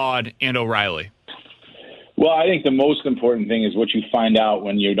Saad and O'Reilly? Well, I think the most important thing is what you find out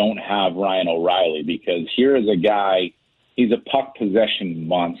when you don't have Ryan O'Reilly, because here is a guy. He's a puck possession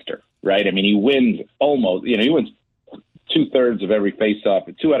monster, right? I mean, he wins almost, he wins 2/3 of every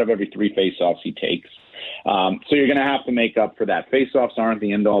faceoff, 2 out of every 3 faceoffs he takes. So you're going to have to make up for that. Faceoffs aren't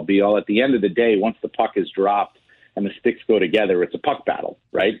the end-all, be-all. At the end of the day, once the puck is dropped and the sticks go together, it's a puck battle,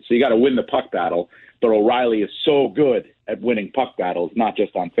 right? So you got to win the puck battle. But O'Reilly is so good at winning puck battles, not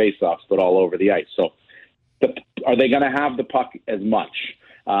just on faceoffs, but all over the ice. So are they going to have the puck as much?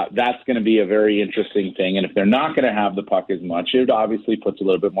 That's going to be a very interesting thing. And if they're not going to have the puck as much, it obviously puts a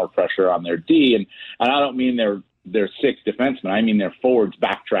little bit more pressure on their D. And I don't mean they're six defensemen. I mean their forwards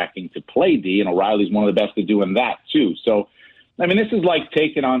backtracking to play D, and O'Reilly's one of the best at doing that too. So, I mean, this is like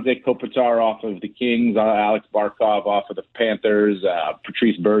taking Anze Kopitar off of the Kings, Alex Barkov off of the Panthers,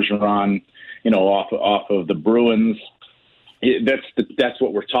 Patrice Bergeron, off of the Bruins. That's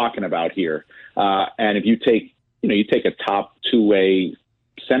what we're talking about here. And if you take a top two-way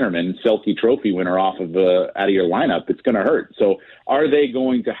centerman, Selke Trophy winner out of your lineup, it's going to hurt. So are they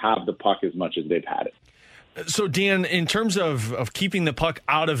going to have the puck as much as they've had it? So, Dan, in terms of keeping the puck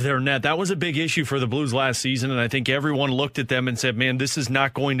out of their net, that was a big issue for the Blues last season, and I think everyone looked at them and said, man, this is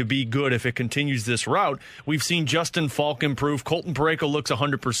not going to be good if it continues this route. We've seen Justin Falk improve. Colton Parayko looks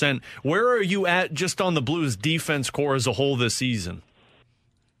 100%. Where are you at just on the Blues defense core as a whole this season?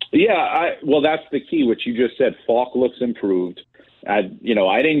 Yeah, that's the key, what you just said. Falk looks improved. I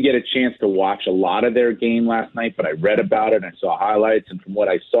didn't get a chance to watch a lot of their game last night, but I read about it and I saw highlights, and from what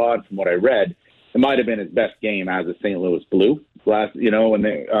I saw and from what I read, it might have been his best game as a St. Louis Blue so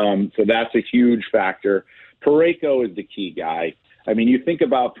that's a huge factor. Parayko is the key guy. I mean, you think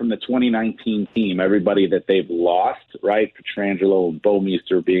about from the 2019 team, everybody that they've lost, right? Pietrangelo and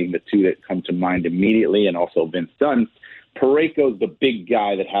Bouwmeester being the two that come to mind immediately, and also Vince Dunn. Parayko's the big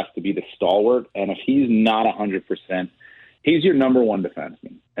guy that has to be the stalwart, and if he's not 100%, he's your number one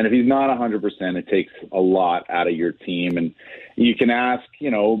defenseman. And if he's not 100%, it takes a lot out of your team. And you can ask,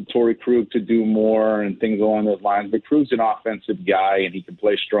 Torrey Krug to do more and things along those lines. But Krug's an offensive guy, and he can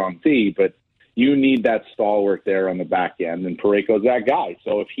play strong D. But you need that stalwart there on the back end, and Parayko's that guy.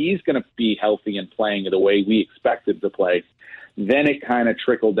 So if he's going to be healthy and playing the way we expect him to play, then it kind of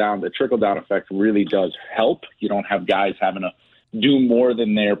trickle down. The trickle-down effect really does help. You don't have guys having to do more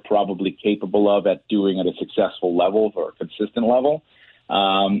than they're probably capable of at doing at a successful level or a consistent level.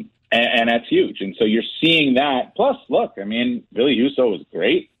 And that's huge. And so you're seeing that. Plus, look, I mean, Billy Husso was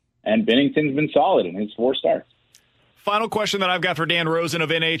great, and Binnington's been solid in his 4 starts. Final question that I've got for Dan Rosen of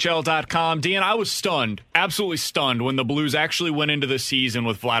NHL.com. Dan, I was stunned, absolutely stunned, when the Blues actually went into the season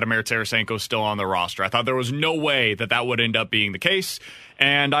with Vladimir Tarasenko still on the roster. I thought there was no way that would end up being the case,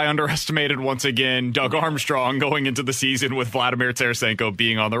 and I underestimated once again Doug Armstrong going into the season with Vladimir Tarasenko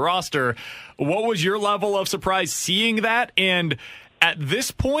being on the roster. What was your level of surprise seeing that? And at this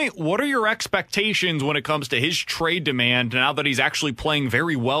point, what are your expectations when it comes to his trade demand now that he's actually playing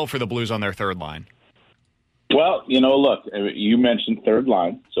very well for the Blues on their third line? Well, look, you mentioned third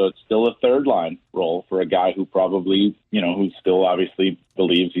line, so it's still a third line role for a guy who probably, who still obviously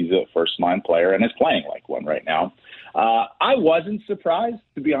believes he's a first line player and is playing like one right now. I wasn't surprised,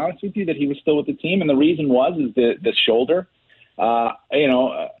 to be honest with you, that he was still with the team. And the reason is the shoulder.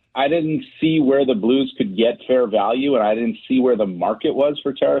 I didn't see where the Blues could get fair value, and I didn't see where the market was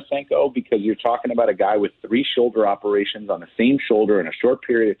for Tarasenko, because you're talking about a guy with 3 shoulder operations on the same shoulder in a short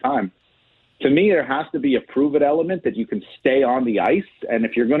period of time. To me, there has to be a prove-it element that you can stay on the ice. And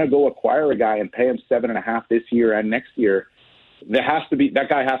if you're going to go acquire a guy and pay him $7.5 this year and next year, that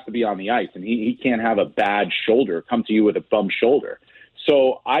guy has to be on the ice, and he can't have a bad shoulder come to you with a bum shoulder.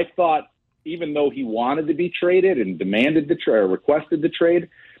 So I thought, even though he wanted to be traded and demanded the trade or requested the trade,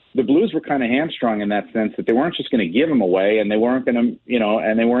 the Blues were kind of hamstrung in that sense that they weren't just going to give him away, and they weren't going to,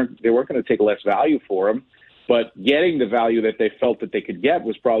 and they weren't going to take less value for him. But getting the value that they felt that they could get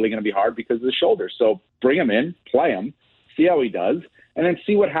was probably going to be hard because of the shoulder. So bring him in, play him, see how he does, and then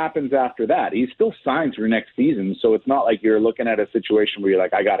see what happens after that. He's still signed through next season, so it's not like you're looking at a situation where you're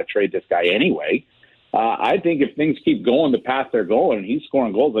like, I got to trade this guy anyway. I think if things keep going the path they're going, and he's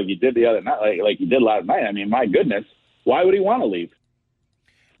scoring goals like he did the other night, like he did last night, I mean, my goodness, why would he want to leave?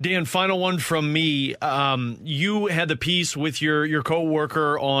 Dan, final one from me. You had the piece with your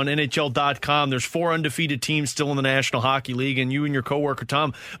coworker on NHL.com. There's 4 undefeated teams still in the National Hockey League, and you and your coworker,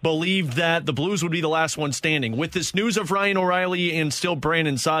 Tom, believed that the Blues would be the last one standing. With this news of Ryan O'Reilly and still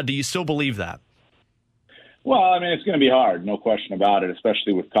Brandon Saad, do you still believe that? Well, I mean, it's going to be hard, no question about it,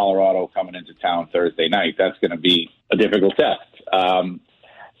 especially with Colorado coming into town Thursday night. That's going to be a difficult test.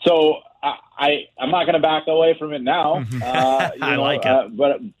 So I'm not going to back away from it now. I like it.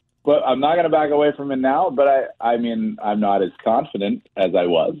 But I'm not going to back away from it now. But I mean, I'm not as confident as I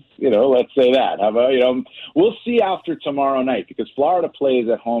was. Let's say that. How about, we'll see after tomorrow night, because Florida plays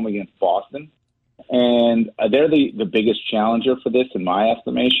at home against Boston, and they're the biggest challenger for this, in my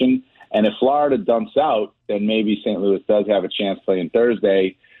estimation. And if Florida dumps out, then maybe St. Louis does have a chance playing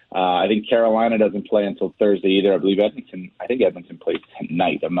Thursday. I think Carolina doesn't play until Thursday either. I believe Edmonton plays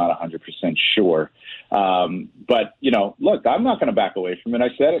tonight. I'm not 100% sure. But, look, I'm not going to back away from it. I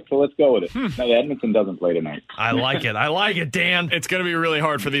said it, so let's go with it. No, Edmonton doesn't play tonight. I like it, Dan. It's going to be really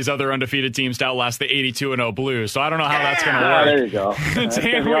hard for these other undefeated teams to outlast the 82-0 Blues, so I don't know how that's going to work. There you go. That's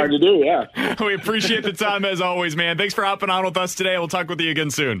going to be hard to do, yeah. We appreciate the time as always, man. Thanks for hopping on with us today. We'll talk with you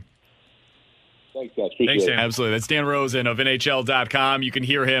again soon. Thanks, guys. Appreciate it. Absolutely. That's Dan Rosen of NHL.com. You can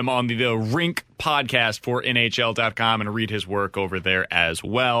hear him on the Rink podcast for NHL.com and read his work over there as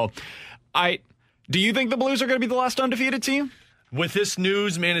well. Do you think the Blues are going to be the last undefeated team? With this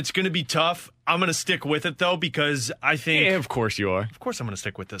news, man, it's going to be tough. I'm going to stick with it, though, because I think... Yeah, of course you are. Of course I'm going to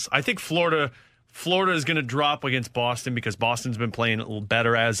stick with this. I think Florida is going to drop against Boston because Boston's been playing a little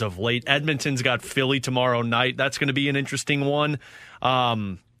better as of late. Edmonton's got Philly tomorrow night. That's going to be an interesting one.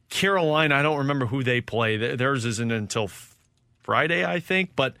 Carolina, I don't remember who they play. Theirs isn't until Friday, I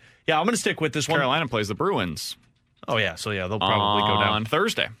think. But, yeah, I'm going to stick with this one. Carolina plays the Bruins. Oh, yeah. So, yeah, they'll probably go down. On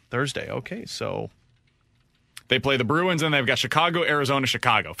Thursday. Okay, so... They play the Bruins, and they've got Chicago, Arizona,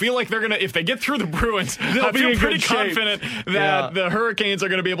 Chicago. Feel like they're going to, if they get through the Bruins, I feel pretty confident that the Hurricanes are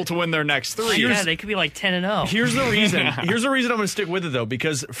going to be able to win their next three. Yeah, they could be like 10-0. Here's the reason. Here's the reason I'm going to stick with it, though,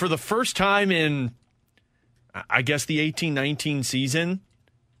 because for the first time in, I guess, the 18-19 season,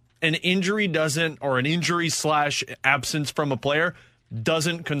 an injury / absence from a player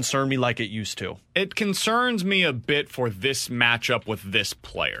doesn't concern me like it used to. It concerns me a bit for this matchup with this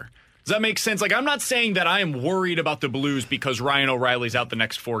player. Does that make sense? Like, I'm not saying that I am worried about the Blues because Ryan O'Reilly's out the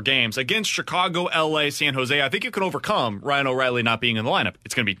next 4 games. Against Chicago, LA, San Jose, I think you can overcome Ryan O'Reilly not being in the lineup.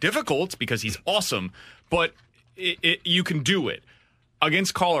 It's going to be difficult because he's awesome, but you can do it.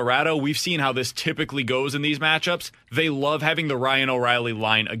 Against Colorado, we've seen how this typically goes in these matchups. They love having the Ryan O'Reilly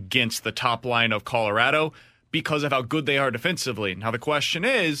line against the top line of Colorado because of how good they are defensively. Now, the question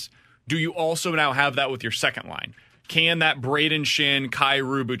is, do you also now have that with your second line? Can that Braden Shin,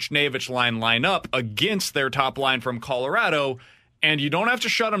 Kyrou Buchnevich line up against their top line from Colorado? And you don't have to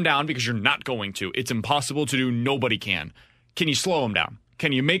shut them down because you're not going to. It's impossible to do. Nobody can. Can you slow them down?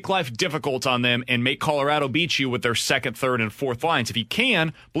 Can you make life difficult on them and make Colorado beat you with their second, third, and fourth lines? If you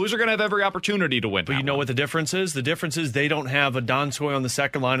can, Blues are going to have every opportunity to win. But you know what the difference is? The difference is they don't have a Donskoy on the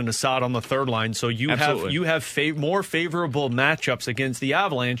second line and a Saad on the third line. So you have more favorable matchups against the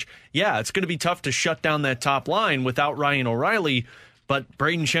Avalanche. Yeah, it's going to be tough to shut down that top line without Ryan O'Reilly. But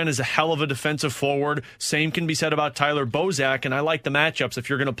Braden Shen is a hell of a defensive forward. Same can be said about Tyler Bozak, and I like the matchups if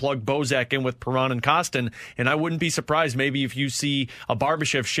you're going to plug Bozak in with Perron and Kostin. And I wouldn't be surprised maybe if you see a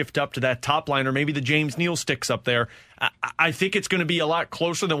Barbashev shift up to that top line, or maybe the James Neal sticks up there. I think it's going to be a lot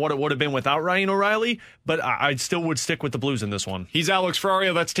closer than what it would have been without Ryan O'Reilly, but I still would stick with the Blues in this one. He's Alex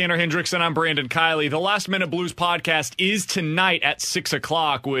Ferrario. That's Tanner Hendrickson. I'm Brandon Kiley. The Last Minute Blues podcast is tonight at 6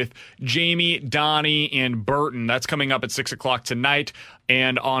 o'clock with Jamie, Donnie, and Burton. That's coming up at 6 o'clock tonight.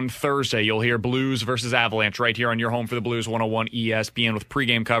 And on Thursday, you'll hear Blues versus Avalanche right here on your home for the Blues 101 ESPN with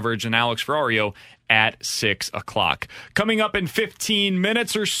pregame coverage and Alex Ferrario at 6 o'clock. Coming up in 15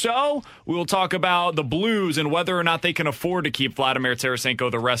 minutes or so, we will talk about the Blues and whether or not they can afford to keep Vladimir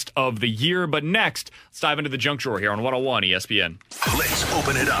Tarasenko the rest of the year. But next, let's dive into the junk drawer here on 101 ESPN. Let's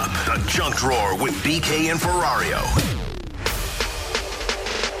open it up. The junk drawer with BK and Ferrario.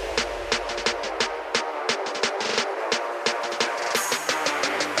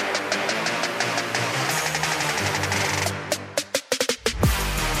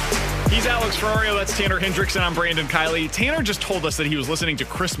 He's Alex Ferrario. That's Tanner Hendrickson. I'm Brandon Kiley. Tanner just told us that he was listening to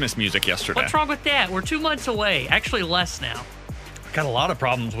Christmas music yesterday. What's wrong with that? We're 2 months away. Actually, less now. Got a lot of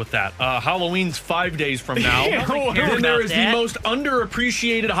problems with that. Halloween's 5 days from now. Then there is the most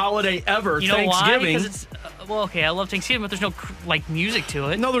underappreciated holiday ever, you know Thanksgiving. Why? Because it's I love Thanksgiving, but there's no music to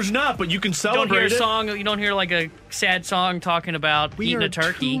it. No, there's not, but you can celebrate it. You don't hear like a sad song talking about eating a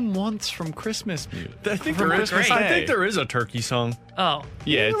turkey. 2 months from Christmas music. I think there is a turkey song. Oh,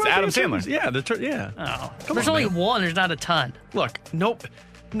 yeah, it's Adam Sandler. Yeah, Oh, there's only one. There's not a ton. Look, nope.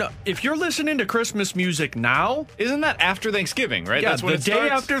 No, if you're listening to Christmas music now... Isn't that after Thanksgiving, right? Yeah, that's when the day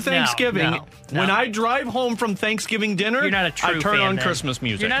after Thanksgiving. No. When I drive home from Thanksgiving dinner, You're not a true I turn fan, on then. Christmas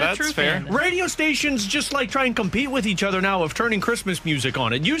music. You're not That's a true fair. fan. then. Radio stations just like try and compete with each other now of turning Christmas music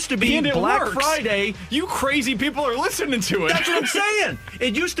on. It used to be And it Black works. Friday. You crazy people are listening to it. That's what I'm saying.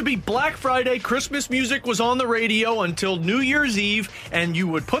 It used to be Black Friday. Christmas music was on the radio until New Year's Eve, and you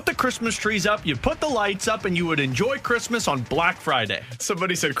would put the Christmas trees up, you'd put the lights up, and you would enjoy Christmas on Black Friday.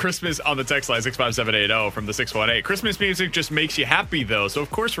 Somebody said Christmas on the text line 65780 from the 618. Christmas music just makes you happy, though, so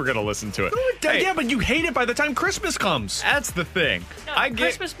of course we're going to listen to it. Yeah, but you hate it by the time Christmas comes. That's the thing. No,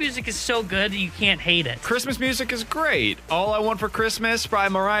 Christmas music is so good you can't hate it. Christmas music is great. All I Want for Christmas by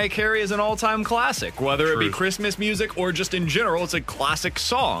Mariah Carey is an all-time classic. Whether it be Christmas music or just in general, it's a classic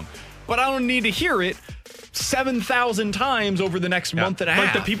song. But I don't need to hear it 7,000 times over the next month and a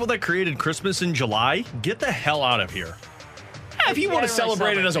half. Like the people that created Christmas in July, get the hell out of here. If you want to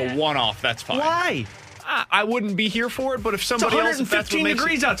celebrate it as a one-off, that's fine. Why? I wouldn't be here for it, but if somebody else... It's 115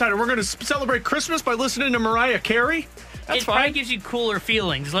 degrees outside, and we're going to celebrate Christmas by listening to Mariah Carey? It probably gives you cooler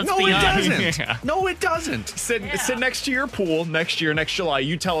feelings, let's no, be it honest. doesn't. Yeah. No, it doesn't. Sit next to your pool next year, next July.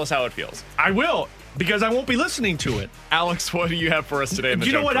 You tell us how it feels. I will, because I won't be listening to it. Alex, what do you have for us today in the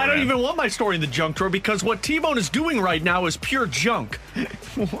You know junk what? drawer, I don't man? even want my story in the junk drawer, because what T-Bone is doing right now is pure junk.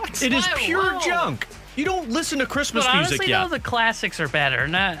 What? It is Whoa, pure whoa. junk. You don't listen to Christmas But music honestly, yet. though, the classics are better.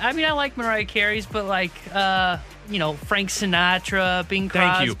 I like Mariah Carey's, but like, Frank Sinatra, Bing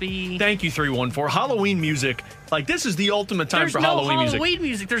Crosby. Thank you, 314. Halloween music. Like, this is the ultimate time There's for no Halloween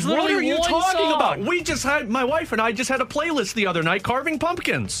music. There's What literally are you one talking song. about? My wife and I just had a playlist the other night, carving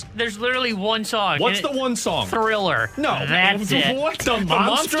pumpkins. There's literally one song. What's the one song? Thriller. No. That's it. What? The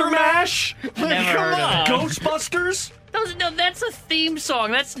Monster Mash? Never heard of it. Ghostbusters? No, that's a theme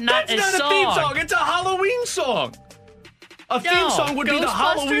song. That's not That's a not song. a theme song. It's a Halloween song. A theme song would be the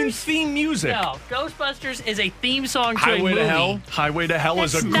Halloween theme music. No, Ghostbusters is a theme song to Highway a movie. to Hell. Highway to Hell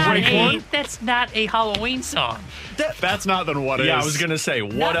is a That's not great one. That's not a Halloween song. That's not then what is. Yeah, I was going to say,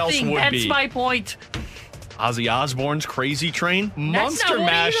 what else Nothing. would That's be? my point. Ozzy Osbourne's Crazy Train? Monster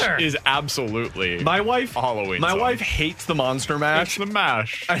Mash is absolutely my wife. Halloween. My song. wife hates the Monster Mash. It's the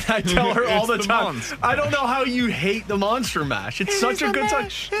mash. And I tell her all It's the time. Monster I don't know how you hate the Monster Mash. It's such a good song.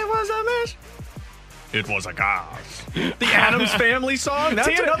 It was a mash. It was a gas. The Addams Family song?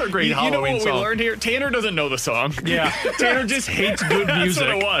 That's another great you Halloween know what song. we learned here? Tanner doesn't know the song. Yeah. Tanner just hates good music. That's what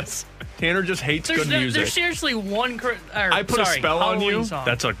it was. Tanner just hates good music. There's seriously one. I Put a Spell on Halloween You? Song.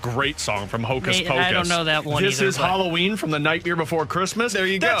 That's a great song from Hocus Mate, Pocus. I don't know that one This either, is but- Halloween from The Nightmare Before Christmas. There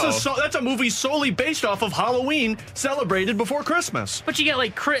you that's go. That's a movie solely based off of Halloween celebrated before Christmas. But you get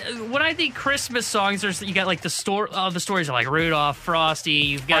like when I think Christmas songs, you got like the stories are like Rudolph, Frosty.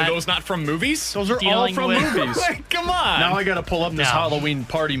 You've got Are those not from movies? Those are all Dealing from with- movies. Come on. Now I got to pull up this No. Halloween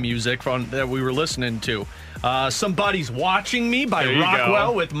party music that we were listening to. Somebody's Watching Me by There you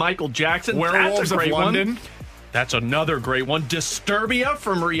Rockwell go. with Michael Jackson. Werewolves That's a of great London. one. That's another great one. Disturbia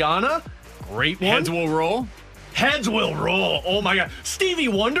from Rihanna. Great one. Heads Will Roll. Heads Will Roll. Oh my God. Stevie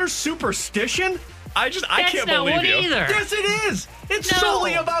Wonder, Superstition. I That's can't not believe one you. either. Yes, it is. It's No.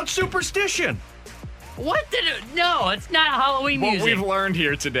 solely about superstition. What did it? No, it's not Halloween What music. we've learned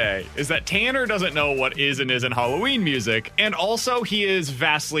here today is that Tanner doesn't know what is and isn't Halloween music, and also he is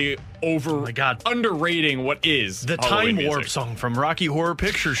vastly underrating what is The Halloween Time Warp music. song from Rocky Horror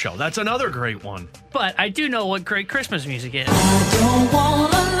Picture Show. That's another great one. But I do know what great Christmas music is. God,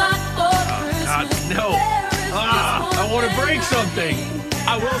 no. I want to break something.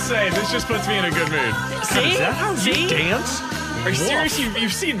 I will say, this just puts me in a good mood. See? Is that how you dance? Are you serious?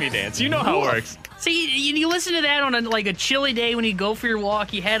 You've seen me dance. You know how it works. See, you listen to that on a chilly day when you go for your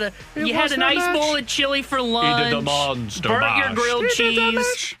walk. You had a was nice the bowl of chili for lunch. did the monster burnt your mash. grilled He did the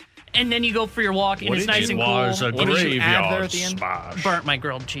cheese, and then you go for your walk, and What it's did nice you- and cool. was a What did you add there graveyard at the end? smash. Burnt my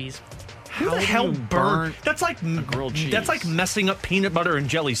grilled cheese. Who the hell you burnt? burn That's like grilled cheese? That's like messing up peanut butter and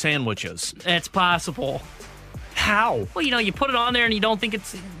jelly sandwiches. It's possible. How? Well, you put it on there and you don't think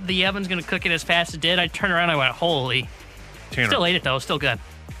the oven's going to cook it as fast as it did. I turned around and I went, holy. Tanner. Still ate it, though. Still good.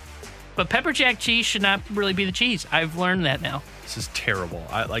 But pepper jack cheese should not really be the cheese. I've learned that now. This is terrible.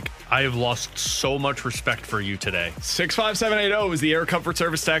 I have lost so much respect for you today. 65780 is the Air Comfort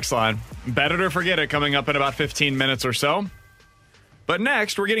Service text line. Better to forget it coming up in about 15 minutes or so. But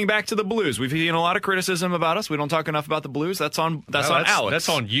next, we're getting back to the Blues. We've seen a lot of criticism about us. We don't talk enough about the Blues. That's on Alex. That's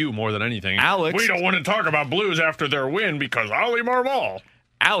on you more than anything. Alex. We don't want to talk about Blues after their win because Ali Marmol.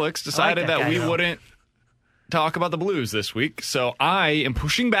 Alex decided that that guy, we though. wouldn't talk about the Blues this week. So I am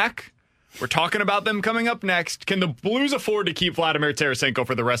pushing back. We're talking about them coming up next. Can the Blues afford to keep Vladimir Tarasenko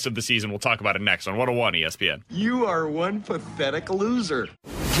for the rest of the season? We'll talk about it next on 101 ESPN. You are one pathetic loser.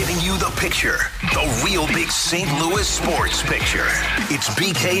 Giving you the picture, the real big St. Louis sports picture. It's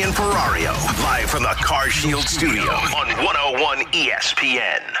BK and Ferrario, live from the Car Shield studio on 101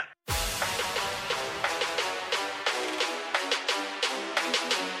 ESPN.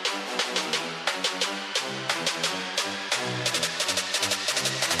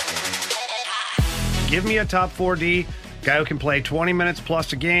 Give me a top 4D guy who can play 20 minutes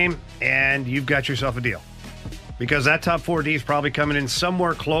plus a game, and you've got yourself a deal. because that top 4D is probably coming in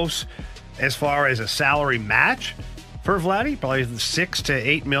somewhere close as far as a salary match for Vladdy, probably 6 to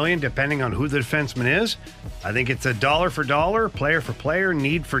 8 million, depending on who the defenseman is. I think it's a dollar for dollar, player for player,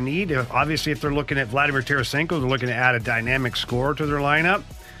 need for need. Obviously, if they're looking at Vladimir Tarasenko, they're looking to add a dynamic scorer to their lineup,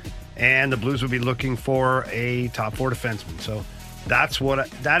 and the Blues would be looking for a top 4 defenseman. So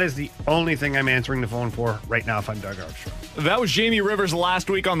that is the only thing I'm answering the phone for right now if I'm Doug Armstrong. That was Jamie Rivers last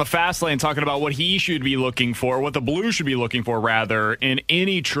week on the Fast Lane talking about what he should be looking for, what the Blues should be looking for, rather, in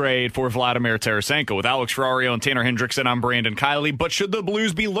any trade for Vladimir Tarasenko. With Alex Ferrario and Tanner Hendrickson, I'm Brandon Kiley. But should the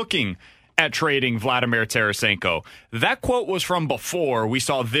Blues be looking at trading Vladimir Tarasenko? That quote was from before we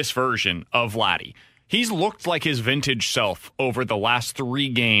saw this version of Vladdy. He's looked like his vintage self over the last 3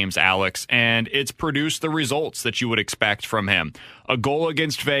 games, Alex, and it's produced the results that you would expect from him. A goal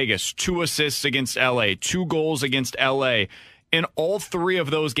against Vegas, 2 assists against LA, 2 goals against LA. In all 3 of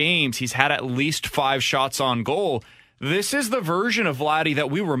those games, he's had at least 5 shots on goal. This is the version of Vladdy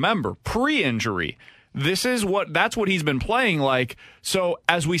that we remember pre-injury. That's what he's been playing like. So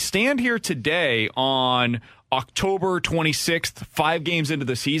as we stand here today on October 26th, 5 games into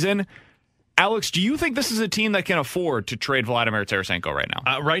the season, Alex, do you think this is a team that can afford to trade Vladimir Tarasenko right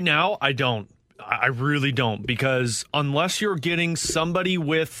now? Right now, I don't. I really don't, because unless you're getting somebody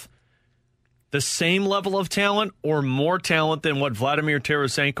with the same level of talent or more talent than what Vladimir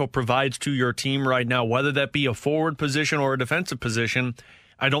Tarasenko provides to your team right now, whether that be a forward position or a defensive position,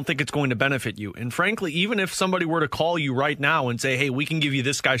 I don't think it's going to benefit you. And frankly, even if somebody were to call you right now and say, hey, we can give you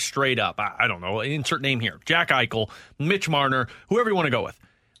this guy straight up, I don't know, insert name here, Jack Eichel, Mitch Marner, whoever you want to go with,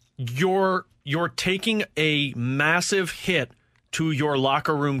 you're taking a massive hit to your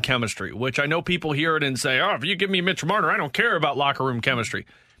locker room chemistry, which I know people hear it and say, oh, if you give me Mitch Marner, I don't care about locker room chemistry.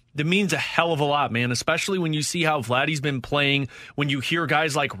 That means a hell of a lot, man, especially when you see how Vladdy's been playing, when you hear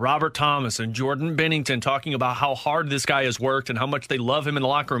guys like Robert Thomas and Jordan Binnington talking about how hard this guy has worked and how much they love him in the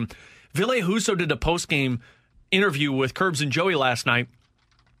locker room. Ville Husso did a post-game interview with Curbs and Joey last night,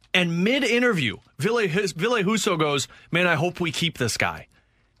 and mid-interview, Ville Husso goes, man, I hope we keep this guy.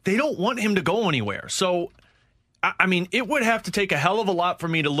 They don't want him to go anywhere. So, I mean, it would have to take a hell of a lot for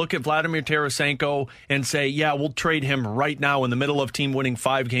me to look at Vladimir Tarasenko and say, yeah, we'll trade him right now in the middle of team winning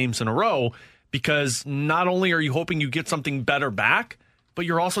 5 games in a row, because not only are you hoping you get something better back, but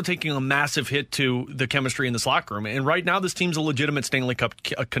you're also taking a massive hit to the chemistry in this locker room. And right now, this team's a legitimate Stanley Cup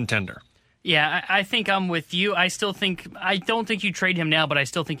contender. Yeah, I think I'm with you. I don't think you trade him now, but I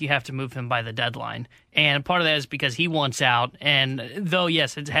still think you have to move him by the deadline. And part of that is because he wants out. And though,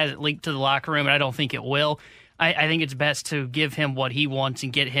 yes, it has leaked to the locker room, and I don't think it will, I think it's best to give him what he wants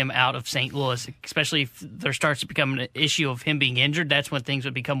and get him out of St. Louis, especially if there starts to become an issue of him being injured. That's when things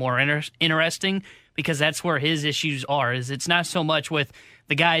would become more interesting, because that's where his issues are. It's not so much with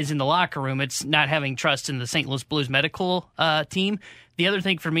the guys in the locker room. It's not having trust in the St. Louis Blues medical team. The other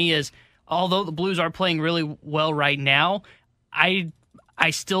thing for me is, although the Blues are playing really well right now, I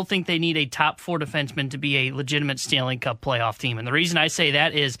still think they need a top 4 defenseman to be a legitimate Stanley Cup playoff team. And the reason I say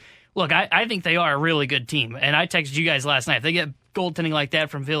that is, look, I think they are a really good team. And I texted you guys last night. If they get goaltending like that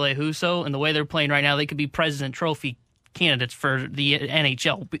from Ville Husso and the way they're playing right now, they could be President Trophy candidates for the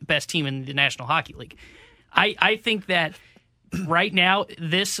NHL, best team in the National Hockey League. I think that right now,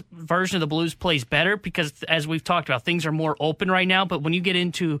 this version of the Blues plays better because, as we've talked about, things are more open right now. But when you get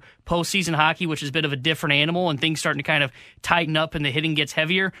into postseason hockey, which is a bit of a different animal, and things starting to kind of tighten up and the hitting gets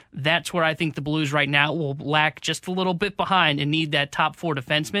heavier, that's where I think the Blues right now will lack just a little bit behind and need that top 4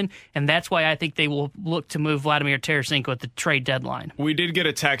 defenseman. And that's why I think they will look to move Vladimir Tarasenko at the trade deadline. We did get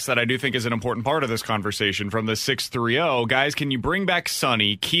a text that I do think is an important part of this conversation from the 630. Guys, can you bring back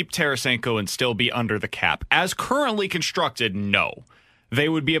Sonny, keep Tarasenko, and still be under the cap? As currently constructed, no. They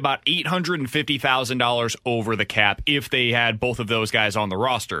would be about $850,000 over the cap if they had both of those guys on the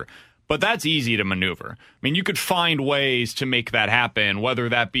roster. But that's easy to maneuver. I mean, you could find ways to make that happen, whether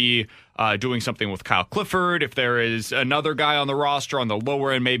that be doing something with Kyle Clifford. If there is another guy on the roster on the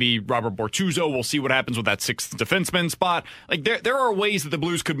lower end, maybe Robert Bortuzzo. We'll see what happens with that 6th defenseman spot. Like there are ways that the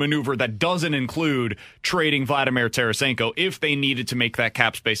Blues could maneuver that doesn't include trading Vladimir Tarasenko if they needed to make that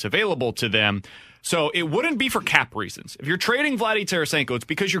cap space available to them. So it wouldn't be for cap reasons. If you're trading Vladdy Tarasenko, it's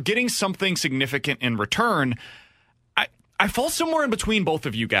because you're getting something significant in return. I fall somewhere in between both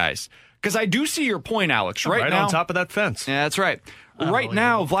of you guys, because I do see your point, Alex. Right now, on top of that fence. Yeah, that's right. Right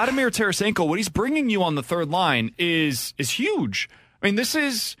now, Vladimir Tarasenko, what he's bringing you on the third line is huge. I mean, this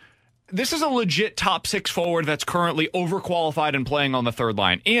is a legit top 6 forward that's currently overqualified and playing on the third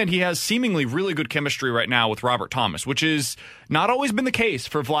line. And he has seemingly really good chemistry right now with Robert Thomas, which is not always been the case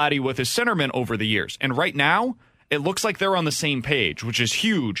for Vladdy with his centerman over the years. And right now, it looks like they're on the same page, which is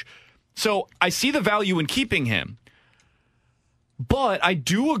huge. So I see the value in keeping him. But I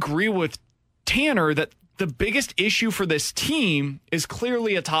do agree with Tanner that the biggest issue for this team is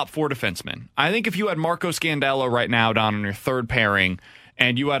clearly a top 4 defenseman. I think if you had Marco Scandella right now down on your third pairing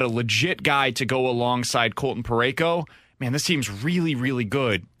and you had a legit guy to go alongside Colton Parayko, man, this team's really, really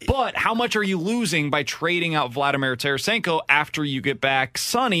good. But how much are you losing by trading out Vladimir Tarasenko after you get back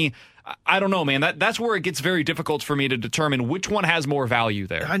Sonny? I don't know, man. That's where it gets very difficult for me to determine which one has more value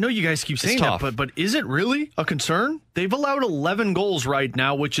there. I know you guys keep saying that, but is it really a concern? They've allowed 11 goals right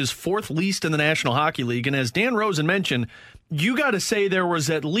now, which is 4th least in the National Hockey League. And as Dan Rosen mentioned, you got to say there was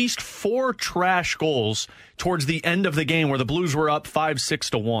at least 4 trash goals towards the end of the game where the Blues were up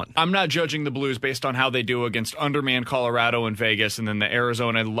 5-6-1. I'm not judging the Blues based on how they do against undermanned Colorado and Vegas and then the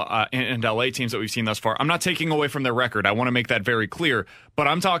Arizona and LA teams that we've seen thus far. I'm not taking away from their record. I want to make that very clear. But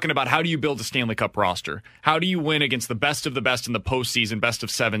I'm talking about how do you build a Stanley Cup roster? How do you win against the best of the best in the postseason, best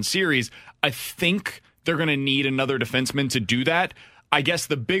of 7 series? I think they're going to need another defenseman to do that. I guess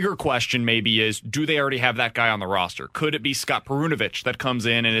the bigger question maybe is, do they already have that guy on the roster? Could it be Scott Perunovich that comes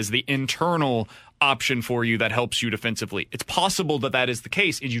in and is the internal option for you that helps you defensively? It's possible that that is the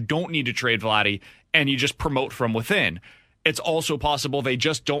case, and you don't need to trade Vladdy, and you just promote from within. It's also possible they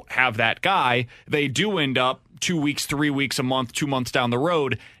just don't have that guy. They do end up 2 weeks, 3 weeks, a month, 2 months down the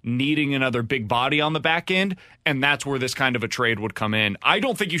road needing another big body on the back end, and that's where this kind of a trade would come in. I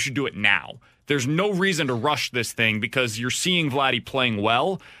don't think you should do it now. There's no reason to rush this thing because you're seeing Vladdy playing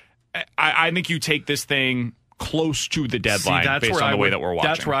well. I think you take this thing close to the deadline based on the way that we're watching.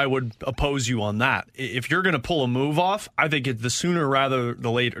 That's where I would oppose you on that. If you're going to pull a move off, I think it's the sooner rather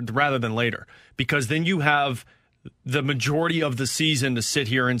than later, because then you have the majority of the season to sit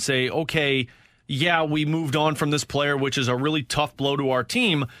here and say, okay, yeah, we moved on from this player, which is a really tough blow to our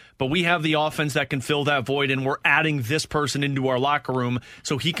team, but we have the offense that can fill that void, and we're adding this person into our locker room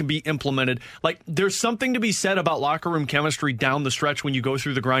so he can be implemented. Like, there's something to be said about locker room chemistry down the stretch when you go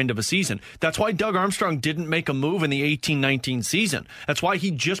through the grind of a season. That's why Doug Armstrong didn't make a move in the 18-19 season. That's why he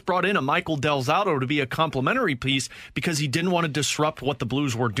just brought in a Michael Del Zotto to be a complementary piece, because he didn't want to disrupt what the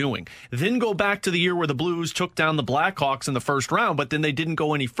Blues were doing. Then go back to the year where the Blues took down the Blackhawks in the first round, but then they didn't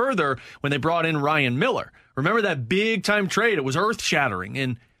go any further when they brought in Ryan Miller. Remember that big-time trade? It was earth-shattering,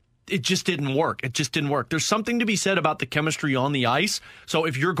 and it just didn't work. It just didn't work. There's something to be said about the chemistry on the ice. So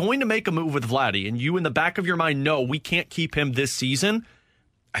if you're going to make a move with Vladdy, and you in the back of your mind know we can't keep him this season,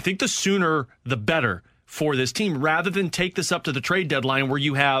 I think the sooner the better for this team, rather than take this up to the trade deadline where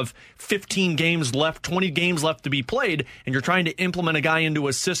you have 15 games left, 20 games left to be played, and you're trying to implement a guy into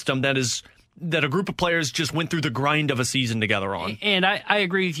a system that a group of players just went through the grind of a season together on. And I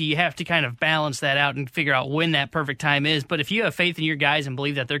agree with you. You have to kind of balance that out and figure out when that perfect time is. But if you have faith in your guys and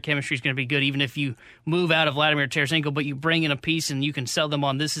believe that their chemistry is going to be good, even if you move out of Vladimir Tarasenko, but you bring in a piece and you can sell them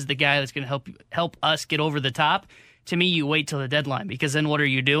on, this is the guy that's going to help us get over the top, to me, you wait till the deadline, because then what are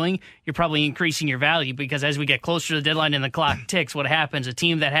you doing? You're probably increasing your value, because as we get closer to the deadline and the clock ticks, what happens? A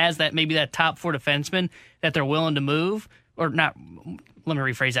team that has that, maybe that top 4 defenseman that they're willing to move, or not, let me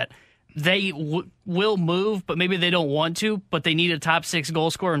rephrase that. They will move, but maybe they don't want to, but they need a top 6 goal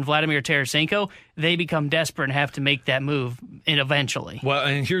scorer in Vladimir Tarasenko. They become desperate and have to make that move eventually. Well,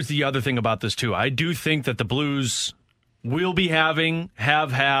 and here's the other thing about this, too. I do think that the Blues will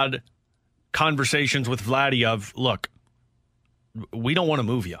have had conversations with Vladdy of, look, we don't want to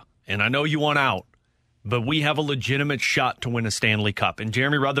move you, and I know you want out, but we have a legitimate shot to win a Stanley Cup. And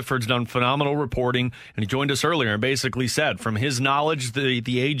Jeremy Rutherford's done phenomenal reporting, and he joined us earlier and basically said, from his knowledge,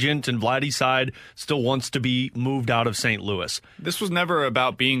 the agent and Vladdy's side still wants to be moved out of St. Louis. This was never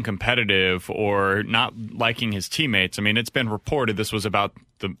about being competitive or not liking his teammates. I mean, it's been reported this was about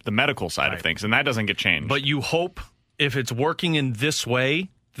the medical side of things, and that doesn't get changed. But you hope, if it's working in this way,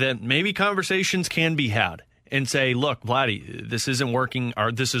 that maybe conversations can be had. And say, look, Vladdy, this isn't working,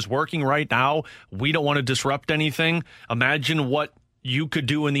 or this is working right now. We don't want to disrupt anything. Imagine what you could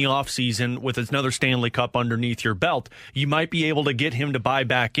do in the offseason with another Stanley Cup underneath your belt. You might be able to get him to buy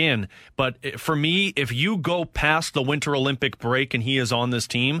back in. But for me, if you go past the Winter Olympic break and he is on this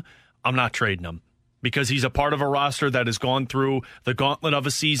team, I'm not trading him. Because he's a part of a roster that has gone through the gauntlet of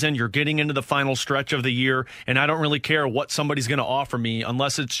a season. You're getting into the final stretch of the year, and I don't really care what somebody's going to offer me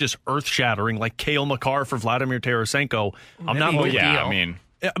unless it's just earth-shattering, like Cale Makar for Vladimir Tarasenko. I'm not moving. Yeah, I mean,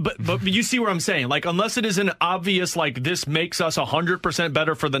 but you see what I'm saying? Like, unless it is an obvious, like, this makes us 100%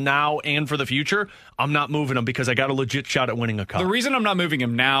 better for the now and for the future, I'm not moving him because I got a legit shot at winning a cup. The reason I'm not moving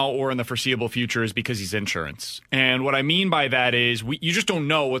him now or in the foreseeable future is because he's insurance. And what I mean by that is you just don't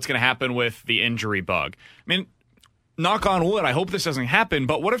know what's going to happen with the injury bug. I mean, knock on wood, I hope this doesn't happen,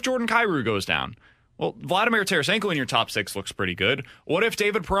 but what if Jordan Kyrou goes down? Well, Vladimir Tarasenko in your top 6 looks pretty good. What if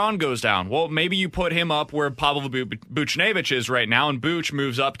David Perron goes down? Well, maybe you put him up where Pavel Buchnevich is right now, and Buch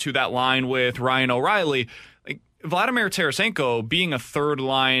moves up to that line with Ryan O'Reilly. Like, Vladimir Tarasenko being a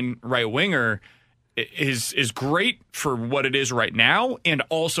third-line right winger is great for what it is right now, and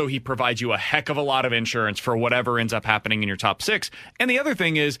also he provides you a heck of a lot of insurance for whatever ends up happening in your top 6. And the other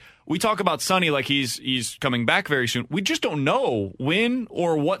thing is, we talk about Sonny like he's coming back very soon. We just don't know when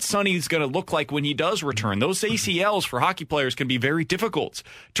or what Sonny's going to look like when he does return. Those ACLs for hockey players can be very difficult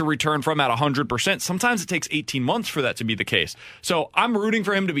to return from at 100%. Sometimes it takes 18 months for that to be the case. So I'm rooting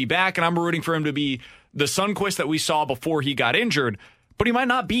for him to be back, and I'm rooting for him to be the Sundqvist that we saw before he got injured. But he might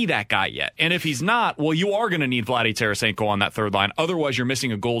not be that guy yet. And if he's not, well, you are going to need Vladdy Tarasenko on that third line. Otherwise, you're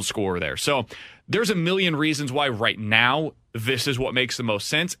missing a goal scorer there. So there's a million reasons why right now this is what makes the most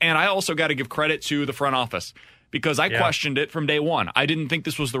sense. And I also got to give credit to the front office because I questioned it from day one. I didn't think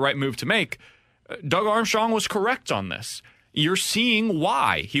this was the right move to make. Doug Armstrong was correct on this. You're seeing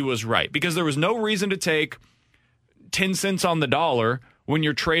why he was right because there was no reason to take 10 cents on the dollar when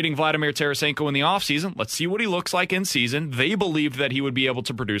you're trading Vladimir Tarasenko in the offseason. Let's see what he looks like in season. They believed that he would be able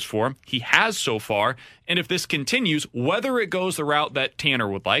to produce for him. He has so far. And if this continues, whether it goes the route that Tanner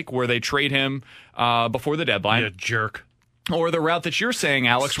would like, where they trade him before the deadline. You jerk. Or the route that you're saying,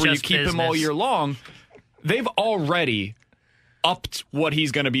 Alex, where you keep him all year long, they've already upped what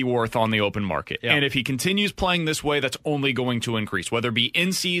he's going to be worth on the open market. Yep. And if he continues playing this way, that's only going to increase, whether it be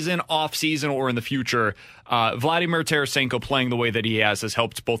in season, off season, or in the future. Vladimir Tarasenko playing the way that he has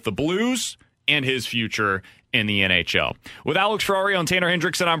helped both the Blues and his future in the NHL. With Alex Ferrario and Tanner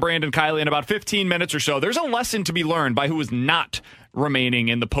Hendrickson, I'm Brandon Kiley. In about 15 minutes or so, there's a lesson to be learned by who is not remaining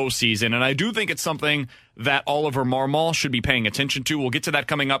in the postseason. And I do think it's something that Oliver Marmol should be paying attention to. We'll get to that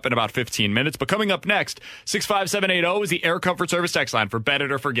coming up in about 15 minutes. But coming up next, 65780 is the Air Comfort Service text line for Bet It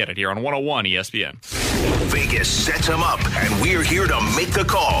or Forget It here on 101 ESPN. Vegas sets them up, and we're here to make the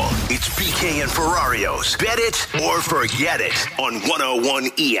call. It's BK and Ferrario's Bet It or Forget It on 101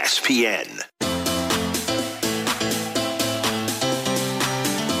 ESPN.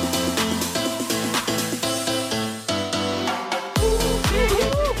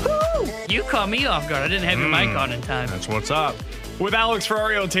 You caught me off guard. I didn't have your mic on in time. That's what's up. With Alex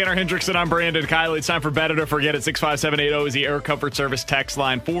Ferrario and Tanner Hendrickson, I'm Brandon Kiley. It's time for Bet It or Forget It. 65780 is the Air Comfort Service text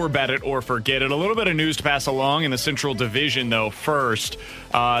line for Bet It or Forget It. A little bit of news to pass along in the Central Division, though. First,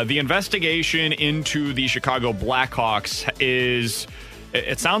 the investigation into the Chicago Blackhawks is...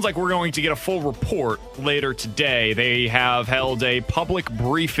 It sounds like we're going to get a full report later today. They have held a public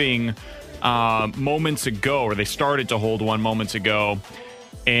briefing moments ago, or they started to hold one moments ago.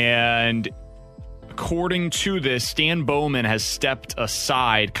 And according to this, Stan Bowman has stepped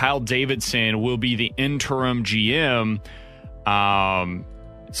aside. Kyle Davidson will be the interim GM.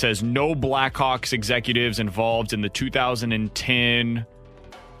 It says no Blackhawks executives involved in the 2010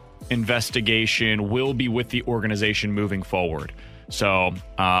 investigation will be with the organization moving forward. So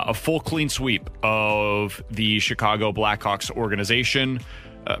a full clean sweep of the Chicago Blackhawks organization.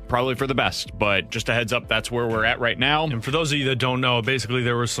 Probably for the best, but just a heads up, that's where we're at right now. And for those of you that don't know, basically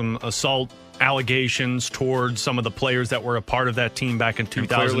there were some assault allegations towards some of the players that were a part of that team back in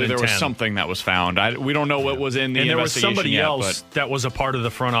 2010. Clearly there was something that was found. We don't know what was in the investigation. And there was somebody yet, else that was a part of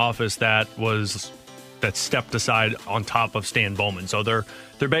the front office that stepped aside on top of Stan Bowman. So they're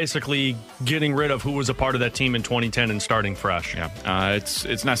basically getting rid of who was a part of that team in 2010 and starting fresh. Yeah,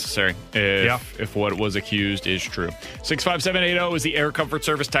 it's necessary if what was accused is true. 65780 is the Air Comfort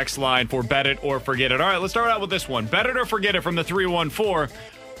Service text line for Bet It or Forget It. All right, let's start out with this one. Bet It or Forget It from the 314.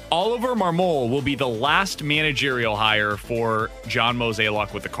 Oliver Marmol will be the last managerial hire for John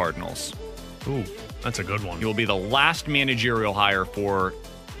Mozeliak with the Cardinals. Ooh, that's a good one. He will be the last managerial hire for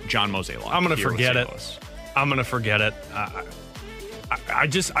John Mozeliak. I'm going to forget it. I'm going to forget it.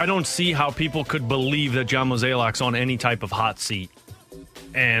 I don't see how people could believe that John Mozeliak's on any type of hot seat.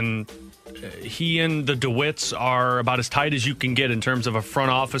 And he and the DeWitts are about as tight as you can get in terms of a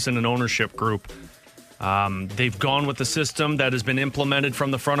front office and an ownership group. They've gone with the system that has been implemented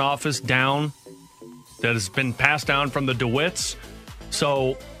from the front office down, that has been passed down from the DeWitts.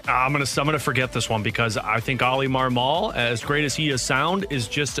 So I'm gonna forget this one because I think Ollie Marmol, as great as he is sound, is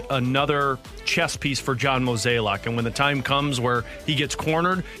just another chess piece for John Mozeliak. And when the time comes where he gets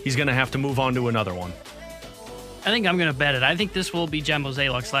cornered, he's going to have to move on to another one. I think I'm going to bet it. I think this will be John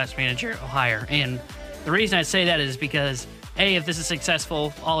Mozeliak's last managerial hire. And the reason I say that is because, A, if this is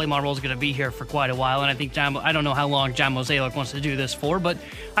successful, Ollie Marmol is going to be here for quite a while. And I think I don't know how long John Mozeliak wants to do this for, but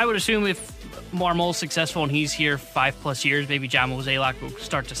I would assume if Marmol's successful and he's here 5+ years, maybe John Mozeliak will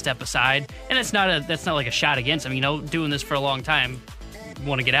start to step aside. And that's not like a shot against him. Doing this for a long time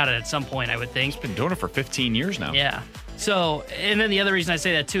want to get out of it at some point, I would think. He's been doing it for 15 years now. Yeah. So, and then the other reason I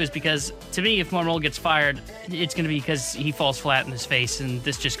say that, too, is because, to me, if Marmol gets fired, it's going to be because he falls flat in his face, and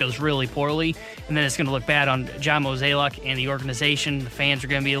this just goes really poorly, and then it's going to look bad on John Mozeliak and the organization. The fans are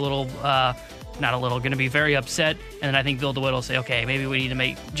going to be going to be very upset, and then I think Bill DeWitt will say, okay, maybe we need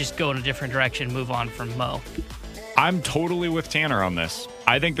to just go in a different direction, move on from Mo. I'm totally with Tanner on this.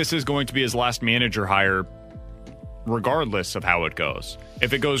 I think this is going to be his last manager hire, regardless of how it goes.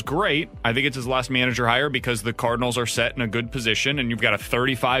 If it goes great, I think it's his last manager hire because the Cardinals are set in a good position and you've got a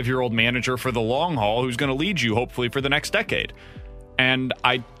 35-year-old manager for the long haul who's going to lead you, hopefully, for the next decade. And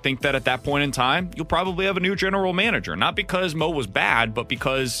I think that at that point in time, you'll probably have a new general manager. Not because Mo was bad, but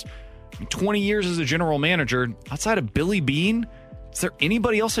because 20 years as a general manager, outside of Billy Beane, is there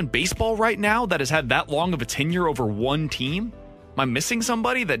anybody else in baseball right now that has had that long of a tenure over one team? Am I missing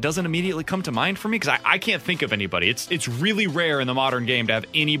somebody that doesn't immediately come to mind for me? Because I can't think of anybody. It's really rare in the modern game to have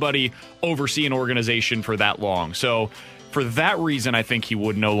anybody oversee an organization for that long. So for that reason, I think he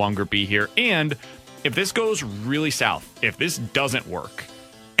would no longer be here. And if this goes really south, if this doesn't work,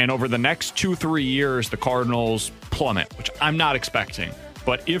 and over the next 2-3 years, the Cardinals plummet, which I'm not expecting,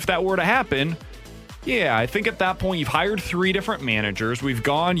 but if that were to happen, yeah, I think at that point you've hired 3 different managers. We've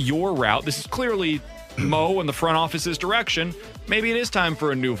gone your route. This is clearly Mo and the front office's direction. Maybe it is time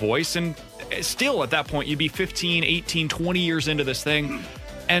for a new voice. And still at that point, you'd be 15, 18, 20 years into this thing.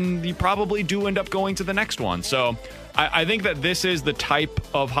 And you probably do end up going to the next one. So I think that this is the type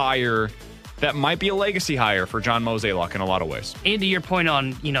of hire that might be a legacy hire for John Mozeliak in a lot of ways. And to your point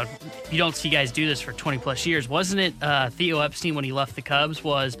on, you don't see guys do this for 20 plus years. Wasn't it Theo Epstein when he left the Cubs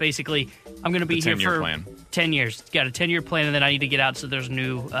was basically, I'm going to be here for plan. 10 years. Got a 10-year plan, and then I need to get out so there's a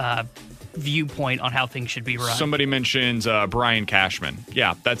new viewpoint on how things should be run. Somebody mentions Brian Cashman.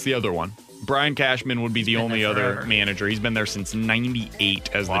 Yeah, that's the other one. Brian Cashman would be the only other manager. He's been there since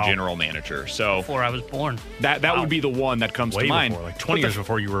 98 as the general manager. So before I was born. That would be the one that comes to mind. Before, like 20 years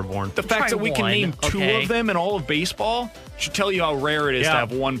before you were born. The fact that we can name 2 of them in all of baseball should tell you how rare it is to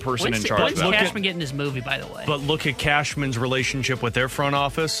have one person in charge. When's Cashman getting his movie, by the way? But look at Cashman's relationship with their front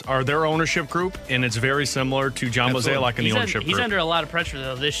office, or their ownership group, and it's very similar to John Mozeliak and the ownership group. He's under a lot of pressure,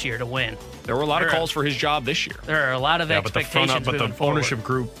 though, this year to win. There were a lot of calls for his job this year. There are a lot of expectations but the ownership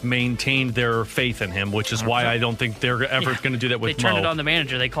group maintained their faith in him, which is why I don't think they're ever going to do that with Mo. They turned it on the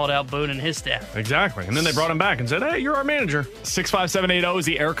manager. They called out Boone and his staff. Exactly. And then they brought him back and said, hey, you're our manager. 65780 is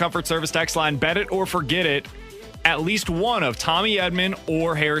the Air Comfort Service text line. Bet it or forget it. At least one of Tommy Edman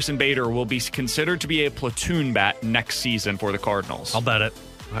or Harrison Bader will be considered to be a platoon bat next season for the Cardinals. I'll bet it.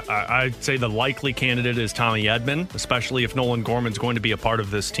 I'd say the likely candidate is Tommy Edman, especially if Nolan Gorman's going to be a part of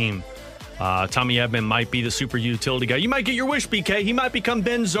this team. Tommy Edman might be the super utility guy. You might get your wish, BK. He might become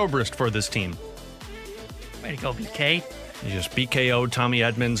Ben Zobrist for this team. Way to go, BK. You just BKO'd Tommy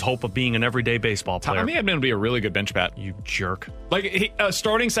Edman's hope of being an everyday baseball player. Tommy Edman would be a really good bench bat. You jerk. Like,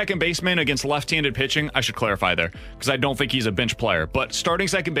 starting second baseman against left-handed pitching, I should clarify there, because I don't think he's a bench player. But starting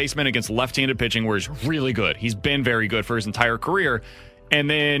second baseman against left-handed pitching where he's really good. He's been very good for his entire career. And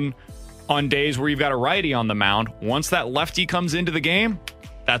then on days where you've got a righty on the mound, once that lefty comes into the game,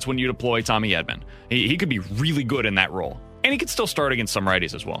 that's when you deploy Tommy Edman. He could be really good in that role. And he could still start against some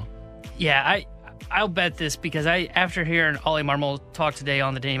righties as well. Yeah, I'll bet this because after hearing Ollie Marmol talk today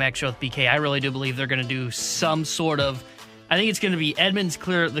on the Danny Mac Show with BK, I really do believe they're going to do some sort of. I think it's going to be Edman's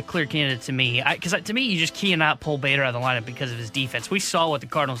the clear candidate to me. Because to me, you just cannot pull Bader out of the lineup because of his defense. We saw what the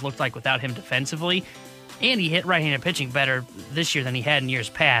Cardinals looked like without him defensively, and he hit right-handed pitching better this year than he had in years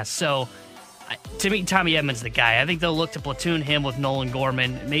past. So to me, Tommy Edman's the guy. I think they'll look to platoon him with Nolan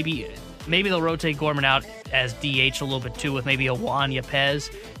Gorman. Maybe they'll rotate Gorman out as DH a little bit too with maybe a Juan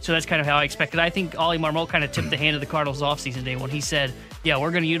Yepez. So that's kind of how I expected. I think Ollie Marmol kind of tipped the hand of the Cardinals offseason day when he said, yeah,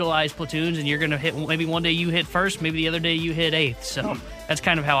 we're going to utilize platoons and you're going to hit, maybe one day you hit first, maybe the other day you hit eighth. So that's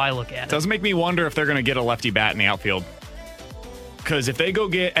kind of how I look at it. Does make me wonder if they're going to get a lefty bat in the outfield. Because if they go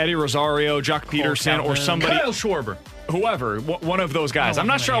get Eddie Rosario, Jock Peterson, or somebody... Kyle Schwarber. Whoever, one of those guys. I'm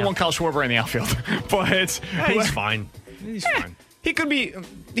not sure I want Kyle Schwarber in the outfield, but... He's fine. He's fine. He could be...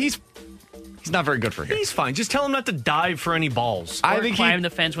 He's not very good for him. He's fine. Just tell him not to dive for any balls. I think climb the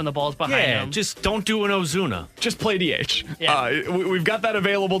fence when the ball's behind him. Just don't do an Ozuna. Just play DH. Yeah. We've got that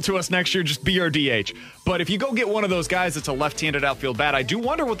available to us next year. Just be our DH. But if you go get one of those guys that's a left-handed outfield bat, I do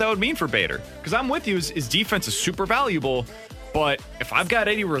wonder what that would mean for Bader. Because I'm with you. His defense is super valuable. But if I've got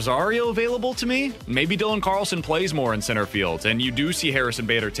Eddie Rosario available to me, maybe Dylan Carlson plays more in center field, and you do see Harrison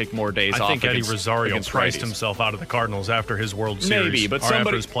Bader take more days off. I think Eddie against, Rosario against priced righties. himself out of the Cardinals after his World Series. Maybe, but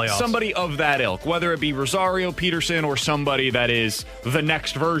somebody of that ilk, whether it be Rosario, Peterson, or somebody that is the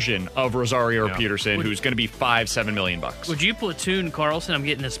next version of Rosario or Peterson, who's going to be $5-7 million. Would you platoon Carlson? I'm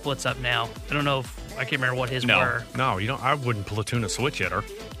getting the splits up now. I don't know if I can't remember what his were. No, you don't. I wouldn't platoon a switch hitter.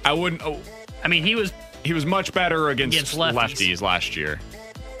 I wouldn't. Oh, I mean, he was much better against lefties last year.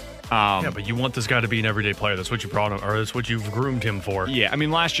 Yeah, but you want this guy to be an everyday player. That's what you brought him, or that's what you've groomed him for. Yeah, I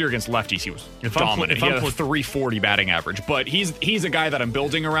mean, last year against lefties, he was dominant. He had a 340 batting average, but he's a guy that I'm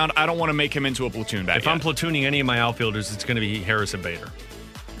building around. I don't want to make him into a platoon bat. If I'm platooning any of my outfielders, it's going to be Harrison Bader.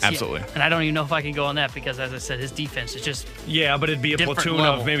 Absolutely. Yeah, and I don't even know if I can go on that because, as I said, his defense is just but it'd be a platoon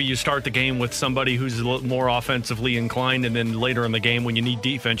of maybe you start the game with somebody who's a little more offensively inclined, and then later in the game when you need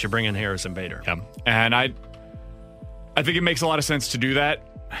defense, you bring in Harrison Bader. Yeah. And I think it makes a lot of sense to do that,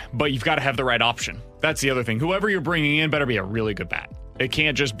 but you've got to have the right option. That's the other thing. Whoever you're bringing in better be a really good bat. It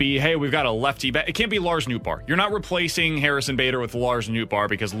can't just be, hey, we've got a lefty bat. It can't be Lars Nootbaar. You're not replacing Harrison Bader with Lars Nootbaar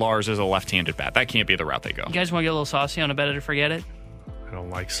because Lars is a left-handed bat. That can't be the route they go. You guys want to get a little saucy on a bet it or forget it? I don't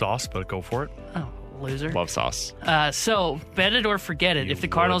like sauce, but go for it. Oh, loser. Love sauce. So, bet it or forget it. If the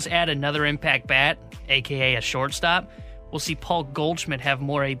Cardinals add another impact bat, a.k.a. a shortstop, we'll see Paul Goldschmidt have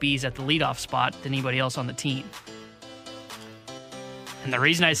more ABs at the leadoff spot than anybody else on the team. And the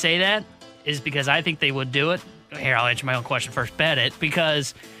reason I say that is because I think they would do it. Here, I'll answer my own question first. Bet it,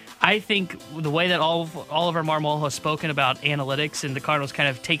 because I think the way that Oliver Marmol has spoken about analytics and the Cardinals kind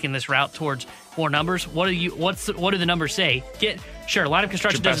of taking this route towards more numbers. What do the numbers say? Lineup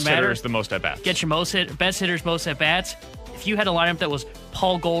construction doesn't matter. Best hitters, the most at bats. Get your best hitters, most at bats. If you had a lineup that was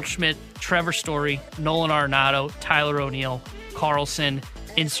Paul Goldschmidt, Trevor Story, Nolan Arenado, Tyler O'Neill, Carlson,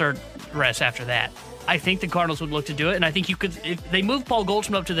 insert rest after that, I think the Cardinals would look to do it. And I think you could, if they move Paul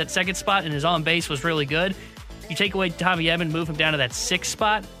Goldschmidt up to that second spot and his on base was really good. You take away Tommy Edman, move him down to that sixth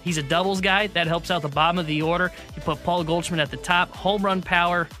spot. He's a doubles guy. That helps out the bottom of the order. You put Paul Goldschmidt at the top. Home run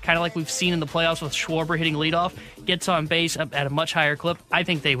power, kind of like we've seen in the playoffs with Schwarber hitting leadoff, gets on base up at a much higher clip. I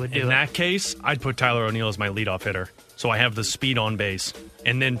think they would do it. In that case, I'd put Tyler O'Neill as my leadoff hitter. So I have the speed on base.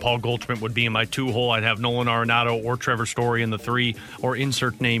 And then Paul Goldschmidt would be in my 2-hole. I'd have Nolan Arenado or Trevor Story in the 3, or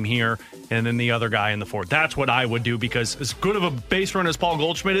insert name here, and then the other guy in the 4. That's what I would do, because as good of a base runner as Paul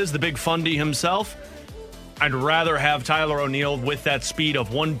Goldschmidt is, the big fundy himself, I'd rather have Tyler O'Neill with that speed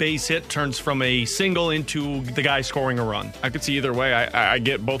of one base hit turns from a single into the guy scoring a run. I could see either way. I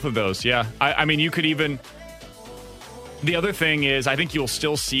get both of those, yeah. I mean, you could even... The other thing is, I think you'll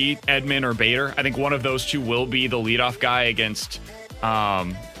still see Edman or Bader. I think one of those two will be the leadoff guy against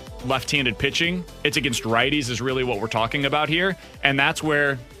left-handed pitching. It's against righties is really what we're talking about here. And that's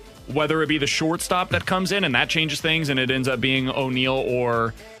where, whether it be the shortstop that comes in and that changes things and it ends up being O'Neill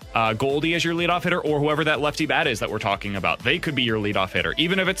or Goldie as your leadoff hitter, or whoever that lefty bat is that we're talking about, they could be your leadoff hitter,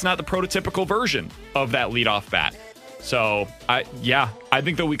 even if it's not the prototypical version of that leadoff bat. So, I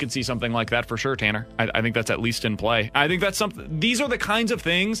think that we could see something like that for sure, Tanner. I think that's at least in play. I think that's something. These are the kinds of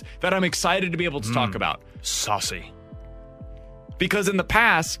things that I'm excited to be able to talk about. Saucy. Because in the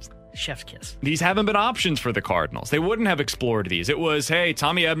past, chef's kiss, these haven't been options for the Cardinals. They wouldn't have explored these. It was, hey,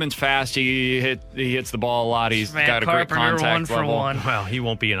 Tommy Edman's fast. He hits the ball a lot. He's got a great contact level. Well, he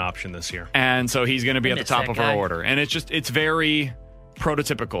won't be an option this year, and so he's going to be at the top of our order. And it's very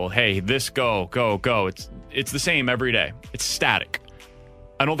prototypical. Hey, this go. It's the same every day. It's static.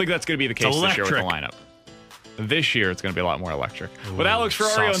 I don't think that's going to be the case this year with the lineup. This year, it's going to be a lot more electric. With Alex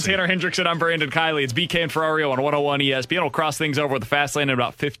Ferrario and Tanner Hendrickson, I'm Brandon Kiley. It's BK and Ferrario on 101 ESPN. We'll cross things over with the fast lane in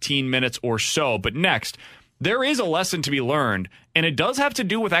about 15 minutes or so. But next, there is a lesson to be learned, and it does have to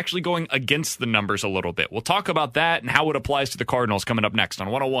do with actually going against the numbers a little bit. We'll talk about that and how it applies to the Cardinals coming up next on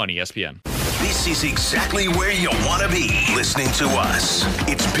 101 ESPN. This is exactly where you want to be, listening to us.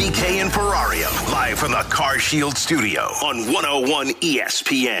 It's BK and Ferrario, live from the Car Shield studio on 101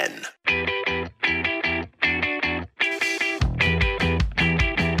 ESPN.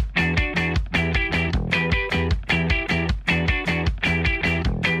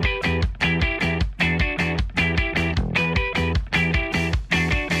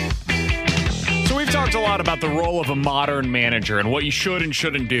 A lot about the role of a modern manager and what you should and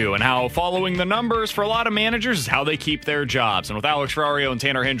shouldn't do, and how following the numbers for a lot of managers is how they keep their jobs. And with Alex Ferrario and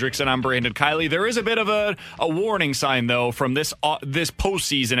Tanner Hendrickson, I'm Brandon Kiley. There is a bit of a warning sign, though, from this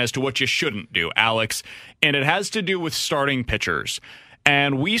postseason as to what you shouldn't do, Alex, and it has to do with starting pitchers.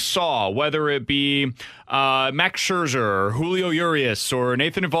 And we saw, whether it be Max Scherzer or Julio Urias or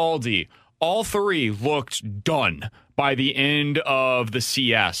Nathan Eovaldi, all three looked done by the end of the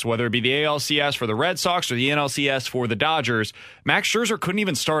CS, whether it be the ALCS for the Red Sox or the NLCS for the Dodgers. Max Scherzer couldn't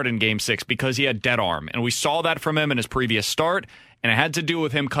even start in Game 6 because he had dead arm, and we saw that from him in his previous start, and it had to do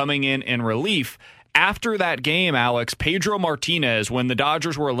with him coming in relief. After that game, Alex, Pedro Martinez, when the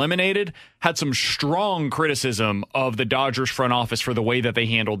Dodgers were eliminated, had some strong criticism of the Dodgers front office for the way that they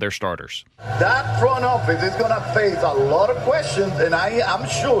handled their starters. That front office is going to face a lot of questions, and I'm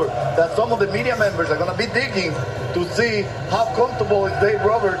sure that some of the media members are going to be digging to see how comfortable is Dave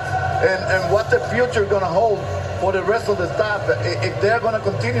Roberts and what the future is going to hold for the rest of the staff if they're going to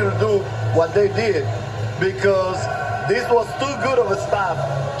continue to do what they did, because this was too good of a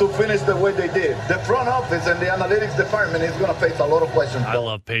staff to finish the way they did. The front office and the analytics department is going to face a lot of questions. I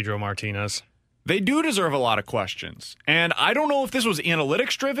love Pedro Martinez. They do deserve a lot of questions. And I don't know if this was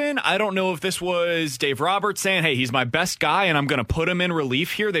analytics driven. I don't know if this was Dave Roberts saying, hey, he's my best guy and I'm going to put him in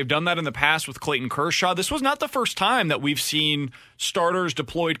relief here. They've done that in the past with Clayton Kershaw. This was not the first time that we've seen starters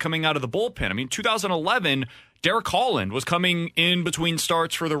deployed coming out of the bullpen. I mean, 2011, Derek Holland was coming in between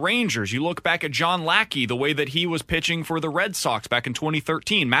starts for the Rangers. You look back at John Lackey, the way that he was pitching for the Red Sox back in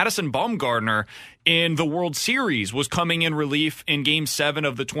 2013. Madison Bumgarner in the World Series was coming in relief in Game 7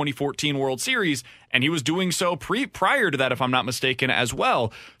 of the 2014 World Series, and he was doing so prior to that, if I'm not mistaken, as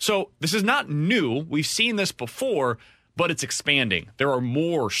well. So this is not new. We've seen this before, but it's expanding. There are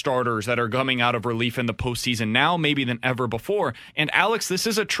more starters that are coming out of relief in the postseason now, maybe than ever before. And Alex, this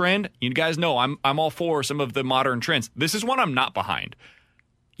is a trend. You guys know I'm all for some of the modern trends. This is one I'm not behind.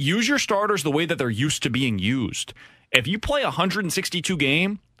 Use your starters the way that they're used to being used. If you play a 162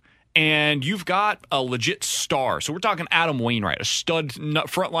 game and you've got a legit star, so we're talking Adam Wainwright, a stud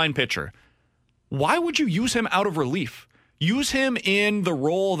frontline pitcher, why would you use him out of relief? Use him in the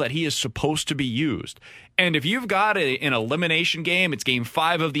role that he is supposed to be used. And if you've got an elimination game, it's Game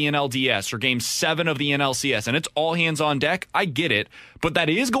 5 of the NLDS or Game 7 of the NLCS, and it's all hands on deck, I get it. But that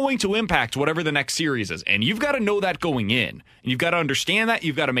is going to impact whatever the next series is. And you've got to know that going in. And you've got to understand that.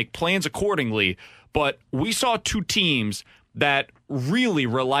 You've got to make plans accordingly. But we saw two teams that really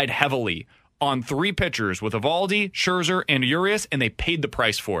relied heavily on three pitchers with Eovaldi, Scherzer, and Urias, and they paid the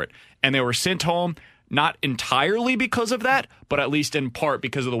price for it. And they were sent home. Not entirely because of that, but at least in part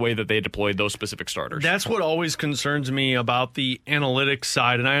because of the way that they deployed those specific starters. That's what always concerns me about the analytics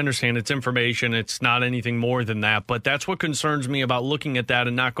side, and I understand it's information. It's not anything more than that, but that's what concerns me about looking at that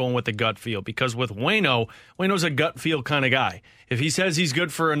and not going with the gut feel, because with Waino's a gut feel kind of guy. If he says he's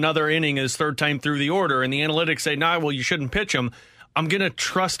good for another inning his third time through the order and the analytics say, nah, well, you shouldn't pitch him, I'm going to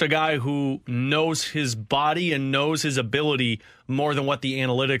trust a guy who knows his body and knows his ability more than what the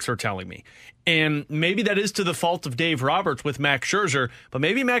analytics are telling me. And maybe that is to the fault of Dave Roberts with Max Scherzer, but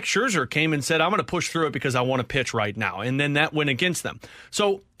maybe Max Scherzer came and said, I'm going to push through it because I want to pitch right now. And then that went against them.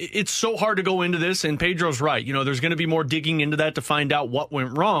 So it's so hard to go into this, and Pedro's right. You know, there's going to be more digging into that to find out what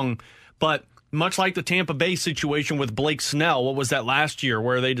went wrong. But much like the Tampa Bay situation with Blake Snell, what was that last year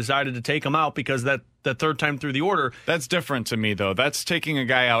where they decided to take him out because that third time through the order. That's different to me, though. That's taking a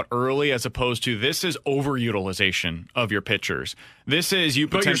guy out early as opposed to this is overutilization of your pitchers. This is you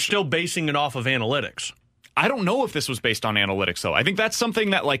But you're still basing it off of analytics. I don't know if this was based on analytics, though. I think that's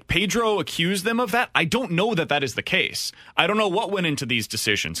something that, like, Pedro accused them of that. I don't know that that is the case. I don't know what went into these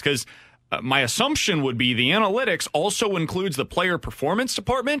decisions because my assumption would be the analytics also includes the player performance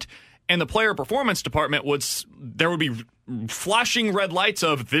department. And the player performance department there would be flashing red lights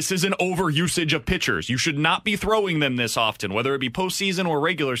of this is an overusage of pitchers. You should not be throwing them this often, whether it be postseason or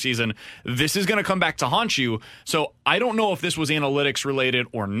regular season. This is going to come back to haunt you. So I don't know if this was analytics related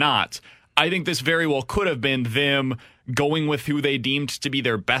or not. I think this very well could have been them going with who they deemed to be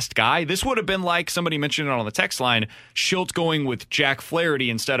their best guy. This would have been like somebody mentioned it on the text line, Schilt going with Jack Flaherty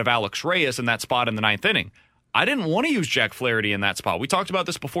instead of Alex Reyes in that spot in the ninth inning. I didn't want to use Jack Flaherty in that spot. We talked about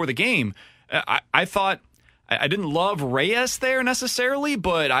this before the game. I thought I didn't love Reyes there necessarily,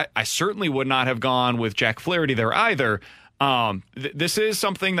 but I certainly would not have gone with Jack Flaherty there either. This is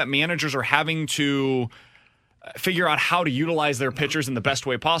something that managers are having to figure out how to utilize their pitchers in the best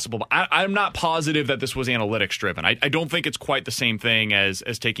way possible. But I'm not positive that this was analytics driven. I don't think it's quite the same thing as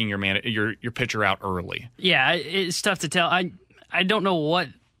taking your pitcher out early. Yeah, it's tough to tell. I don't know what.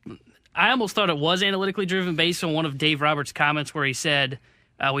 I almost thought it was analytically driven based on one of Dave Roberts' comments where he said,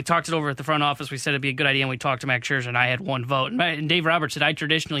 we talked it over at the front office, we said it'd be a good idea, and we talked to Max Scherzer, and I had one vote. And Dave Roberts said, I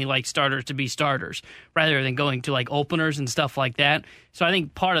traditionally like starters to be starters rather than going to like openers and stuff like that. So I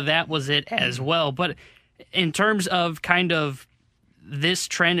think part of that was it as well. But in terms of kind of this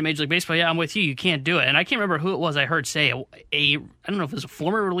trend in Major League Baseball, yeah, I'm with you. You can't do it. And I can't remember who it was I heard say, I don't know if it was a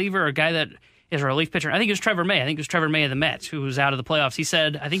former reliever or a guy that as a relief pitcher. I think it was Trevor May. I think it was Trevor May of the Mets who was out of the playoffs. He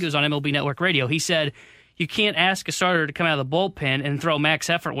said, I think it was on MLB Network Radio, he said, you can't ask a starter to come out of the bullpen and throw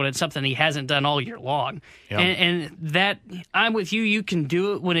max effort when it's something he hasn't done all year long. Yep. And that, I'm with you, you can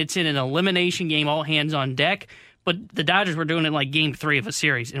do it when it's in an elimination game, all hands on deck. But the Dodgers were doing it like game 3 of a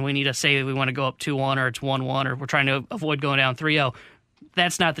series, and we need to say that we want to go up 2-1 or it's 1-1 or we're trying to avoid going down 3-0.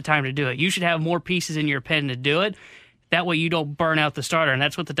 That's not the time to do it. You should have more pieces in your pen to do it. That way you don't burn out the starter, and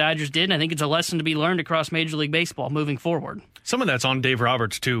that's what the Dodgers did, and I think it's a lesson to be learned across Major League Baseball moving forward. Some of that's on Dave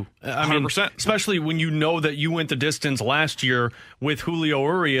Roberts, too. 100%. Especially when you know that you went the distance last year with Julio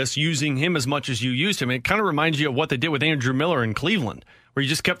Urias, using him as much as you used him. It kind of reminds you of what they did with Andrew Miller in Cleveland, where you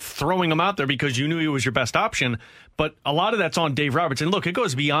just kept throwing him out there because you knew he was your best option. But a lot of that's on Dave Roberts. And look, it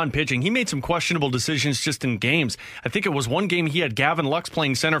goes beyond pitching. He made some questionable decisions just in games. I think it was one game he had Gavin Lux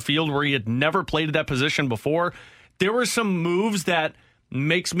playing center field where he had never played at that position before. There were some moves that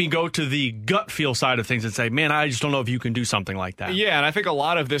makes me go to the gut feel side of things and say, man, I just don't know if you can do something like that. Yeah, and I think a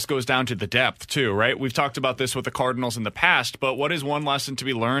lot of this goes down to the depth, too, right? We've talked about this with the Cardinals in the past, but what is one lesson to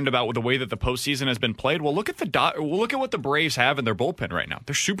be learned about the way that the postseason has been played? Well, look at what the Braves have in their bullpen right now.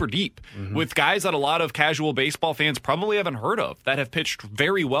 They're super deep with guys that a lot of casual baseball fans probably haven't heard of that have pitched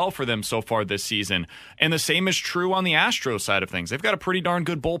very well for them so far this season. And the same is true on the Astros side of things. They've got a pretty darn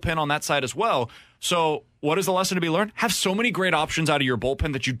good bullpen on that side as well. So what is the lesson to be learned? Have so many great options out of your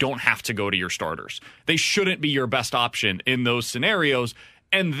bullpen that you don't have to go to your starters. They shouldn't be your best option in those scenarios.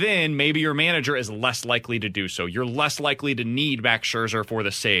 And then maybe your manager is less likely to do so. You're less likely to need Max Scherzer for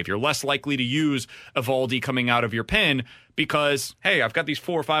the save. You're less likely to use Eovaldi coming out of your pen because, hey, I've got these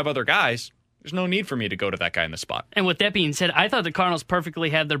 4 or 5 other guys. There's no need for me to go to that guy in the spot. And with that being said, I thought the Cardinals perfectly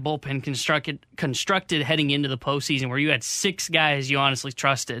had their bullpen constructed heading into the postseason where you had 6 guys you honestly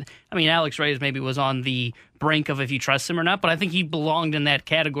trusted. I mean, Alex Reyes maybe was on the brink of if you trust him or not, but I think he belonged in that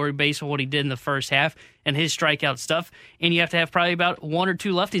category based on what he did in the first half and his strikeout stuff. And you have to have probably about 1 or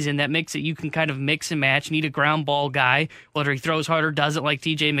 2 lefties in that mix that you can kind of mix and match. You need a ground ball guy, whether he throws hard or doesn't, like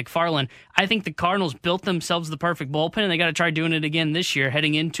TJ McFarland. I think the Cardinals built themselves the perfect bullpen, and they got to try doing it again this year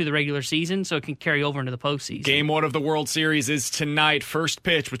heading into the regular season so it can carry over into the postseason. Game 1 of the World Series is tonight. First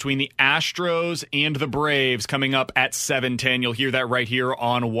pitch between the Astros and the Braves coming up at 7:10. You'll hear that right here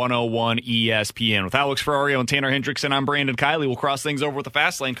on 101 ESPN. With Alex Ferrario and Tanner Hendrickson, I'm Brandon Kiley. We'll cross things over with the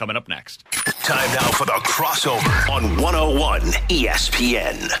Fast Lane coming up next. Time now for the crossover on 101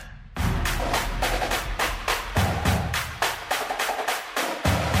 ESPN.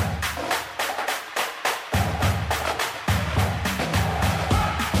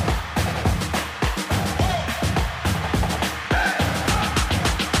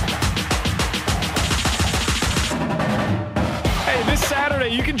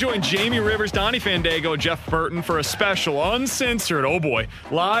 You can join Jamie Rivers, Donnie Fandago, and Jeff Burton for a special, uncensored, oh boy,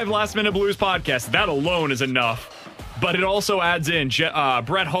 live Last Minute Blues podcast. That alone is enough. But it also adds in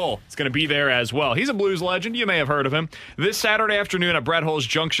Brett Hull. It's going to be there as well. He's a blues legend. You may have heard of him. This Saturday afternoon at Brett Hull's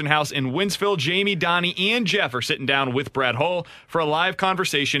Junction House in Winsville, Jamie, Donnie, and Jeff are sitting down with Brett Hull for a live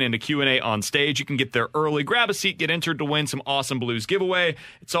conversation and a Q&A on stage. You can get there early, grab a seat, get entered to win some awesome blues giveaway.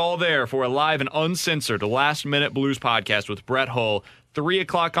 It's all there for a live and uncensored Last Minute Blues podcast with Brett Hull. 3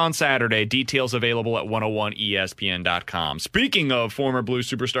 o'clock on Saturday. Details available at 101ESPN.com. Speaking of former Blues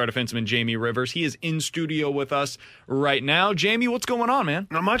superstar defenseman Jamie Rivers, he is in studio with us right now. Jamie, what's going on, man?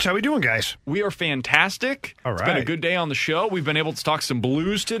 Not much. How we doing, guys? We are fantastic. All right. It's been a good day on the show. We've been able to talk some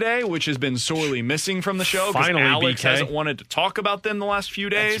Blues today, which has been sorely missing from the show. Finally, Alex BK hasn't wanted to talk about them the last few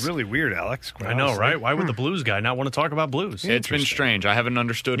days. It's really weird, Alex. I know, right? Why would the Blues guy not want to talk about Blues? It's been strange. I haven't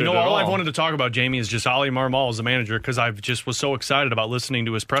understood it at all. All I've wanted to talk about, Jamie, is just Ali Marmol as the manager because I just was so excited about listening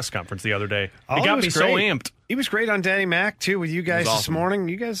to his press conference the other day. It got me so amped. He was great on Danny Mac, too, with you guys this morning.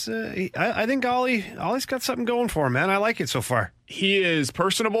 You guys, I think Ollie's got something going for him, man. I like it so far. He is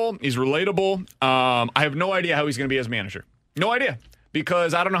personable. He's relatable. I have no idea how he's going to be as manager. No idea.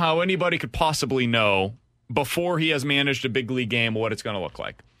 Because I don't know how anybody could possibly know before he has managed a big league game what it's going to look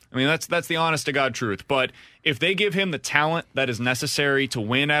like. I mean, that's the honest-to-God truth. But if they give him the talent that is necessary to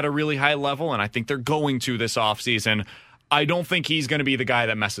win at a really high level, and I think they're going to this offseason, I don't think he's going to be the guy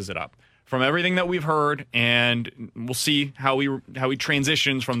that messes it up. From everything that we've heard, and we'll see how he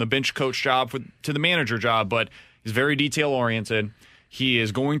transitions from the bench coach job to the manager job, but he's very detail-oriented. He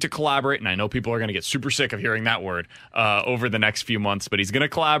is going to collaborate, and I know people are going to get super sick of hearing that word over the next few months, but he's going to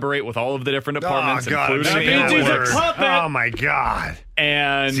collaborate with all of the different departments, including the analytics. Oh, my God.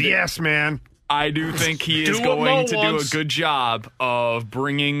 And yes, man. I do think he is going to do a good job of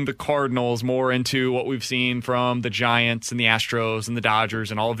bringing the Cardinals more into what we've seen from the Giants and the Astros and the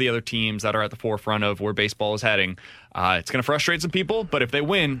Dodgers and all of the other teams that are at the forefront of where baseball is heading. It's going to frustrate some people, but if they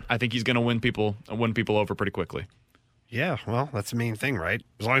win, I think he's going to win people over pretty quickly. Yeah, well, that's the main thing, right?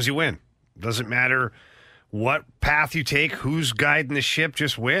 As long as you win. Doesn't matter what path you take, who's guiding the ship,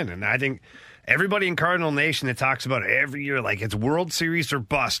 just win. And I think everybody in Cardinal Nation that talks about it every year, like it's World Series or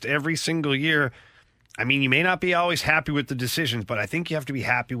bust every single year. I mean, you may not be always happy with the decisions, but I think you have to be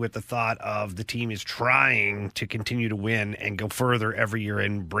happy with the thought of the team is trying to continue to win and go further every year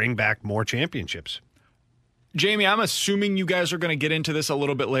and bring back more championships. Jamie, I'm assuming you guys are going to get into this a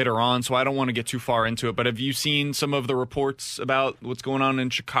little bit later on, so I don't want to get too far into it, but have you seen some of the reports about what's going on in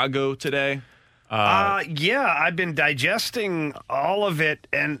Chicago today? Yeah, I've been digesting all of it,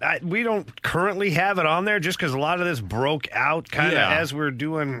 and we don't currently have it on there just because a lot of this broke out kind of as we're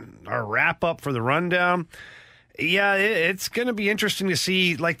doing our wrap-up for the rundown. Yeah, it's going to be interesting to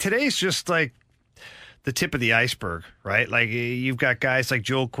see. Like, today's just like the tip of the iceberg, right? Like, you've got guys like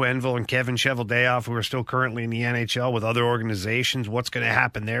Joel Quenneville and Kevin Cheveldayoff who are still currently in the NHL with other organizations. What's going to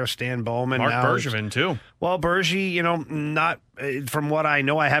happen there? Stan Bowman. Mark Bergevin, too. Well, Bergie, not from what I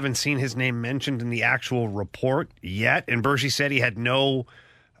know, I haven't seen his name mentioned in the actual report yet. And Bergie said he had no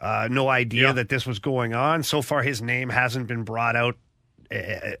idea that this was going on. So far, his name hasn't been brought out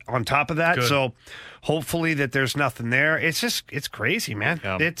on top of that. Good. So hopefully that there's nothing there. It's crazy, man.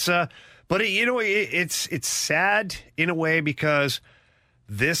 Yeah. But it's sad in a way because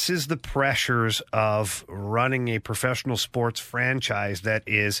this is the pressures of running a professional sports franchise that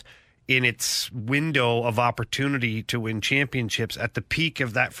is in its window of opportunity to win championships at the peak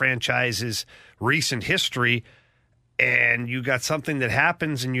of that franchise's recent history. And you got something that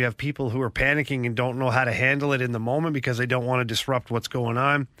happens and you have people who are panicking and don't know how to handle it in the moment because they don't want to disrupt what's going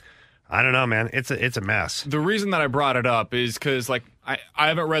on. I don't know, man. It's a mess. The reason that I brought it up is because, like, I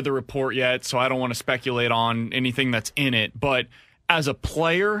haven't read the report yet, so I don't want to speculate on anything that's in it. But as a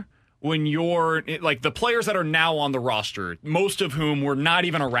player, when you're like the players that are now on the roster, most of whom were not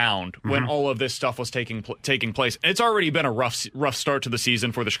even around when all of this stuff was taking place, and it's already been a rough start to the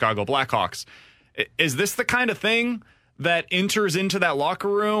season for the Chicago Blackhawks. Is this the kind of thing that enters into that locker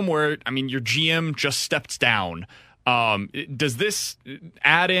room where, I mean, your GM just stepped down? Does this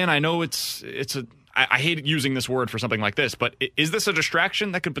add in? I know I hate using this word for something like this, but is this a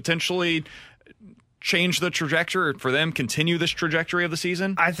distraction that could potentially change the trajectory for them, continue this trajectory of the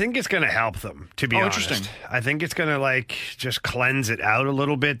season? I think it's going to help them, to be honest. Interesting. I think it's going to just cleanse it out a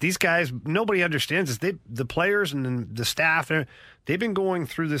little bit. These guys, nobody understands this. The players and the staff, they've been going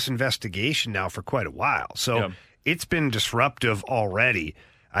through this investigation now for quite a while. So it's been disruptive already.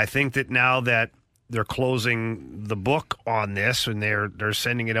 I think that now that they're closing the book on this and they're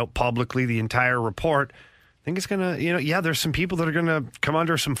sending it out publicly, the entire report, I think it's going to, there's some people that are going to come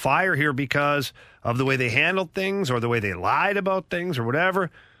under some fire here because of the way they handled things or the way they lied about things or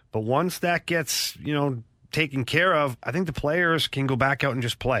whatever. But once that gets, taken care of, I think the players can go back out and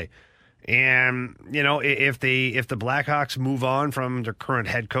just play. And, if the Blackhawks move on from their current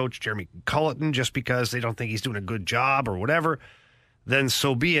head coach, Jeremy Colleton, just because they don't think he's doing a good job or whatever, then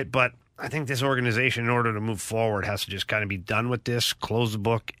so be it. But I think this organization, in order to move forward, has to just kind of be done with this, close the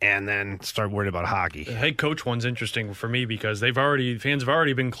book, and then start worrying about hockey. The head coach one's interesting for me because fans have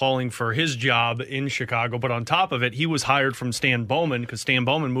already been calling for his job in Chicago, but on top of it, he was hired from Stan Bowman because Stan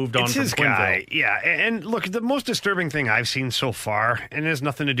Bowman moved on from Quenneville. Guy. Yeah, and look, the most disturbing thing I've seen so far, and it has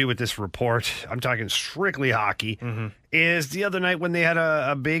nothing to do with this report, I'm talking strictly hockey, is the other night when they had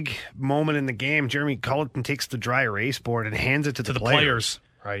a big moment in the game, Jeremy Colleton takes the dry erase board and hands it to the players.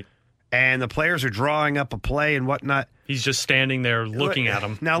 Right. And the players are drawing up a play and whatnot. He's just standing there looking at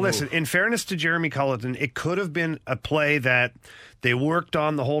them. Now, listen, in fairness to Jeremy Colleton, it could have been a play that they worked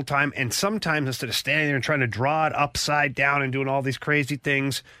on the whole time. And sometimes instead of standing there and trying to draw it upside down and doing all these crazy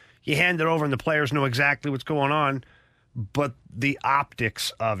things, you hand it over and the players know exactly what's going on. But the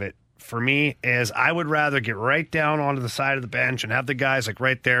optics of it, for me, is I would rather get right down onto the side of the bench and have the guys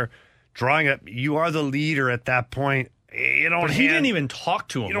right there drawing it. You are the leader at that point. He didn't even talk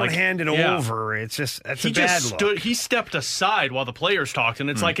to him. You don't hand it over. It's just a bad look. He stepped aside while the players talked, and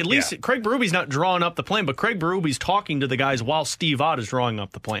it's at least Craig Berube's not drawing up the plan, but Craig Berube's talking to the guys while Steve Ott is drawing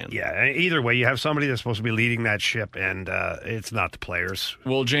up the plan. Yeah, either way, you have somebody that's supposed to be leading that ship, and it's not the players.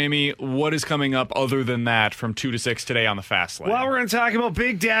 Well, Jamie, what is coming up other than that from 2 to 6 today on the Fast Lane? Well, we're going to talk about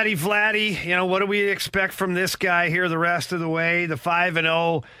Big Daddy Vladdy. What do we expect from this guy here the rest of the way? The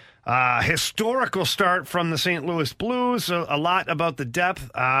 5-0. Historical start from the St. Louis Blues. A lot about the depth.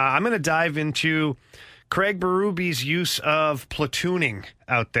 I'm going to dive into Craig Berube's use of platooning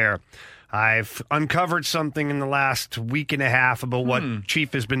out there. I've uncovered something in the last week and a half about what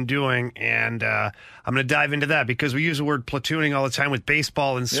Chief has been doing, and I'm going to dive into that because we use the word platooning all the time with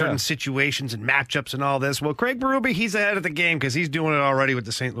baseball in certain situations and matchups and all this. Well, Craig Berube, he's ahead of the game because he's doing it already with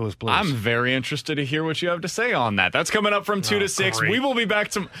the St. Louis Blues. I'm very interested to hear what you have to say on that. That's coming up from 2 to 6. Great. We will be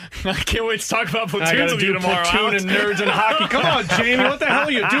back to. I can't wait to talk about platoons I gotta with you do tomorrow. platoon and nerds and hockey. Come on, Jamie. What the hell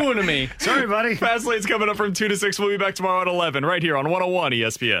are you doing to me? Sorry, buddy. Fast Lane's coming up from 2 to 6. We'll be back tomorrow at 11 right here on 101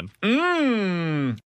 ESPN.